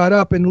bitch got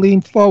up and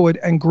leaned forward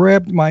and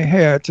grabbed my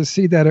hair to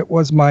see that it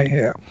was my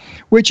hair,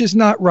 which is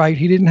not right.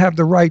 He didn't have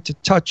the right to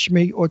touch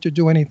me or to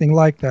do anything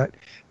like that.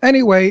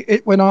 Anyway,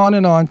 it went on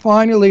and on.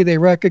 Finally, they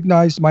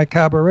recognized my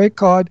cabaret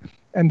card,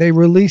 and they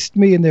released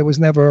me, and there was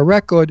never a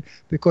record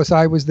because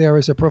I was there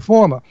as a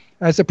performer.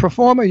 As a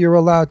performer, you're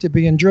allowed to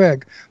be in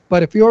drag.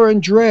 But if you're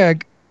in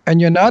drag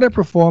and you're not a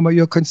performer,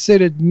 you're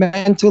considered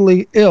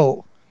mentally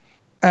ill.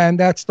 And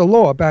that's the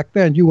law back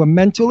then. You were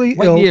mentally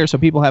ill. What year, so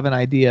people have an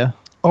idea?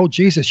 Oh,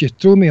 Jesus, you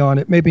threw me on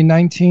it. Maybe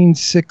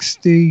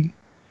 1960.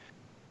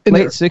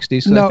 Late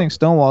 60s, so no, I think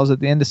Stonewall is at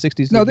the end of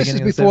 60s. No, this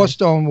is before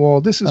Stonewall.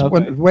 This is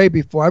way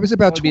before. I was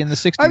about in the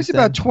 60s. I was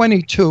about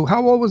 22.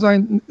 How old was I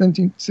in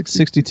 1960?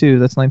 62.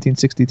 That's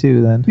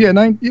 1962 then. Yeah,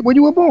 when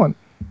you were born.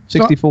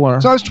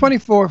 64. So I was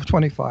 24,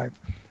 25.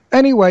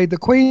 Anyway, the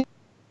queens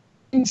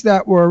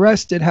that were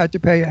arrested had to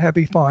pay a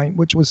heavy fine,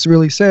 which was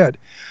really sad.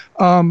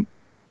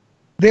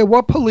 There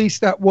were police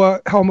that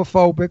were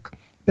homophobic.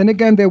 Then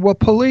again, there were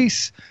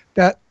police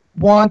that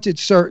wanted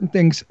certain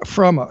things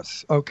from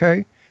us,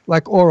 okay?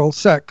 Like oral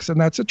sex, and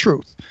that's the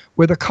truth.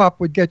 Where the cop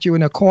would get you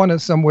in a corner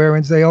somewhere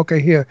and say, okay,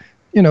 here,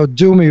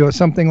 do me or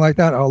something like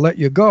that, I'll let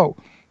you go.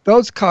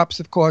 Those cops,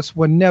 of course,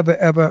 were never,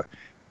 ever,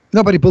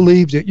 nobody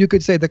believed it. You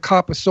could say the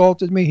cop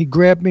assaulted me, he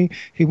grabbed me,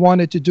 he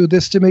wanted to do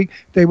this to me.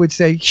 They would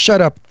say,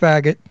 shut up,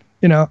 faggot,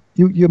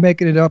 you're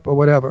making it up or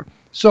whatever.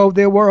 So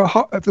there were,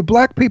 if the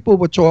black people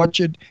were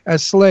tortured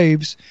as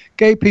slaves,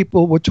 gay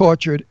people were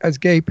tortured as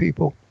gay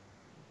people.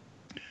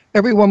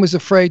 Everyone was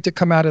afraid to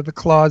come out of the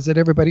closet.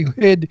 Everybody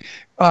hid,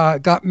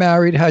 got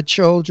married, had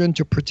children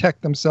to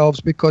protect themselves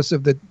because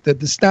of the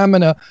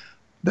stamina.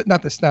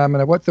 Not the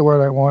stamina. What's the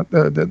word I want?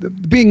 The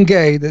being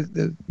gay.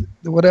 The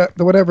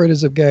whatever it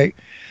is of gay.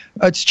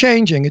 It's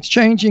changing. It's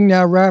changing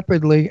now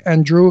rapidly,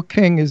 and Drew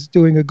King is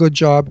doing a good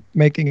job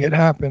making it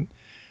happen.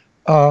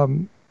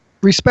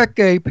 Respect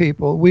gay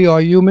people. We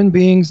are human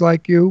beings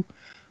like you.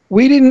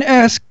 We didn't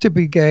ask to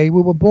be gay.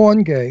 We were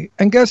born gay.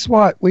 And guess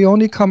what? We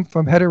only come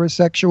from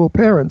heterosexual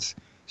parents.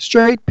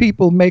 Straight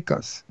people make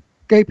us.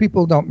 Gay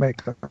people don't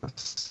make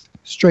us.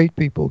 Straight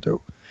people do.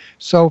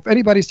 So if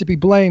anybody's to be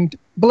blamed,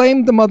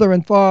 blame the mother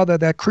and father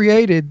that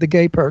created the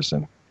gay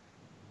person.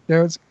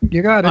 You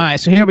got it. All right,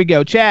 so here we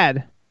go.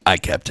 Chad. Aye,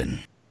 Captain.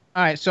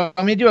 All right, so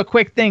I'm going to do a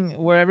quick thing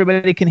where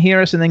everybody can hear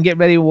us and then get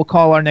ready. We'll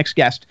call our next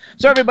guest.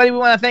 So, everybody, we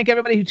want to thank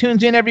everybody who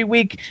tunes in every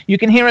week. You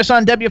can hear us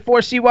on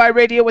W4CY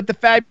Radio with the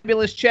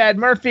fabulous Chad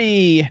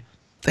Murphy.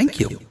 Thank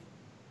you.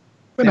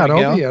 We're not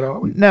over yet, are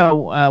we?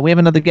 No, we have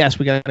another guest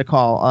we got to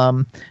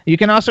call. You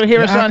can also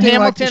hear us on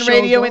Hamilton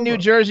Radio in New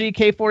Jersey,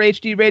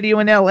 K4HD Radio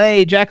in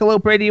LA,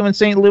 Jackalope Radio in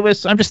St.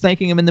 Louis. I'm just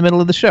thanking him in the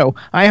middle of the show.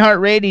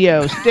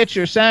 iHeartRadio,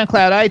 Stitcher,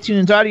 SoundCloud,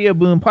 iTunes, Audio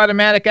Boom,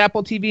 Podomatic,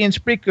 Apple TV, and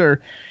Spreaker.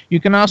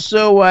 You can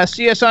also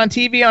see us on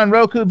TV on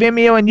Roku,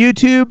 Vimeo, and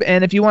YouTube.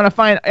 And if you want to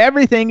find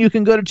everything, you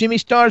can go to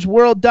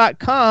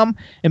JimmyStarsWorld.com.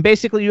 And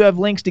basically, you have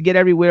links to get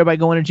everywhere by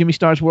going to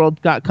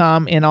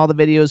JimmyStarsWorld.com. And all the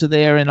videos are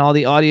there, and all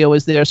the audio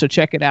is there. So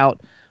check it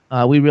out.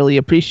 We really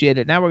appreciate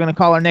it. Now we're going to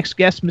call our next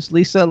guest, Miss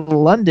Lisa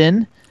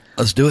London.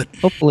 Let's do it.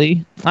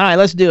 Hopefully. All right,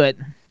 let's do it.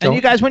 And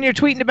you guys, when you're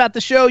tweeting about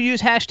the show,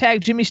 use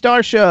hashtag Jimmy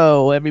Star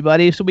Show,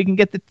 everybody, so we can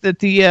get the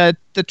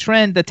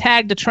trend, the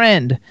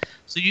trend.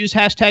 So use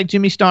hashtag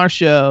Jimmy Star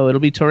Show.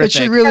 It'll be terrific. It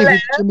should really be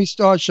Jimmy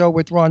Star Show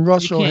with Ron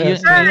Russell.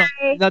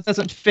 That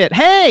doesn't fit.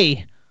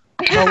 Hey!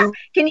 Can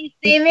you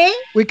see me?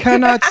 We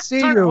cannot see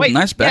you. Wait,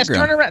 nice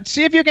background. Yes, turn around.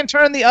 See if you can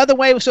turn the other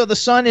way so the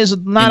sun is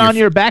not on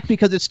your back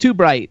because it's too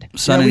bright.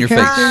 Sun in your face.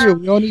 We can't see you.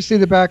 We only see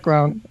the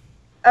background.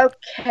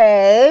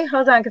 Okay,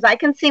 hold on, because I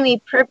can see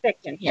me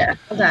perfect in here.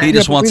 Hold on. He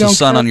just wants the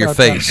sun on your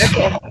face.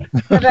 Okay, how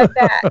about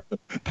that?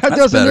 That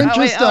doesn't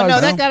interest us.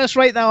 No, that got us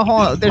right now.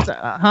 Hold on. There's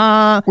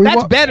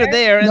that's better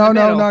there. No,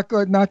 not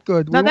good, not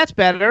good. No, that's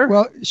better.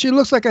 Well, she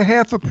looks like a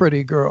half a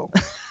pretty girl.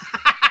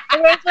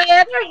 Where's my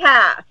other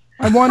half?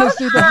 I want to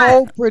see the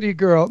whole pretty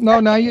girl. No,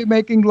 now you're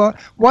making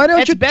Why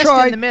don't you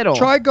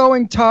try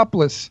going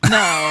topless?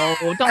 No,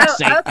 don't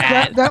say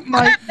that. That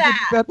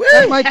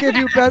might give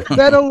you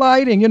better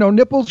lighting. You know,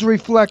 nipples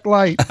reflect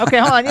light. Okay,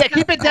 hold on. Yeah,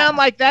 keep it down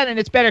like that, and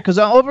it's better because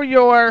over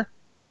your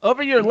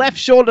left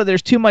shoulder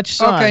there's too much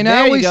sun. Okay,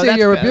 now we see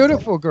you're better. a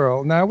beautiful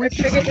girl. Now we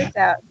figure this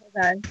out.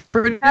 Hold on.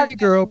 Pretty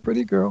girl.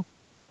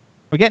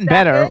 We're getting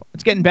better.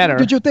 It's getting better.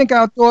 Did you think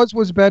outdoors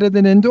was better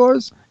than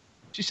indoors?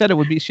 She said it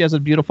would be. She has a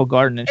beautiful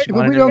garden, and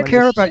we don't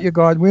care about your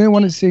garden. We don't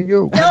want to see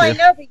you. No, I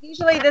know, but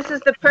usually this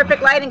is the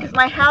perfect lighting because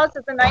my house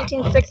is a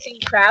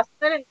 1916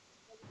 Craftsman and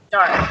it's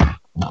dark.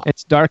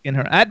 It's dark in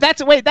her.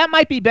 That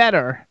might be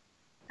better.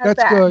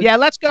 That's good. Yeah,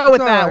 let's go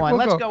with that one.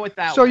 Let's go with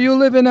that one. So you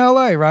live in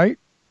LA, right?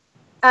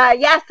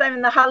 Yes, I'm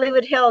in the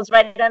Hollywood Hills,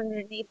 right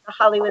underneath the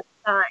Hollywood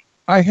sign.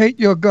 I hate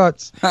your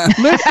guts.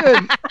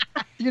 Listen,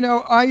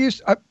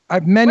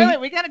 I've many.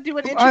 Wait, we got to do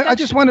an introduction. I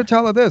just want to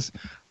tell her this.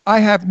 I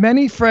have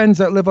many friends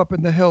that live up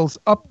in the hills,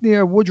 up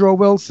near Woodrow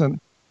Wilson.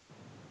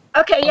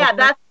 Okay, yeah,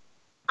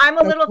 I'm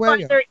a little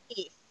farther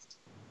east.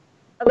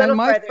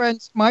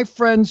 My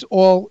friends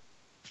all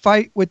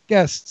fight with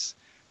guests.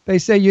 They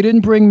say you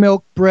didn't bring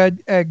milk,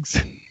 bread,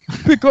 eggs,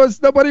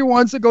 because nobody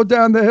wants to go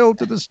down the hill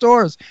to the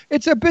stores.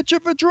 It's a bitch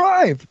of a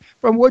drive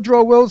from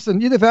Woodrow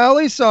Wilson, either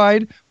Valley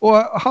side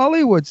or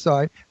Hollywood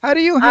side. How do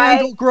you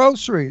handle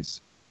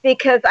groceries?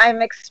 Because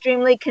I'm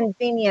extremely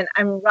convenient.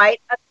 I'm right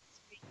up.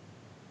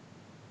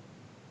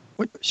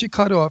 She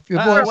cut off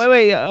your voice.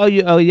 Wait.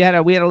 We had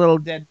a little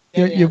dead.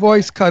 Your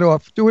voice cut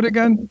off. Do it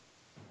again.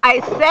 I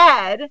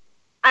said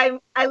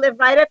I live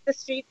right up the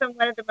street from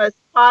one of the most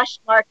posh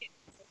markets.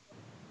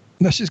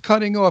 No, she's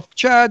cutting off.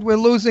 Chad, we're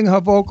losing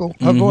her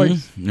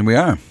voice. Here we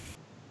are.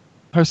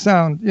 Her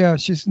sound. Yeah,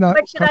 she's not.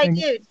 What should I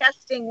do?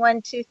 Testing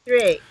 1, 2,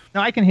 3.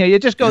 No, I can hear you.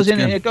 It just goes in.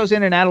 It goes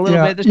in and out a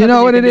little bit. There's you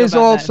know what it is.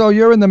 Also,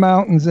 you're in the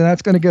mountains, and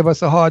that's going to give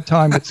us a hard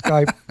time with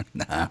Skype.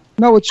 Nah.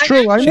 No, it's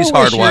true. I know she's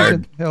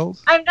hardwired.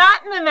 Hills. I'm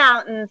not in the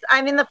mountains.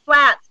 I'm in the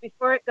flats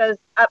before it goes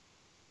up.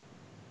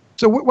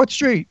 So what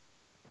street?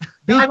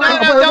 No,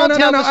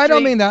 I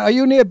don't mean that. Are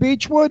you near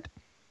Beechwood?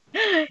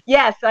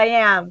 Yes, I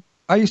am.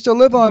 I used to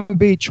live on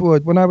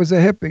Beechwood when I was a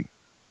hippie.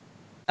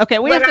 Okay,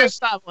 we have to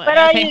stop. What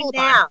are you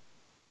now?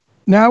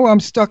 Now I'm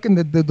stuck in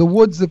the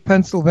woods of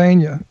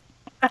Pennsylvania.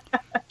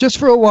 Just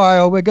for a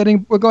while. We're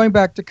going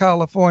back to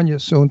California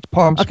soon, to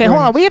Palm Springs. Okay,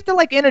 hold on. We have to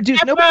introduce.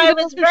 That's where I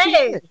was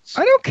raised.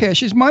 I don't care.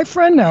 She's my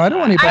friend now. I don't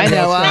want anybody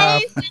else. I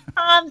was raised in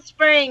Palm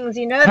Springs.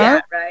 You know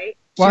that, right?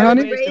 Why,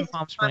 honey? Raised in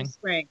Palm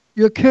Springs.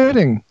 You're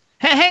kidding.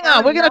 Hey, hang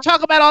on. We're going to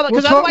talk about all that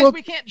because otherwise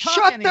we can't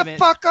talk any of it. Shut the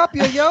fuck up.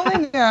 You're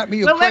yelling at me,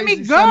 you well, crazy let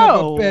me go. son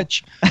of a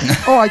bitch.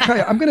 Oh, I tell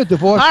you, I'm going to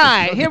divorce him. All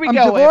right, here we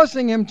go. I'm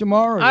divorcing him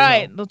tomorrow. All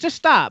right, well, just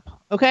stop.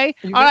 Okay?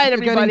 You're All right,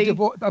 getting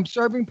everybody. I'm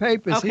serving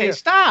papers. Okay, here.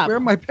 stop. Where are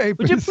my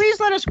papers? Would you please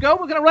let us go?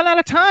 We're going to run out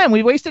of time.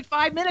 We wasted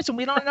 5 minutes, and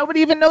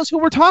nobody even knows who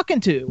we're talking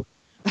to.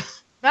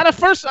 Not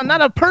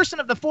a person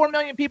of the 4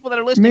 million people that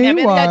are listening have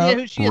any idea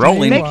who she is.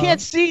 They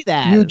can't see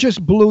that. You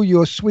just blew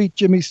your sweet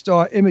Jimmy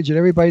Star image, and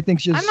everybody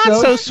thinks you're I'm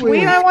not so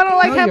sweet. I want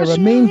to have you're a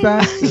mean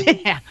bastard.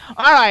 Yeah.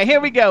 All right, here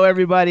we go,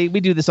 everybody. We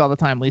do this all the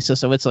time, Lisa,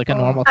 so it's like a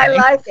normal thing. I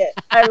like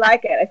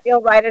it. I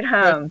feel right at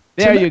home.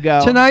 There you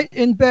go. Tonight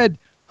in bed,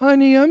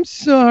 honey, I'm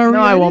sorry.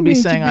 No, I won't be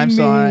saying I'm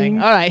sorry. mean.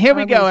 All right, here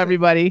we go,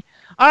 everybody.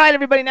 All right,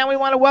 everybody. Now we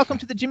want to welcome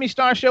to the Jimmy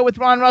Star Show with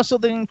Ron Russell,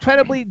 the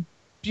incredibly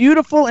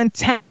beautiful and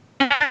talented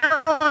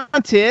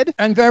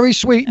and very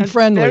sweet and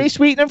friendly. Very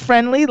sweet and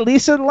friendly,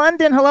 Lisa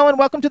London. Hello and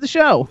welcome to the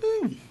show.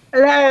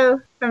 Hello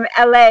from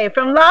LA,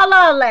 from La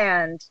La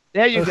Land.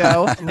 There you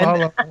go.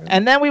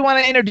 And then we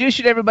want to introduce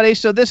you to everybody.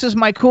 So this is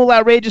my cool,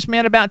 outrageous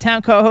man about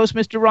town co-host,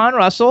 Mr. Ron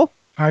Russell.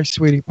 Hi,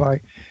 sweetie pie.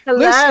 Hello.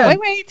 Listen.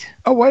 Wait.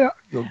 Oh, wait.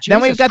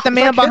 Then we've got the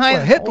man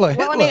behind Hitler.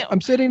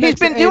 I'm sitting next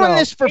to He's been doing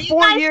this for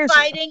 4 Are you years. guys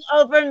fighting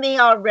over me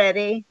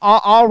already?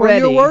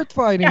 Already. Well, you're worth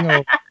fighting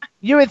over.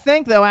 You would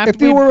think, though, after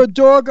if you were a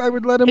dog, I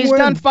would let him win. He's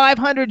done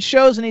 500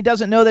 shows, and he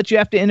doesn't know that you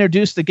have to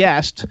introduce the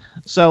guest.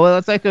 So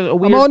it's like a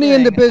weird I'm only thing.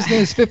 in the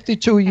business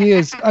 52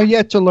 years. I'm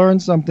yet to learn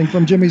something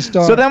from Jimmy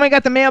Star. So then we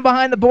got the man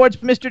behind the boards,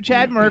 Mr.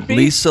 Chad Murphy.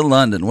 Lisa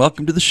London,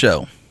 welcome to the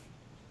show.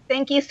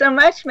 Thank you so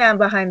much, man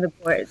behind the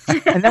boards.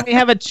 And then we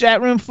have a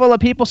chat room full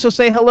of people, so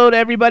say hello to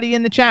everybody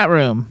in the chat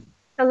room.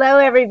 Hello,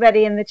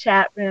 everybody in the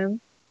chat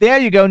room. There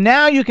you go.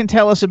 Now you can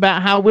tell us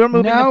about how we're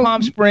moving to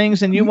Palm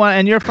Springs, and you're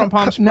from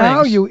Palm Springs.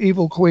 Now, you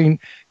evil queen.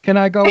 Can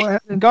I go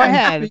ahead and go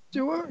ahead? Speak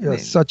to her? You're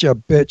such a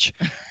bitch.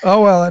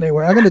 Oh well.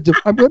 Anyway,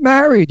 we're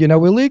married.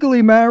 We're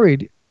legally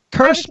married.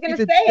 I was going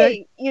to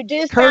say, you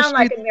do sound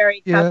like a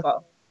married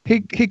couple.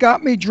 He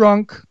got me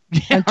drunk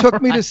and took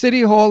me to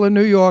City Hall in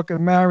New York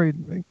and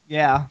married me.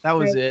 Yeah, that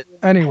was it.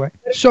 Anyway,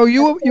 so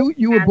you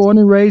were born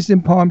and raised in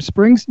Palm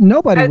Springs?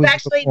 Nobody I was was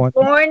actually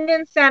born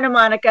in Santa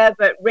Monica,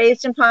 but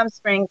raised in Palm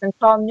Springs, and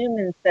Paul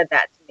Newman said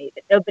that to me,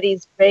 that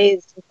nobody's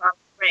raised in Palm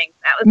Springs.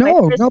 That was my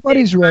first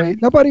nobody's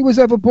raised. Nobody was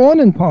ever born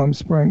in Palm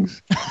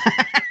Springs.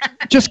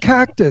 Just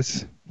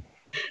cactus.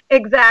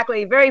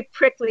 Exactly. Very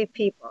prickly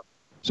people.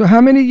 So how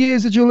many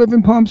years did you live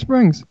in Palm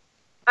Springs?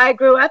 I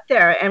grew up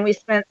there, and we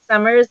spent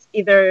summers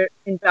either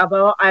in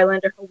Balboa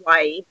Island or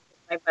Hawaii.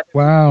 My mother.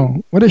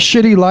 Wow, what a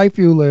shitty life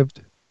you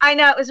lived. I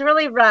know, it was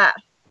really rough.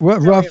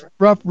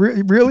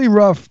 Really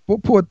rough.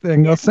 Poor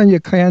thing. I'll send you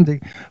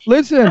candy.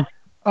 Listen,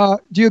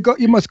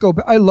 you must go.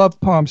 I love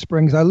Palm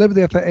Springs. I lived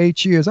there for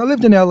 8 years. I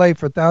lived in LA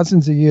for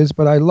thousands of years,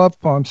 but I love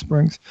Palm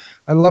Springs.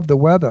 I love the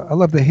weather. I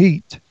love the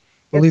heat.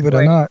 Believe it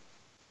or not.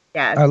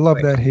 Yeah, I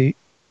love that heat.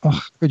 Oh,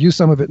 could use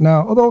some of it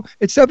now. Although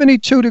it's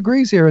 72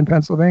 degrees here in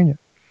Pennsylvania.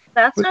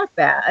 That's not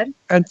bad.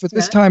 And for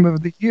this time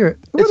of the year.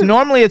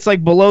 Normally it's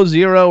like below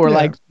zero or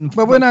like.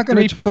 But we're not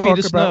going to 3 feet talk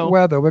of about snow.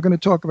 weather. We're going to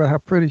talk about how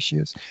pretty she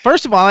is.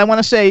 First of all, I want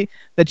to say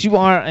that you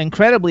are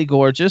incredibly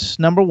gorgeous,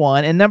 number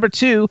one. And number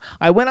two,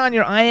 I went on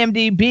your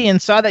IMDb and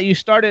saw that you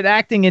started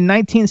acting in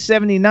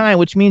 1979,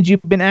 which means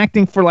you've been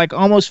acting for like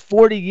almost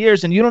 40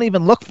 years, and you don't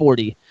even look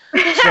 40.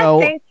 So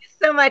Thank you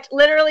so much.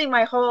 Literally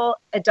my whole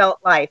adult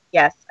life.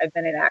 Yes, I've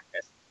been an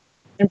actress.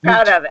 I'm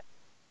proud of it.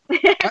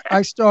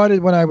 I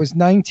started when I was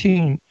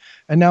 19,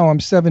 and now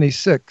I'm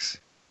 76.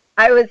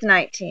 I was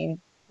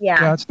 19.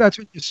 Yeah. That's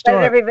when you Let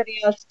start.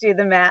 everybody else do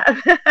the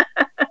math.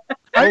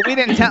 well, we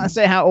didn't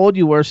say how old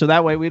you were, so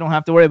that way we don't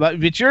have to worry about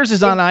it. But yours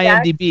is on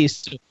IMDb,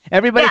 so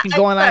everybody can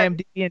go on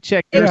IMDb and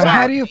check yours out.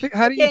 How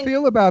do you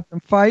feel about them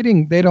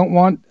fighting? They don't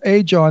want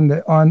age on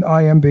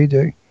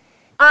IMDb.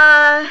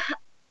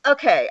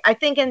 Okay. I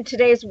think in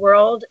today's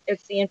world,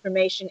 it's the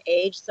information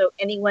age, so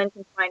anyone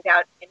can find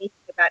out anything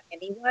about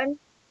anyone.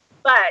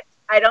 But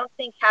I don't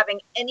think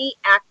having any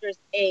actor's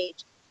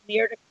age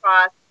smeared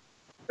across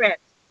print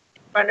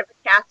in front of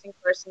a casting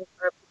person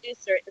or a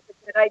producer is a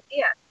good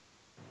idea.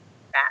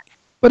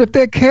 But if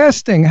they're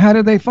casting, how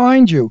do they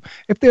find you?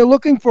 If they're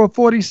looking for a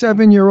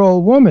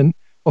 47-year-old woman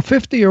or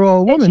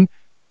 50-year-old woman,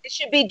 it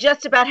should be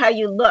just about how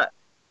you look,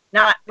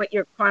 not what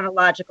your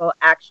chronological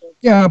actual.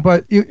 Yeah,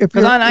 but if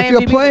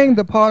you're playing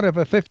the part of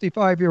a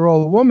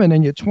 55-year-old woman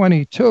and you're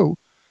 22,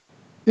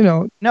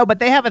 No, but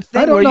they have a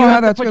thing I don't where know you how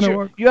have that's to put going to your,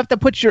 work. you have to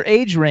put your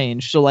age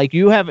range. So like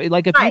you have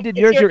like if you Right, did it's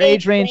yours, your your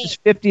age age range range. is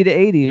 50 to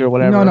 80 or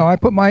whatever. No, I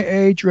put my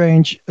age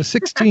range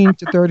 16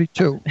 to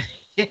 32.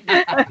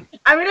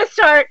 I'm gonna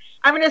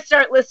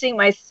start listing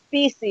my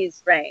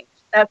species range.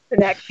 That's the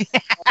next.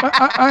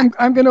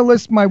 I'm going to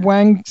list my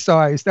wang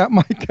size. That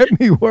might get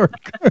me work.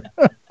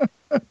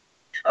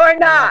 Or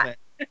not.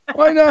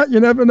 Why not? You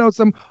never know.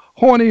 Some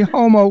horny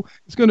homo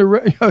is going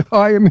to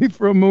hire me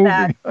for a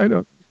movie. I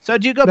don't. So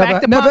do you go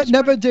back to Palm Springs?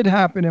 Never did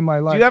happen in my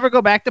life. Do you ever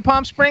go back to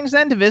Palm Springs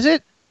then to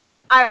visit?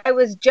 I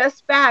was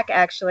just back,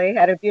 actually.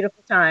 Had a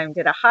beautiful time.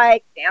 Did a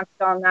hike, danced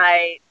all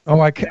night. Oh,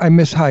 I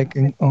miss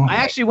hiking. Oh. I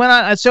actually went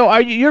on. So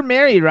you're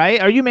married,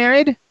 right? Are you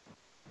married?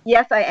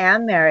 Yes, I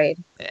am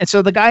married. And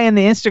so the guy in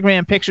the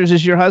Instagram pictures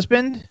is your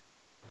husband?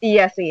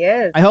 Yes, he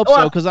is. I hope so,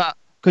 Well,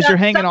 because you're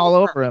hanging all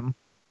over him.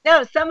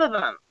 No, some of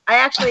them. I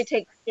actually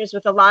take pictures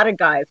with a lot of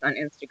guys on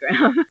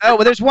Instagram. Oh,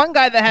 well, there's one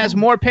guy that has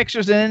more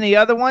pictures than any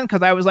other one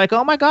because I was like,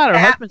 oh my God, her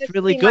husband's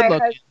really good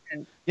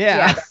looking.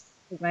 Yeah. That's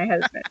my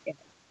husband.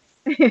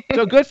 Yeah.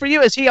 So good for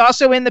you. Is he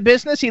also in the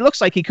business? He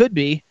looks like he could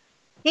be.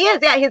 He is,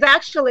 yeah. He's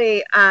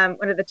actually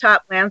one of the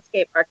top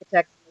landscape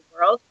architects in the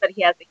world, but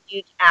he has a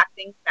huge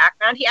acting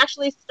background. He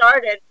actually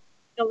started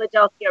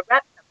Philadelphia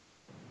Rep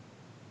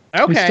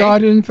Company. Okay. He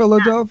started in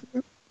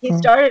Philadelphia? He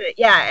started it,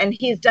 yeah, and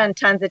he's done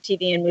tons of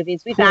TV and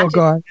movies. We've Poor actually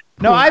guy.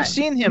 No, I've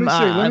seen him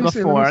Let me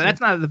before. see. That's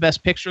not the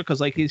best picture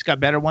because like he's got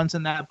better ones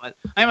than that. But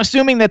I'm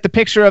assuming that the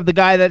picture of the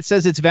guy that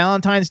says it's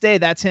Valentine's Day,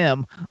 that's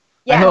him.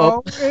 Yeah. I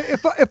hope.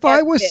 If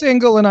I was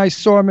single and I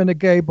saw him in a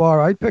gay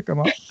bar, I'd pick him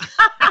up.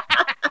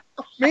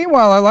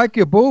 Meanwhile, I like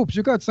your boobs.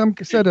 You got some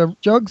set of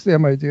jugs there,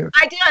 my dear.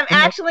 I do. I'm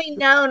actually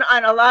known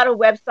on a lot of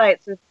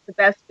websites as the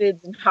best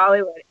boobs in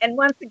Hollywood, and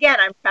once again,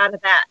 I'm proud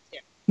of that too.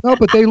 No,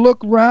 but they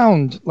look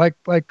round, like.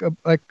 Well,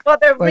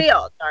 they're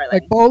real, darling.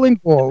 Like bowling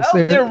balls.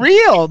 Oh, they're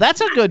real. That's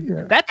a good.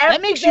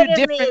 That makes you Every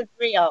bit of me different. is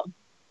real.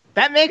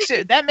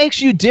 That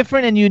makes you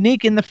different and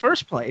unique in the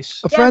first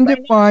place. A friend of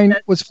mine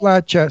was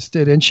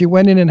flat-chested, and she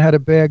went in and had a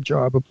bag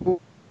job, a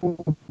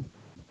boob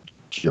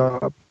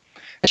job.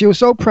 And she was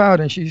so proud,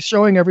 and she's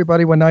showing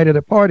everybody one night at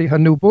a party her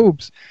new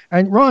boobs.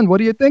 And Ron, what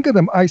do you think of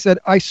them? I said,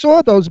 I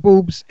saw those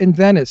boobs in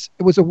Venice.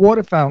 It was a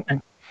water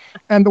fountain.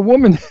 And the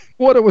woman,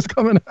 water was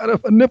coming out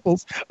of her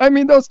nipples. I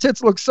mean, those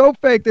tits look so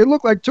fake. They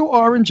look like two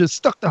oranges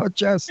stuck to her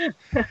chest.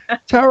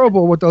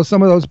 Terrible with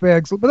some of those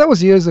bags. But that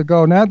was years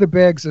ago. Now the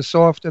bags are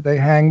softer. They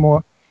hang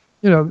more.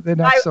 You know, they're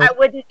not so. I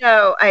wouldn't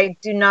know. I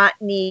do not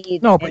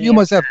need. No, but you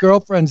must have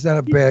girlfriends that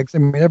have bags. I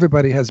mean,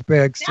 everybody has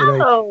bags today.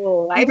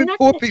 No, Even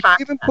poor people.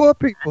 Even poor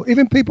people.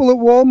 Even people at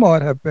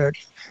Walmart have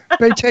bags.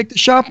 They take the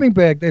shopping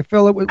bag. They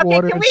fill it with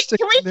water. Can and we stick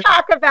it in.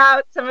 talk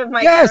about some of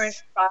my Yes.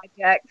 current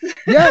projects?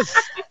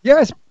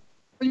 Yes.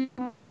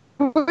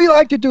 We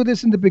like to do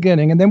this in the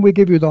beginning, and then we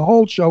give you the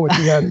whole show at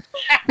the end,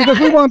 because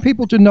we want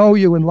people to know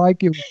you and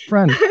like you,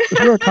 friends. If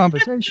we're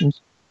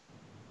conversations.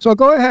 So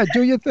go ahead,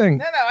 do your thing.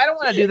 No, I don't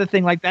want to do the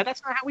thing like that.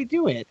 That's not how we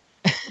do it.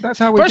 That's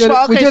how we First did of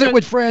all, it. We okay, did so it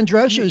with Fran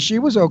Drescher. She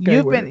was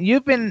okay with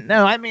it.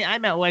 No, I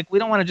meant like I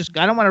don't want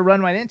to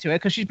run right into it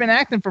because she's been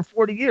acting for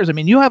 40 years. I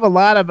mean, you have a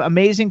lot of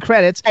amazing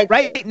credits.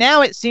 Right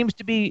now, it seems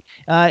to be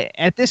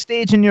at this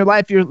stage in your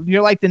life,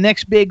 you're like the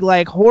next big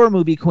like horror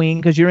movie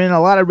queen because you're in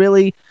a lot of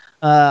really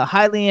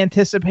highly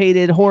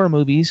anticipated horror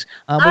movies.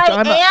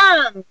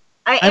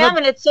 I am,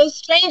 and it's so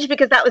strange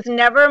because that was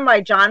never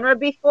my genre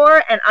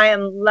before, and I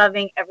am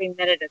loving every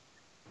minute of it.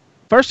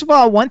 First of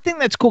all, one thing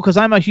that's cool, because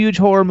I'm a huge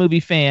horror movie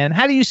fan.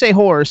 How do you say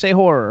horror? Say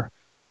horror.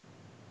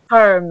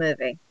 Horror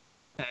movie.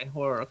 Okay,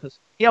 horror, because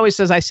he always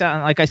says I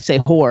sound like I say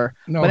whore.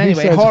 No, but he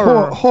anyway, says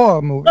horror.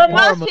 horror movie.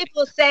 Well, most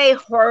people say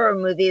horror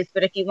movies,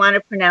 but if you want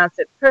to pronounce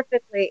it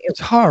perfectly, It's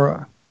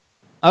horror.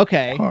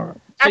 Okay. Horror.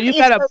 So you've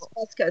got a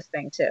West Coast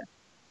thing too.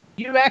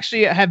 You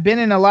actually have been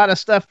in a lot of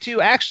stuff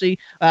too, actually,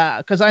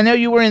 because I know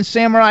you were in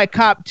Samurai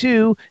Cop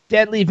 2,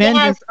 Deadly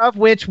Vengeance, of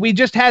which we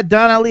just had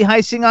Donna Lee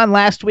Heising on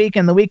last week,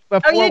 and the week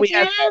before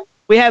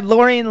we had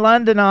Lorraine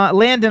Landon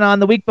on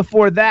the week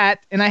before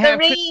that, and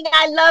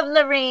I love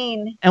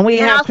Lorraine, and we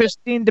have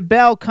Christine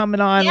DeBelle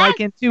coming on like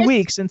in 2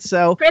 weeks, and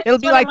so it'll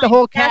be like the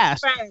whole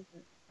cast. Friends.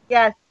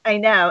 Yes, I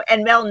know,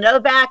 and Mel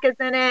Novak is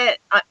in it.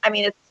 I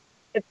mean, it's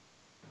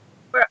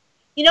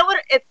you know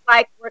what it's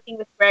like working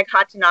with Greg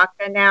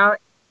Hatanaka now.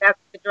 That's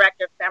the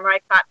director of Samurai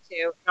Cop 2,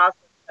 and also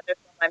the other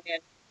film I'm in,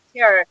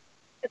 Terror.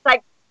 It's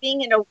like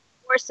being in a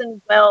Orson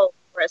Welles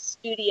or a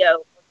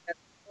studio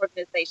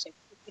organization.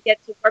 You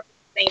get to work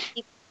with the same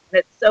people, and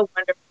it's so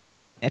wonderful.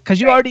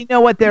 Because you already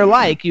know what they're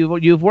like.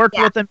 You've worked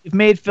with them. You've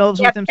made films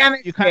with them. So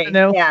you kind of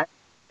know. Yeah.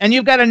 And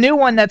you've got a new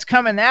one that's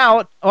coming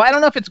out. Oh, I don't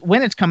know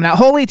when it's coming out.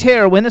 Holy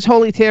Terror. When is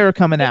Holy Terror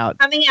coming out?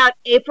 Coming out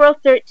April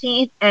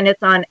 13th, and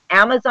it's on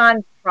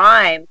Amazon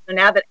Prime. So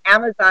now that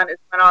Amazon has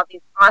won all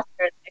these Oscars,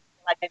 I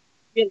feel like I'm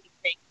really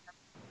big.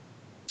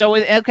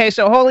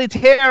 So Holy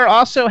Terror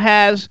also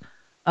has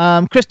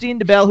Christine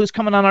DeBelle, who's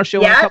coming on our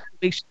show in a couple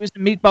of weeks. She was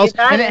in Meatballs.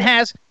 And it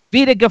has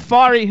Vita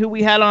Ghaffari, who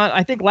we had on,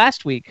 I think,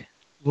 last week.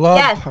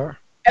 Love her.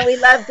 And we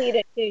love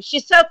Vita, too.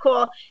 She's so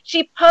cool.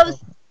 She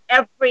posts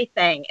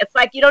everything. It's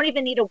like you don't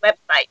even need a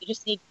website. You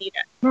just need Vita.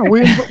 No,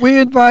 we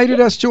invited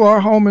us to our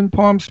home in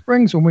Palm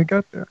Springs when we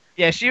got there.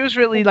 Yeah, she was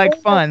really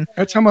fun.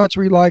 That's how much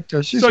we liked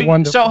her. She's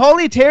wonderful. So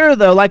Holy Terror,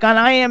 though, like on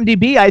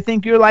IMDb, I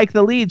think you're like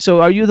the lead.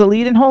 So are you the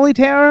lead in Holy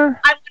Terror?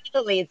 I'm one of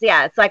the leads,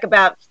 yeah. It's like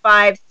about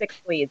 5-6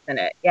 leads in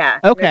it, yeah.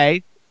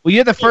 Okay. Well,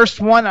 you're the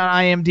first one on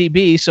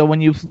IMDb, so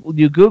when you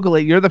Google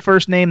it, you're the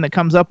first name that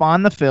comes up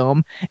on the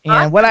film. And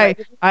awesome. what I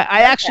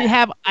actually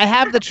have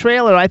the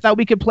trailer. I thought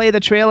we could play the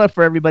trailer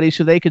for everybody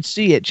so they could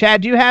see it.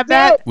 Chad, do you have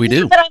that? We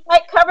do. But I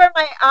might cover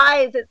my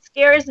eyes. It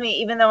scares me,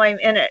 even though I'm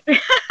in it.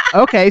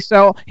 Okay,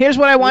 so here's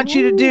what I want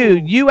you to do.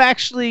 You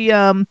actually,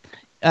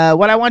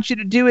 what I want you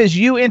to do is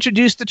you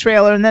introduce the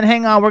trailer, and then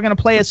hang on, we're going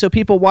to play it so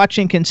people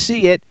watching can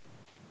see it.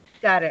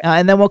 Got it.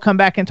 And then we'll come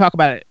back and talk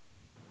about it.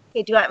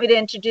 Okay, do you want me to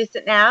introduce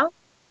it now?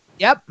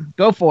 Yep,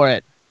 go for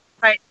it.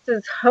 All right, this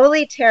is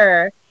Holy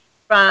Terror.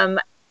 from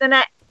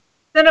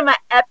Cinema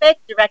Epic,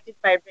 directed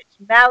by Rich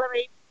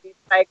Mallory, produced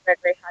by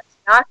Gregory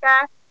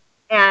Hatanaka,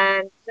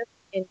 and just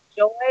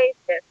enjoy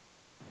this.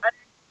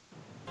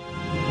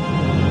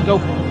 Go.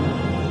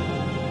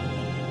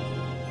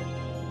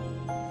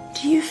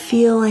 Do you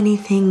feel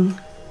anything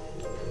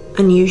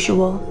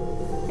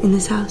unusual in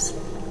this house?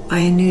 By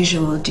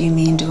unusual, do you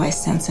mean do I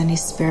sense any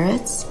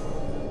spirits?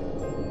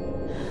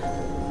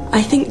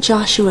 I think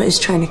Joshua is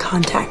trying to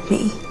contact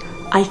me.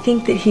 I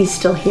think that he's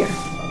still here.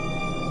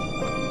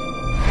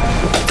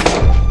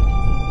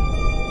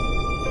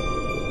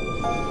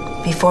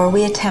 Before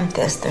we attempt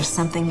this, there's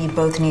something you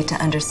both need to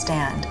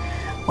understand.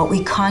 What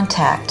we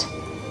contact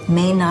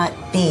may not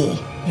be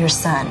your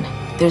son.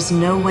 There's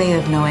no way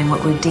of knowing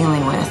what we're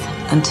dealing with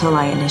until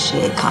I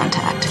initiate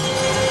contact.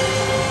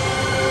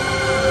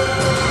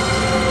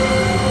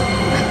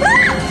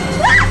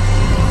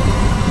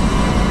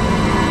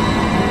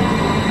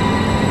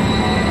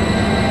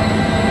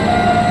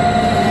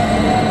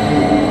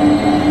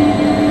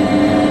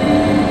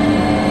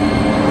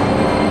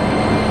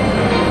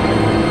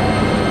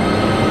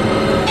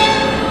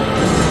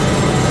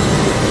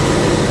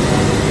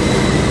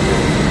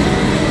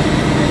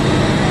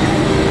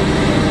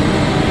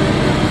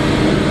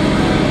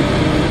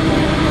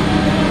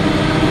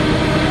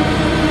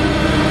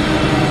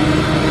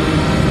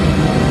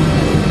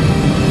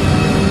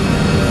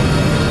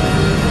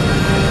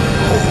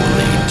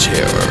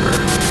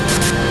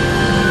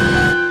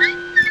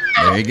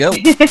 Go.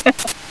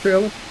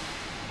 Trailer.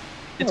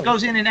 It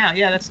goes in and out.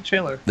 Yeah, that's the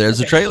trailer. There's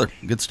the trailer.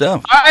 Good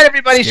stuff. All right,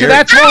 everybody. Scary. So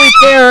that's Holy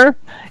Terror.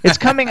 It's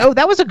coming. Oh,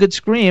 that was a good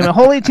scream.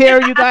 Holy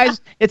Terror, you guys.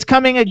 It's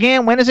coming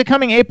again. When is it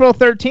coming? April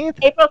 13th?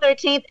 April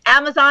 13th,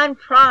 Amazon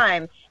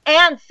Prime.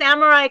 And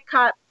Samurai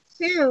Cop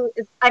 1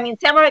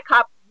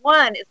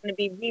 is going to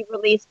be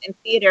re-released in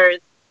theaters,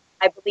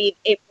 I believe,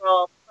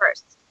 April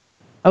 1st.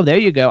 Oh, there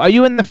you go. Are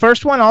you in the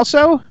first one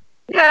also?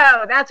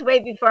 No, that's way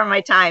before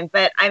my time,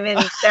 but I'm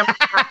in Samurai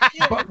Cop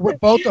 2. We're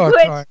both our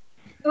time.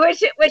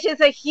 Which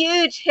is a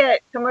huge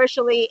hit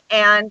commercially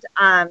and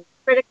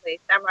critically,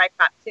 Samurai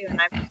Cop 2,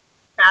 and I'm proud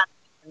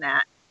of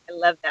that. I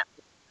love that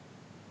movie.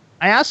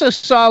 I also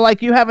saw,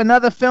 like, you have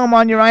another film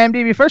on your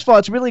IMDb. First of all,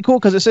 it's really cool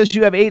because it says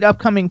you have 8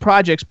 upcoming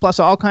projects, plus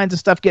all kinds of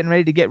stuff getting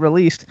ready to get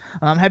released.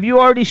 Have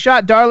you already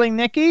shot Darling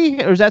Nikki,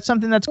 or is that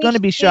something that's going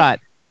to be shot?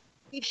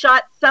 We've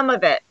shot some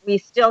of it. We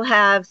still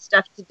have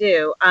stuff to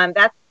do.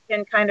 That's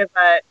been kind of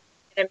an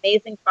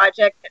amazing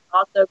project that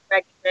also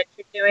Greg and Rich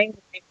are doing,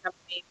 the same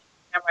company,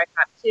 Samurai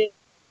Cop 2,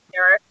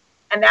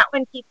 and that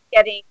one keeps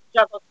getting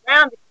juggled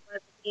around because one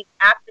of the lead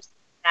actresses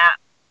in that,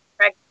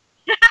 Greg.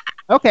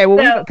 Okay,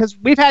 well, because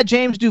we've had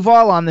James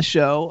Duval on the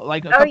show,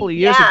 like a couple of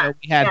years ago,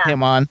 we had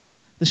him on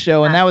the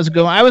show, and that was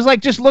good. I was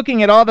like just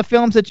looking at all the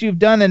films that you've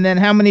done and then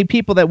how many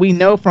people that we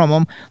know from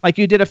them. Like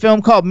you did a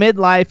film called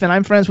Midlife, and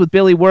I'm friends with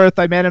Billy Wirth.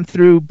 I met him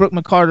through Brooke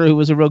McCarter, who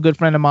was a real good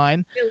friend of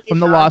mine from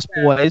The Lost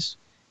Boys.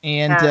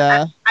 And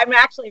I'm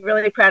actually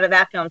really proud of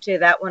that film too.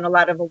 That won a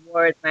lot of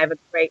awards, and I have a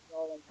great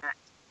role in that.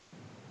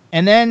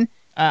 And then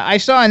I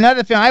saw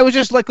another film. I was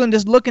just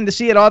looking to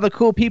see at all the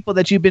cool people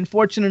that you've been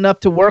fortunate enough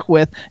to work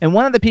with. And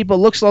one of the people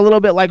looks a little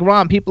bit like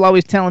Ron. People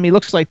always telling me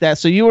looks like that.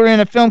 So you were in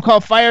a film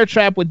called Fire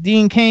Trap with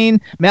Dean Cain,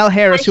 Mel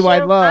Harris, who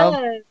I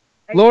love,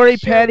 Lori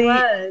Petty,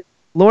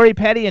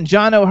 and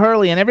John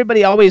O'Hurley. And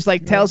everybody always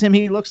tells him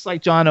he looks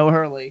like John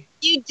O'Hurley.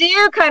 You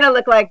do kind of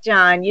look like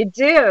John. You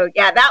do.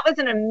 Yeah, that was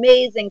an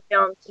amazing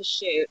film to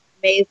shoot.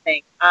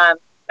 Amazing.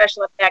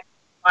 Special effects,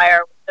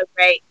 fire was so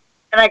great.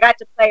 And I got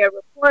to play a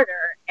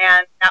reporter,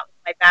 and that was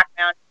my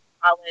background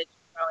in college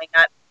growing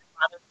up. My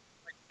father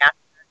was a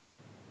sportscaster.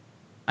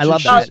 I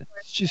love that.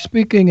 She's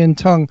speaking in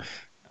tongue.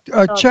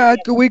 Chad,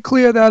 can we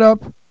clear that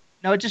up?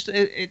 No,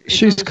 it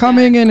she's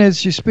coming in as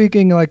she's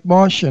speaking like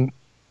Martian.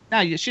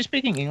 No, she's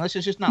speaking English.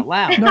 It's just not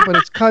loud. No, but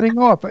it's cutting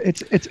off.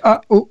 It's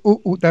that problem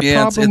we had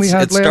last week.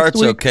 It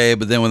starts okay,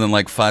 but then within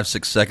like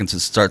 5-6 seconds, it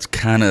starts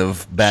kind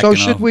of backing off.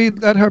 So should we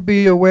let her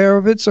be aware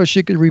of it so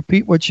she could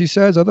repeat what she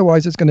says?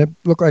 Otherwise, it's going to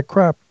look like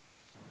crap.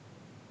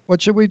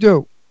 What should we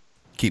do?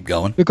 Keep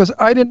going. Because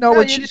I didn't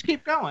know just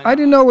keep going. I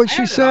didn't know what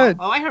she said.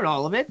 Oh, I heard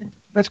all of it.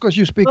 That's because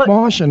you speak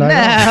Martian. No,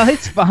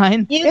 it's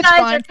fine. You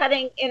guys are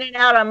cutting in and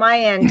out on my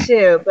end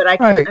too, but I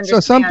can understand. So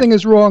something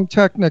is wrong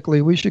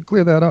technically. We should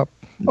clear that up.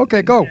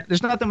 Okay, go.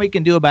 There's nothing we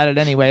can do about it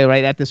anyway,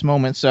 right at this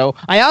moment. So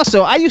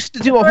I used to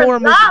do a horror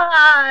movie.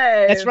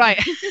 Live. That's right.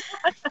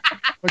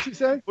 What'd you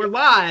say? We're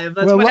live.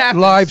 That's what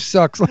happens. Live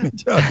sucks, let me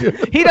tell you.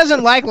 He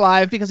doesn't like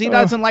live because he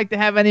doesn't like to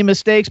have any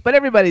mistakes, but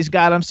everybody's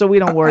got them, so we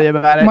don't worry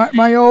about it.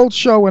 My old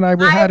show when I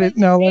had it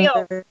in LA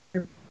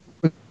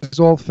was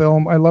all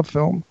film. I love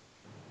film.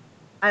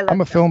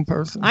 I'm a film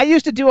person. I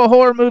used to do a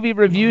horror movie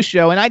review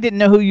show, and I didn't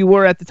know who you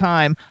were at the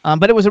time,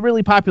 but it was a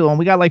really popular one.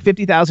 We got like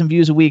 50,000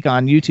 views a week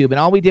on YouTube, and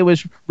all we did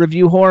was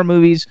review horror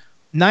movies.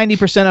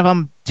 90% of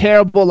them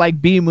terrible, like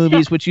B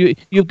movies, which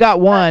you've got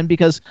one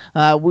because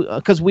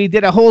we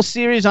did a whole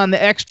series on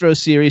the Extra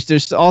series.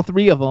 There's all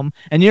 3 of them,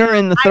 and you're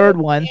in the third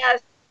one.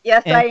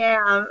 Yes, I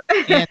am.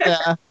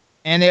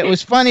 And it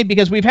was funny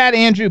because we've had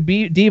Andrew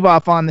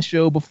Devoff on the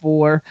show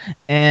before,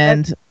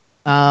 and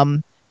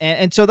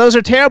And so those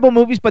are terrible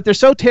movies, but they're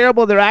so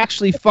terrible they're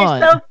actually fun.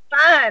 They're so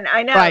fun.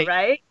 I know,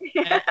 right?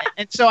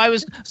 And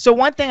so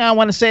one thing I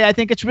want to say, I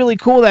think it's really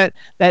cool that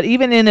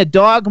even in a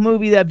dog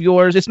movie of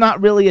yours, it's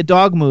not really a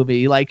dog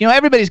movie. Like, you know,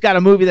 everybody's got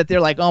a movie that they're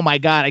like, oh my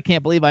God, I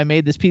can't believe I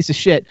made this piece of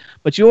shit.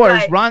 But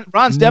yours,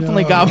 Ron's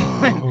definitely got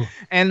one.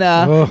 And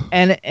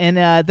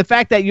the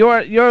fact that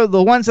you're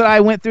the ones that I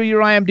went through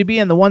your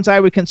IMDb and the ones I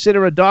would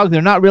consider a dog,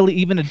 they're not really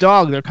even a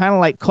dog. They're kind of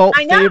like cult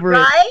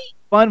favorite,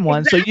 fun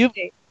ones. Exactly.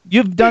 So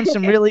you've done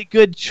some really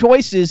good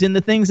choices in the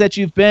things that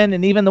you've been,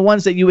 and even the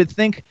ones that you would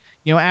think,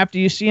 you know, after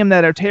you see them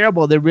that are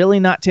terrible, they're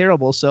really not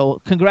terrible.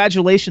 So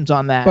congratulations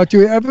on that. But do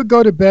you ever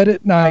go to bed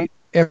at night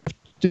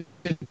after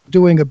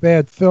doing a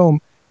bad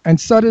film and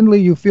suddenly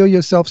you feel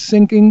yourself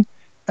sinking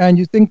and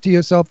you think to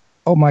yourself,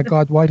 oh my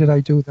God, why did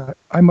I do that?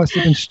 I must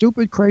have been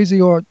stupid, crazy,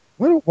 or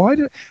why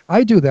did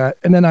I do that?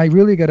 And then I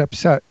really get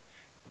upset.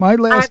 My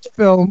last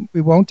film,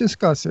 we won't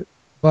discuss it,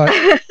 but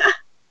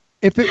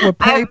if it were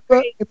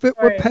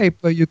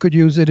paper, you could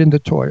use it in the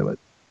toilet.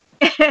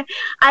 I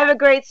have a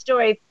great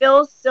story.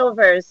 Phil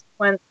Silvers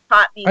once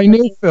taught me. I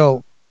knew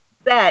Phil.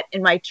 Set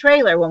in my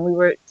trailer when we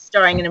were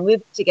starring in a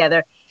movie together.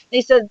 And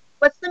he said,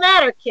 "What's the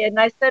matter, kid?" And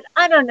I said,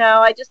 "I don't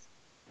know. I just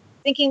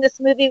thinking this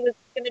movie was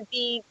going to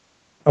be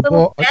a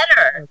little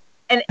better."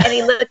 And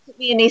he looked at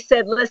me and he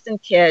said, "Listen,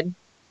 kid,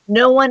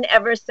 no one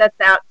ever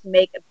sets out to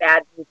make a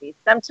bad movie.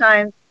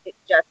 Sometimes it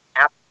just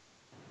happens."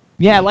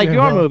 Yeah, like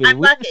your movie. I'm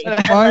lucky.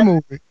 My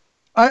movie.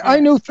 I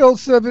knew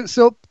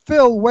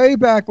Phil way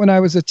back when I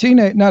was not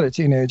a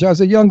teenager. I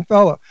was a young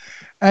fella.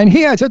 And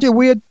he had such a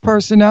weird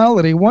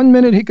personality. One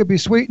minute he could be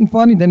sweet and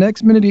funny. The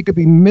next minute he could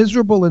be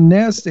miserable and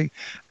nasty.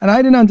 And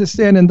I didn't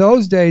understand in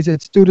those days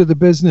it's due to the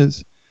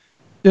business.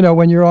 You know,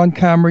 when you're on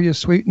camera, you're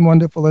sweet and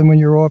wonderful. And when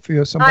you're off,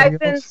 you're somebody else. I've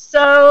been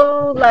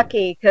so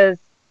lucky because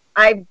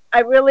I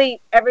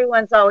really,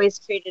 everyone's always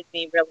treated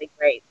me really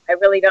great. I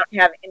really don't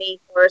have any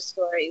horror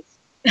stories.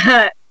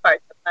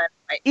 Parts of fun.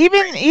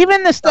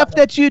 Even the stuff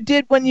that you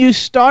did when you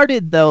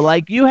started, though,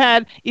 like you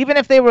had, even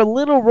if they were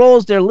little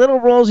roles, they're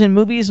little roles in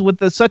movies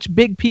with such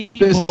big people.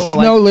 There's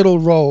no little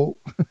role.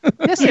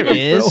 Yes, there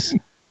is.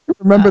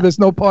 Remember, there's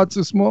no parts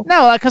so small.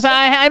 No, because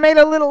I made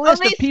a little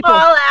list of people. Only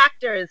small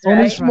actors, right?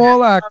 Only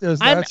small actors.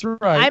 That's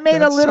right. I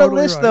made a little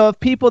list though of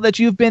people that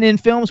you've been in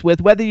films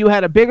with, whether you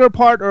had a bigger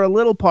part or a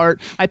little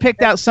part. I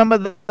picked out some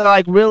of the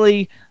like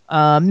really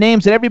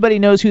names that everybody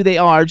knows who they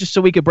are, just so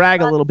we could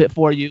brag a little bit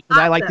for you, because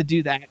I like to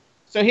do that.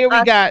 So here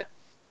we got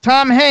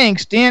Tom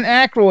Hanks, Dan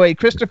Aykroyd,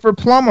 Christopher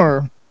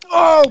Plummer,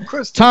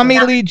 Tommy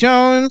Lee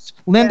Jones,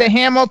 Linda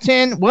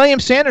Hamilton, William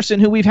Sanderson,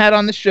 who we've had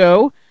on the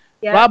show,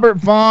 Robert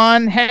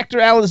Vaughn, Hector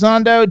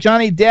Elizondo,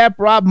 Johnny Depp,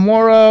 Rob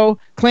Morrow,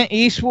 Clint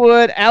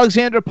Eastwood,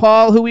 Alexandra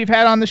Paul, who we've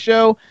had on the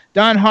show,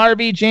 Don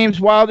Harvey,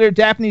 James Wilder,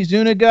 Daphne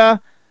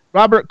Zuniga,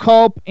 Robert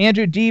Culp,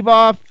 Andrew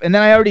Devoff, and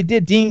then I already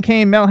did Dean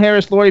Cain, Mel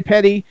Harris, Lori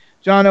Petty,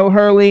 John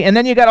O'Hurley, and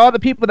then you got all the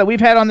people that we've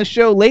had on the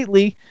show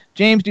lately,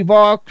 James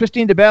Duvall,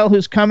 Christine DeBelle,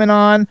 who's coming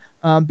on,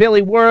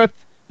 Billy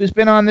Worth, who's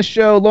been on the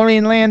show,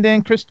 Lorraine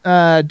Landon,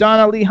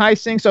 Donna Lee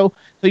Heising. So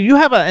you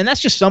have and that's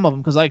just some of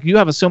them, because like you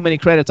have so many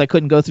credits, I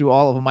couldn't go through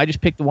all of them. I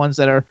just picked the ones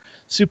that are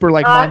super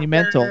like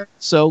monumental.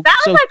 So that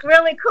was like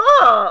really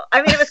cool.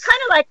 I mean, it was kind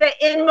of like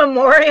the in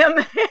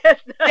memoriam.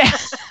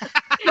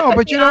 No,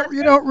 but you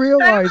don't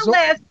realize.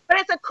 List, but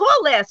it's a cool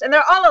list, and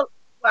they're all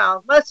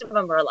most of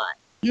them are alive.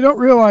 You don't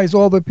realize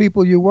all the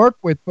people you work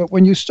with, but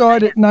when you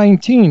start at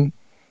 19,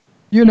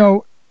 you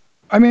know,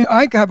 I mean,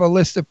 I have a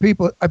list of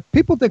people.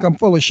 People think I'm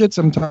full of shit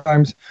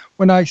sometimes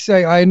when I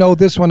say I know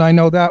this one, I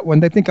know that one.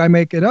 They think I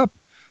make it up,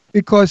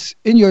 because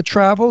in your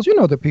travels, you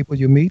know the people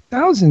you meet,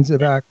 thousands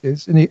of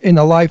actors in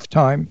a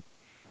lifetime.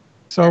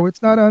 So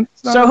it's not on.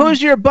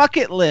 Who's your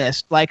bucket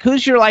list? Like,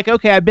 who's your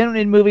okay, I've been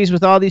in movies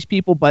with all these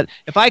people, but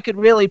if I could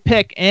really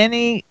pick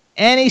any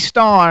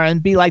star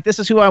and be like, this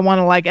is who I want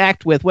to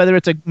act with, whether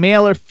it's a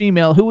male or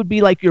female, who would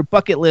be like your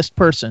bucket list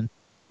person?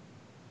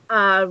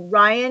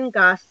 Ryan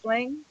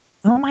Gosling.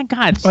 Oh my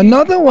God!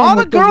 Another one. All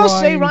the girls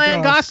say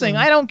Ryan Gosling.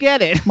 I don't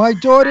get it. My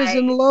daughter's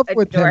in love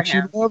with him.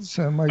 She loves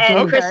him.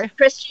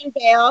 Christian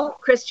Bale.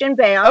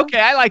 Okay,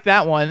 I like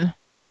that one.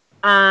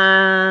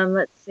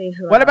 Let's see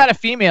who. What about a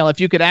female? If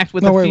you could act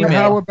with a female.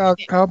 How about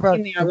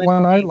the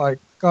one I like?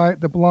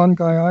 The blonde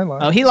guy I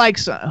like. Oh, he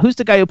likes who's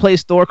the guy who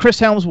plays Thor?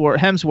 Chris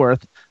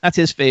Hemsworth. That's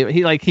his favorite.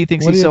 He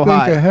thinks he's so hot.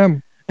 What do you think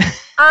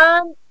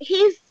of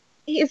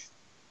him?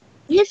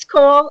 He's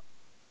cool.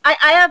 I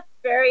have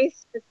very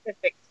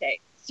specific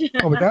tastes.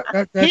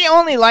 He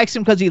only likes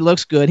him because he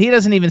looks good. He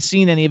doesn't even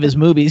seen any of his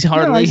movies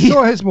hardly. Yeah, I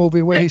saw his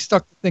movie where he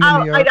stuck the thing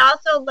in the earth. I'd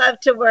also love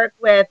to work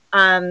with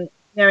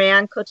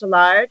Marianne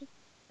Cotillard.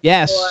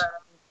 Yes.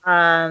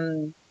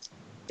 Or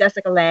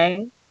Jessica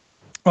Lange.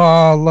 Oh,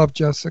 I love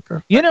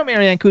Jessica. You know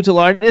Marianne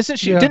Cotillard, isn't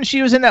she? Yeah. Didn't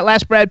she was in that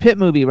last Brad Pitt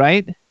movie,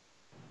 right?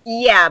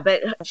 Yeah,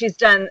 but she's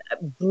done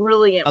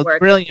brilliant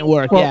work. Brilliant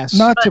work, well, yes.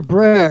 Not to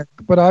brag,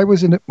 but I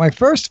was in my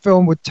first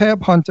film with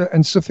Tab Hunter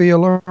and Sophia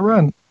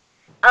Loren.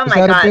 Oh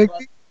my God.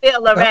 Sophia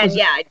Loren,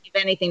 yeah, I'd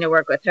give anything to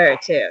work with her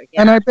too.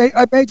 Yeah. And I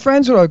made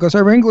friends with her because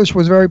her English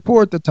was very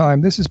poor at the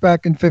time. This is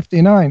back in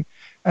 '59,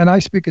 and I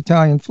speak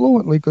Italian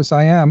fluently because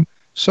I am.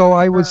 So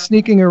I was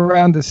sneaking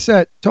around the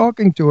set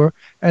talking to her,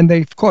 and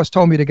they, of course,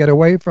 told me to get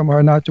away from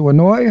her, not to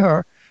annoy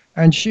her.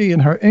 And she, in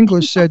her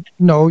English, said,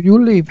 "No,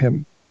 you leave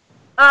him."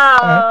 Oh,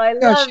 I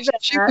love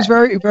that. She was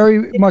very,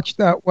 very much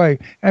that way.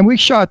 And we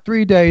shot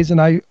 3 days,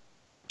 and I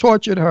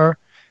tortured her,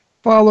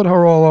 followed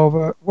her all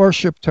over,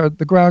 worshipped her,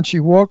 the ground she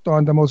walked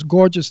on, the most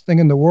gorgeous thing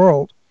in the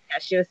world. Yeah,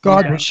 she was.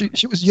 God,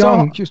 she was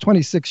young. She was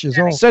 26 years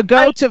old. So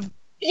go to.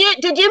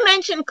 Did you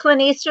mention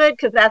Clint Eastwood?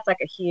 Because that's like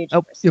a huge.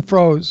 Oh, you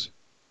froze.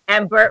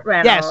 And Burt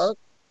Reynolds. Yes.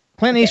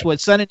 Clint Eastwood,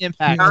 Sudden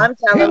Impact. I'm He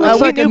telling looks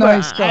you. like a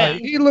nice guy.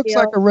 He looks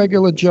like a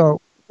regular Joe.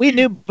 We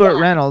knew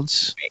Burt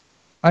Reynolds.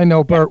 I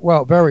know Burt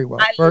well, very well.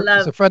 I Burt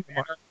love is a friend of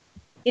mine.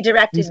 He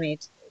directed me.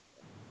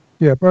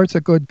 Yeah, Burt's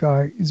a good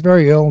guy. He's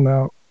very ill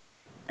now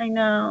I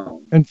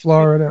know. in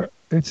Florida.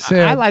 It's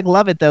sad. I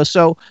love it though.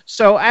 So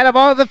out of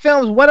all the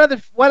films, what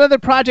other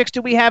projects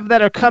do we have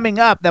that are coming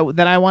up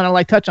that I want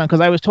to touch on?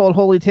 Because I was told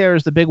Holy Terror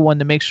is the big one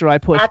to make sure I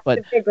push. That's but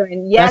the big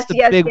one. Yes.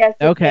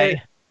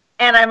 Okay.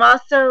 And I'm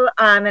also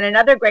in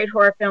another great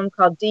horror film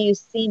called Do You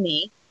See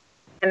Me?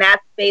 And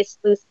that's based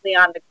loosely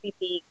on the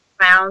creepy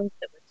clowns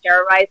that were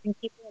terrorizing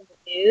people in the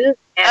news.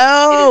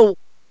 And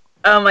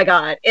oh my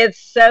God. It's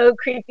so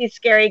creepy,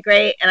 scary,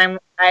 great. And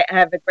I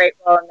have a great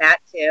role in that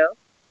too.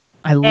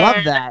 I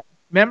love that.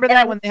 Remember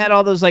that when they had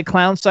all those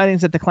clown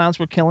sightings that the clowns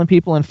were killing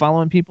people and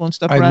following people and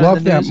stuff? I around love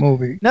in the that news?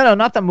 movie. No,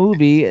 not the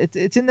movie.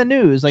 It's in the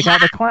news, how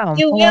the clowns.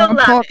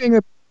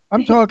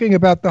 I'm talking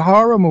about the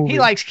horror movie. He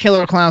likes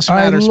killer clowns from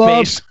I outer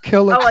love space.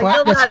 Killer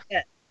clowns. You'll love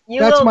it.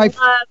 You will love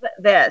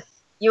this.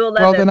 You will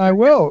love Well, this. then I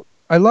will.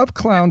 I love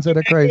clowns that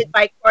are crazy.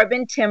 By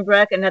Corbin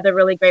Timbrook, another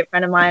really great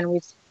friend of mine.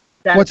 We've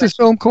done What's this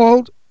film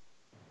called?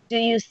 Do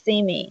You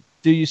See Me?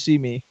 Do You See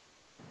Me?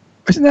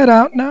 Isn't that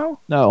out now?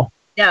 No.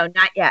 No,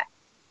 not yet.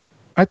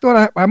 I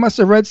thought I must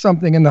have read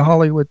something in the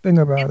Hollywood thing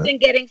about It's it. been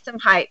getting some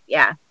hype,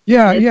 yeah.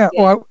 Yeah. Good.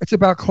 Oh, it's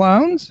about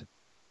clowns?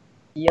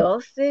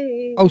 You'll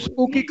see. Oh,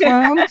 spooky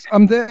clowns?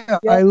 I'm there.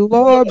 I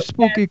love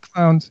spooky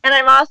clowns. And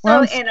I'm also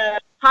Clowns? in a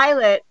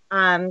pilot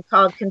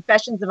called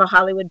Confessions of a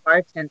Hollywood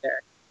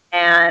Bartender.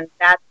 And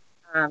that's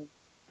not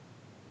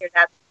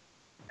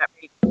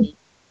really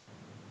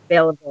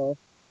available.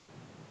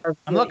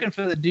 I'm looking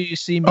for the Do You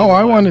See Me? Oh,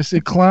 I want to see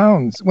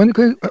clowns. When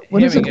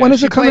is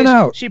it coming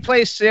out? She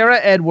plays Sarah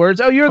Edwards.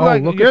 Oh, you're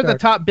the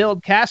top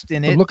billed cast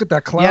in it. Look at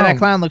that clown. Yeah, that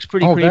clown looks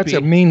pretty creepy. Oh, that's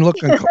a mean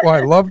looking. I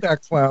love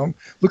that clown.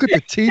 Look at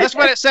the teeth. That's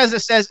what it says. It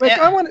says.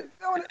 I want to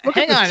look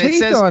hang at the on.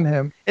 teeth on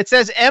him. It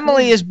says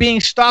Emily is being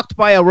stalked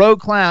by a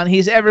rogue clown.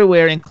 He's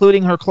everywhere,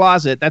 including her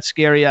closet. That's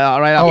scary.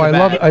 Right off the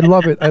bat. I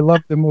love it. I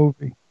love the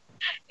movie.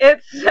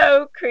 It's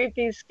so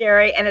creepy,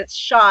 scary, and it's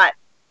shot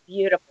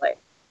beautifully.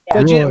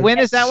 Yeah. So when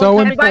is that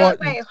one coming? By the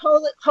way,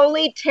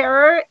 Holy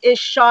Terror is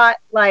shot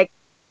it's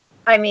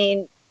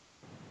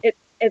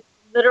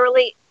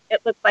literally, it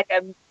looks like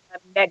a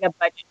mega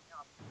budget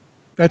film.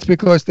 That's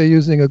because they're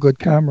using a good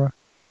camera.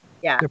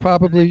 Yeah. They're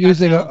probably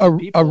using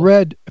a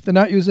red. If they're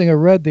not using a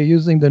red, they're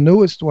using the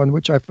newest one,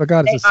 which I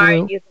forgot is a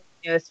serial.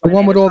 The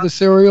one with all the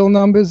serial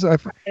numbers.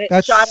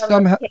 It's shot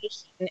on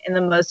location in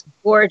the most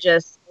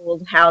gorgeous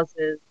old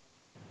houses.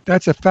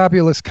 That's a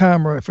fabulous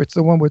camera if it's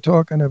the one we're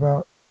talking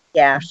about.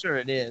 Yeah. I'm sure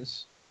it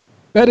is.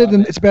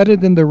 It's better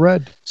than the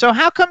red. So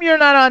how come you're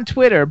not on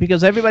Twitter?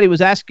 Because everybody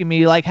was asking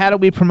me, how do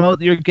we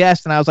promote your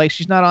guest? And I was like,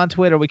 she's not on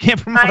Twitter. We can't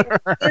promote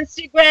her.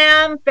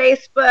 Instagram,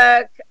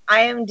 Facebook,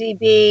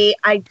 IMDb.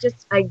 I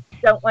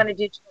don't want to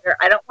do Twitter.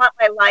 I don't want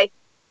my life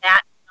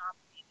that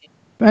dominated.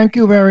 Thank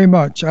you very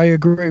much. I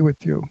agree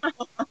with you.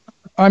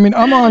 I'm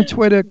on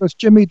Twitter because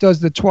Jimmy does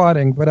the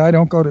twatting, but I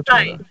don't go to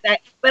Twitter. Right.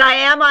 But I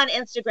am on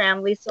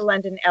Instagram. Lisa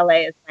London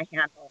LA is my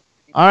handle.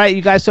 All right,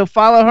 you guys. So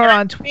follow her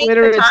on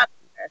Twitter.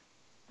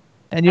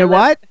 And you're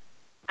what?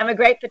 I'm a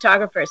great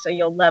photographer, so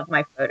you'll love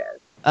my photos.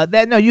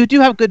 No, you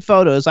do have good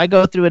photos. I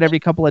go through it every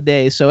couple of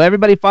days. So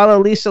everybody follow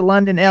Lisa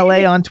London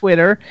LA on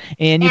Twitter,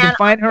 and you can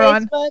find her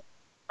on Facebook.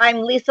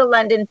 I'm Lisa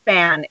London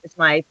Fan is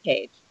my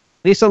page.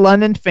 Lisa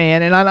London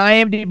Fan, and on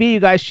IMDb, you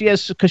guys, she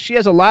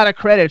has a lot of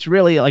credits,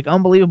 really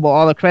unbelievable.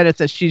 All the credits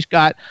that she's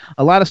got,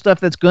 a lot of stuff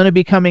that's going to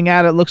be coming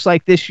out. It looks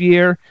like this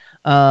year.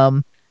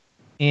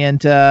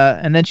 And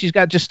then she's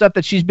got just stuff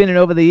that she's been in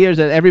over the years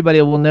that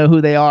everybody will know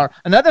who they are.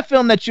 Another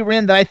film that you were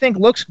in that I think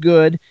looks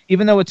good,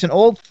 even though it's an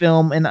old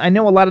film, and I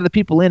know a lot of the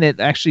people in it.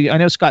 Actually, I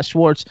know Scott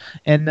Schwartz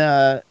and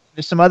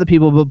there's some other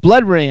people, but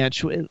Blood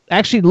Ranch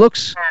actually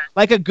looks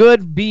like a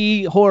good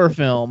B horror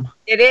film.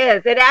 It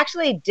is. It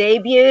actually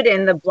debuted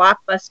in the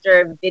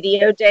Blockbuster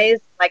video days,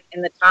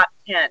 in the top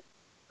 10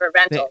 for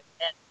rentals.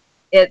 And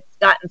it's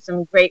gotten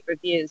some great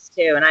reviews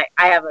too. And I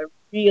have a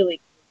really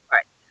cool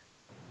part.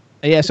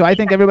 Yeah, so I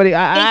think everybody.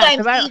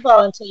 I'm evil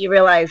until you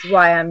realize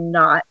why I'm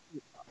not.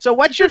 So,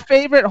 what's your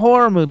favorite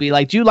horror movie?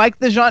 Do you like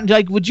the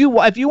genre? Would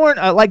you, if you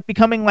weren't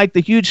becoming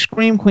the huge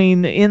scream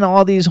queen in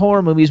all these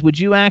horror movies, would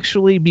you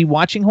actually be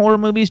watching horror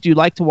movies? Do you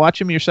like to watch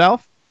them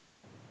yourself?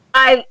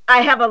 I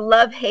have a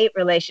love-hate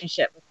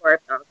relationship with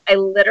horror films. I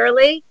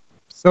literally.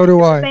 So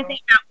do I. Same thing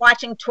about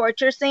watching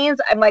torture scenes.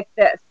 I'm like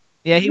this.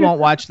 Yeah, he won't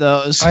watch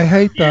those. I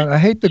hate that. I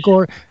hate the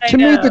gore. To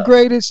me, the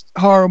greatest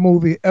horror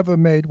movie ever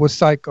made was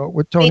Psycho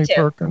with Tony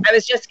Perkins. I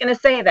was just going to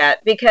say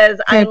that because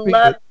I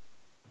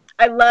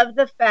love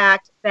the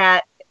fact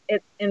that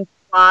it's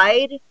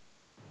implied.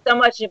 So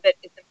much of it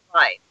is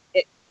implied,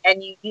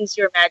 and you use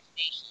your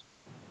imagination.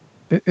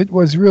 It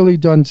was really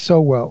done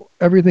so well.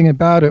 Everything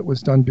about it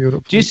was done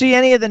beautifully. Do you see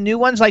any of the new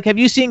ones? Like, have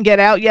you seen Get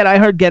Out yet? I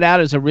heard Get Out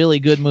is a really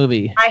good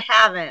movie. I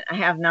haven't. I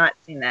have not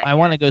seen that. I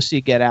want to go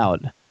see Get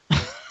Out.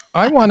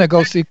 I want to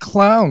go see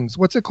Clowns.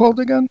 What's it called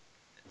again?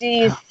 Do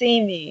you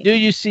see me? Do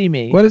you see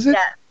me? What is it?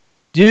 Yeah.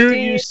 Do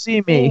you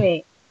see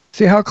me?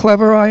 See how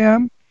clever I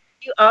am?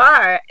 You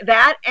are.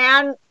 That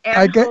and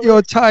I get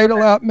your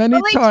title out many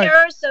Holy times.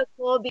 Terror is so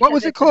cool because what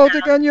was it called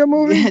again, your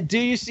movie? Yeah, Do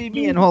You See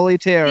Me in Holy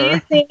Terror? Do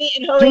you see me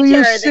in Holy Do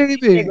you Terror? see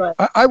me?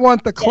 I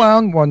want the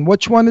clown one.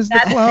 Which one is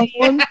the clown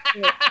one?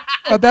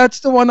 That's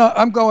the one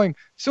I'm going.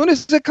 As soon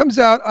as it comes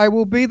out, I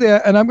will be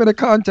there, and I'm going to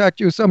contact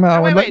you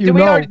somehow and let you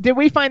know. Did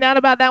we find out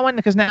about that one?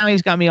 Because now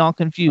he's got me all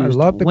confused. I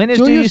love it. When is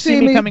Do You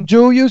See Me coming?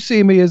 Do You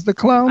See Me is the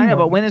clown I know, one.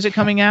 but when is it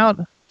coming out?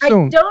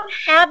 Soon. I don't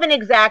have an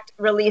exact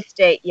release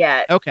date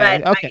yet.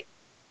 Okay, but okay.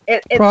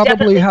 It's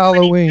probably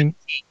Halloween.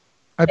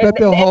 I bet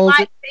they'll hold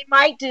it. They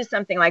might do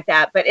something like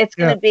that, but it's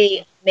going to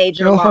be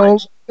major They'll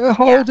launch.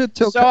 hold it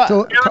till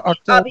October.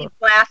 I'll be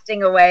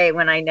blasting away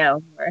when I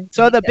know more.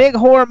 So the big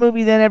horror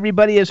movie then,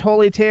 everybody, is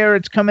Holy Terror.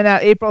 It's coming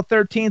out April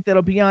 13th.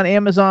 It'll be on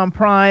Amazon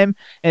Prime.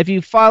 If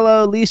you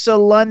follow Lisa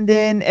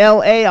London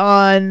LA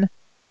on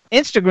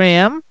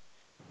Instagram,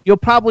 you'll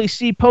probably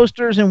see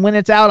posters, and when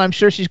it's out, I'm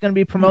sure she's going to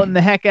be promoting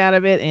the heck out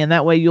of it, and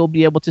that way you'll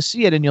be able to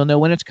see it, and you'll know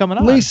when it's coming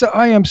on. Lisa,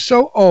 I am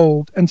so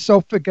old and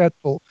so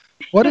forgetful.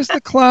 What is the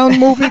clown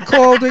movie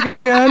called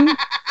again?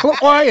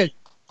 Quiet.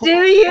 Do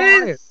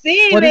you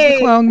see me? What is the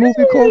clown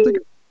movie called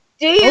again?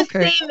 Do you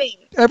see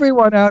me?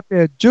 Everyone out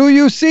there, Do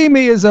You See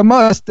Me is a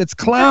must. It's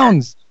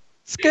clowns.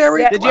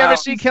 Scary. Did you ever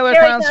see Killer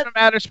Clowns from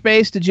Outer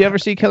Space? Did you ever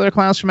see Killer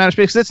Clowns from Outer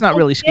Space? Because it's not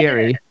really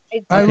scary.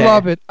 I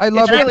love it. I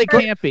love it's it. really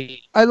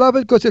campy. I love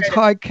it because it's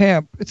high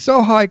camp. It's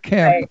so high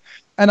camp. Right.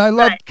 And I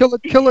love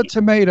Killer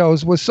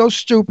Tomatoes was so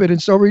stupid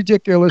and so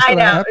ridiculous that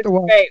I have to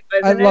watch. Great,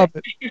 I love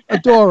it.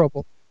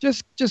 Adorable.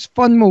 Just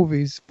fun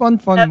movies. Fun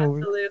movies.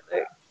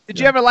 Absolutely. Did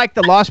you ever like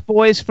the Lost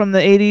Boys from the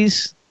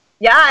 80s?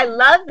 Yeah, I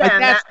love them.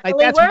 That's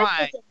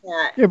my.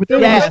 Yeah, but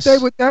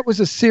that was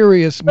a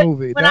serious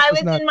movie. When I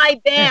was in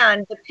my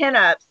band, the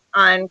Pinups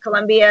on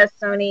Columbia,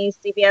 Sony,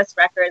 CBS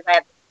Records, I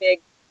had this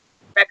big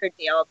record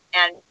deal,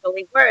 and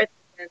Billy Wirth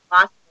was in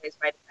Lost Boys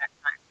right at that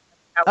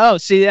time. Oh,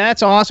 see,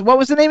 that's awesome. What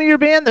was the name of your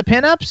band? The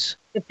Pinups?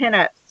 The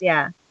Pinups,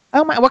 yeah.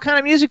 Oh my! What kind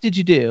of music did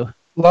you do?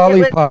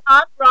 Lollipop. It was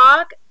pop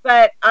rock,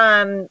 but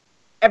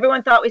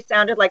everyone thought we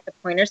sounded like the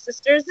Pointer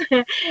Sisters,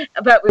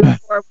 but we were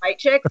four white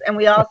chicks, and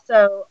we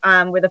also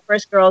were the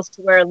first girls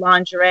to wear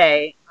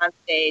lingerie on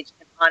stage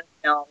and on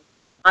film,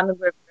 on the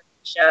Merv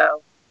Griffin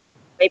show,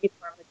 way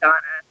before Madonna.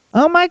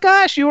 Oh my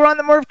gosh, you were on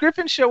the Merv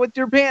Griffin show with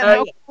your band.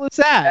 How cool is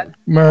that?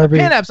 Mervy.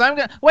 Pinups. I'm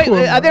gonna wait.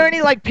 Are there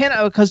any like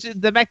pinup? Because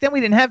back then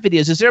we didn't have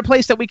videos. Is there a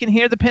place that we can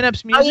hear the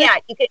Pinups music? Oh yeah,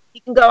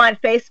 you can go on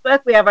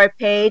Facebook. We have our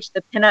page,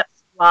 the Pinups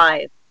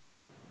Live.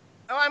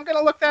 Oh, I'm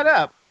gonna look that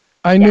up.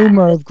 I knew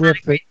Merv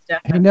Griffin.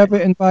 He never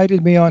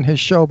invited me on his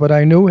show, but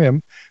I knew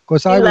him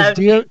because I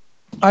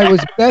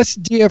was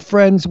best dear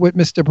friends with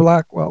Mr.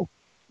 Blackwell,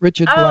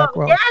 Richard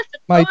Blackwell. Yes,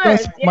 of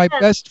course, my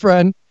best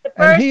friend,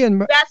 and he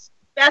and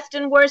best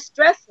and worst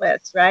dress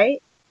list,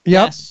 right?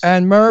 Yep. Yes.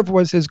 And Merv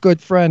was his good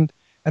friend.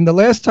 And the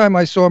last time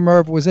I saw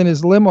Merv was in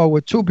his limo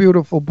with two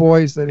beautiful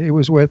boys that he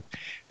was with.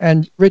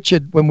 And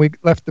Richard, when we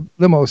left the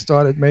limo,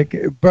 started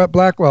making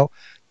Blackwell.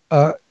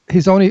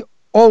 He's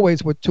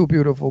always with two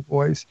beautiful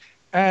boys.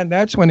 And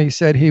that's when he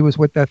said he was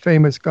with that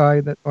famous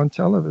guy that on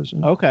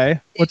television.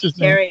 Okay. What's his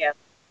name?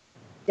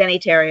 Denny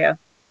Terrio.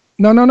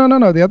 No.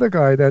 The other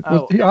guy that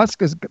was the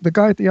Oscars. The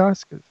guy at the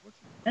Oscars.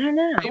 I don't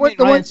know. You mean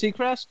Ryan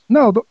Seacrest?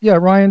 No,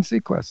 Ryan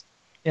Seacrest.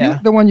 Yeah.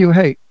 The one you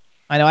hate.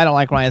 I know. I don't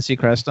like Ryan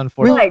Seacrest,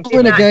 unfortunately. We were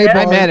in a gay bar.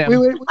 I met him. We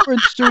were in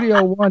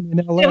Studio One in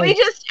LA.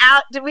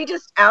 Did we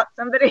just out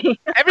somebody?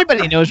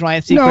 Everybody knows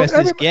Ryan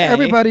Seacrest is gay.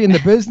 Everybody in the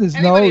business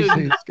knows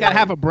he's got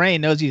half a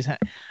brain knows he's. I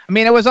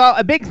mean, it was all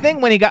a big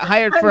thing when he got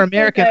hired for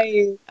American.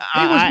 He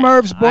was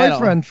Merv's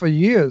boyfriend for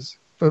years,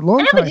 for a long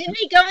time. But didn't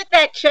he go with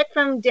that chick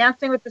from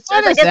Dancing with the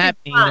Stars? What does that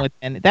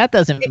mean? That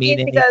doesn't mean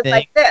anything. He goes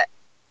like this.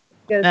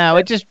 No,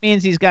 it just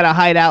means he's got to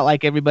hide out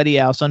like everybody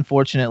else,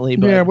 unfortunately.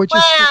 But, no,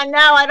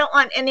 I don't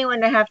want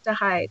anyone to have to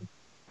hide.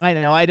 I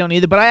know, I don't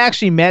either. But I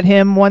actually met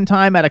him one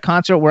time at a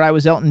concert where I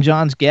was Elton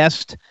John's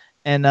guest,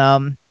 and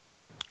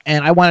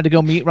I wanted to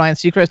go meet Ryan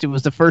Seacrest. It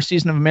was the first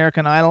season of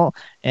American Idol,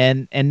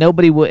 and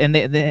nobody would, and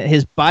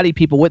his body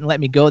people wouldn't let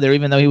me go there,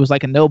 even though he was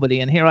like a nobody.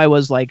 And here I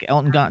was, like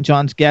Elton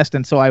John's guest,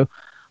 and so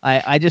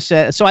I just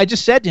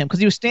said to him, because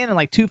he was standing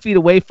like 2 feet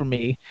away from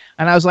me,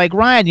 and I was like,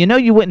 Ryan,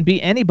 you wouldn't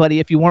be anybody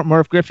if you weren't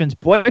Merv Griffin's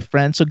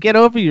boyfriend, so get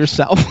over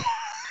yourself.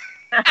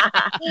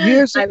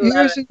 Years and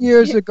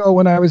years ago,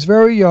 when I was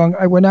very young,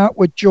 I went out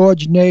with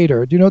George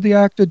Nader. Do you know the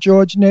actor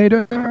George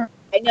Nader?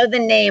 I know the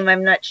name.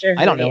 I'm not sure.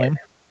 I don't know him.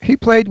 He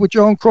played with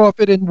Joan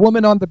Crawford in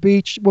Woman on the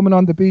Beach. Woman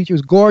on the Beach. He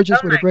was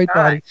gorgeous with a great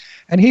body.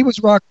 And he was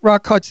Rock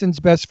Hudson's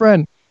best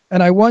friend.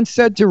 And I once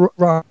said to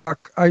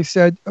Rock, I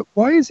said,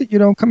 why is it you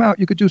don't come out?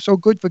 You could do so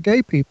good for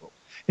gay people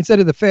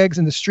instead of the fags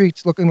in the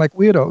streets looking like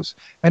weirdos.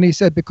 And he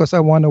said, because I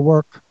want to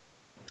work.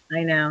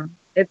 I know.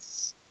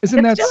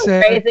 Isn't that still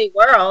sad? A crazy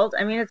world.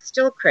 I mean, it's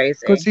still crazy.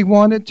 Because he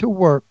wanted to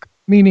work,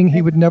 meaning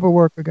he would never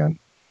work again.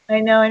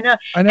 I know.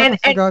 I never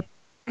forgot.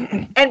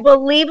 And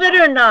believe it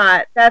or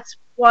not, that's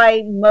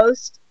why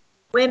most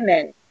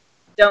women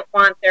don't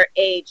want their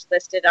age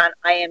listed on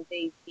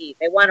IMDb.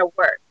 They want to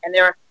work, and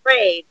they're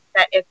afraid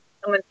that if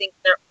someone thinks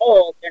they're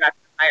old, they're not going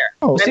to hire.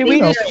 Oh, see, we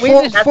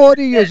just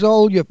 40 years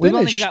old. You're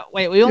finished.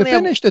 We only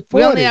finished at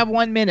 40. We only have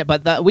 1 minute,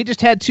 but we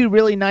just had 2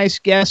 really nice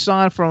guests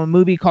on from a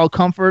movie called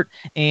Comfort,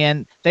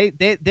 and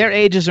their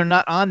ages are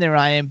not on their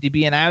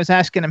IMDb. And I was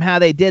asking them how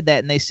they did that,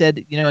 and they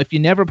said, if you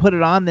never put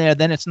it on there,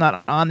 then it's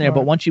not on there.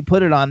 But once you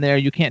put it on there,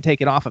 you can't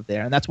take it off of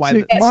there, and that's why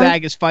the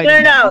SAG is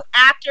fighting. No,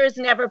 actors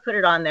never put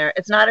it on there.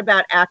 It's not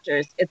about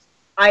actors. It's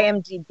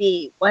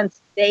IMDb.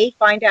 Once they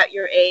find out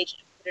your age,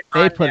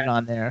 they put it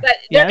on there. But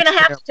they're going to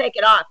have to take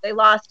it off. They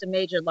lost a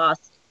major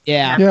lawsuit.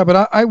 Yeah,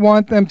 but I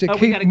want them to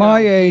keep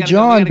my age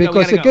on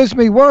because it gives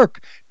me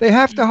work. They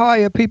have to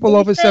hire people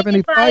over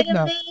 75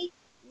 now.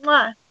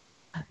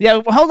 Yeah,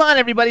 well, hold on,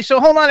 everybody.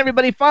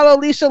 Follow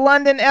Lisa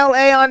London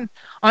LA on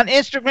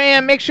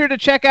Instagram. Make sure to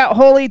check out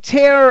Holy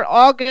Terror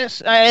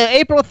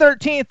April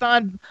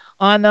 13th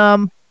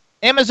on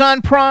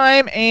Amazon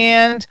Prime.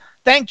 And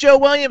thank Joe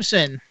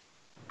Williamson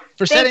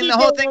for setting the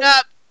whole thing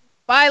up.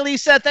 Bye,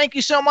 Lisa. Thank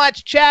you so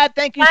much. Chad,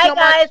 thank you so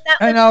much.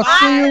 And I'll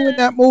see you in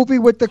that movie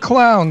with the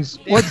clowns.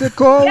 What's it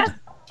called?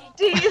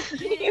 Do you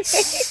see me?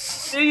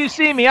 Do you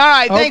see me? All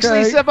right. Thanks,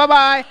 Lisa.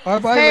 Bye-bye.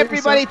 Bye-bye, Hey,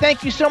 everybody.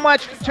 Thank you so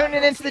much for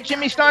tuning into the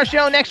Jimmy Star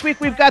Show. Next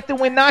week, we've got the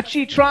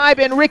Wenatchee Tribe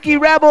and Ricky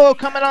Rebel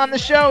coming on the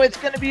show. It's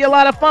going to be a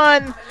lot of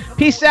fun.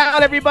 Peace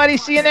out, everybody.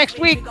 See you next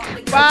week.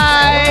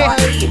 Bye.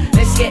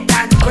 Let's get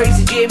down to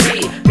Crazy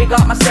Jimmy. Big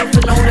up myself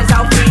and known as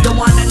Alfie, the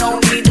one and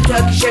only, the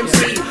Turkish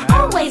MC.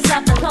 Always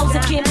love the clothes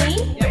of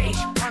Jimmy.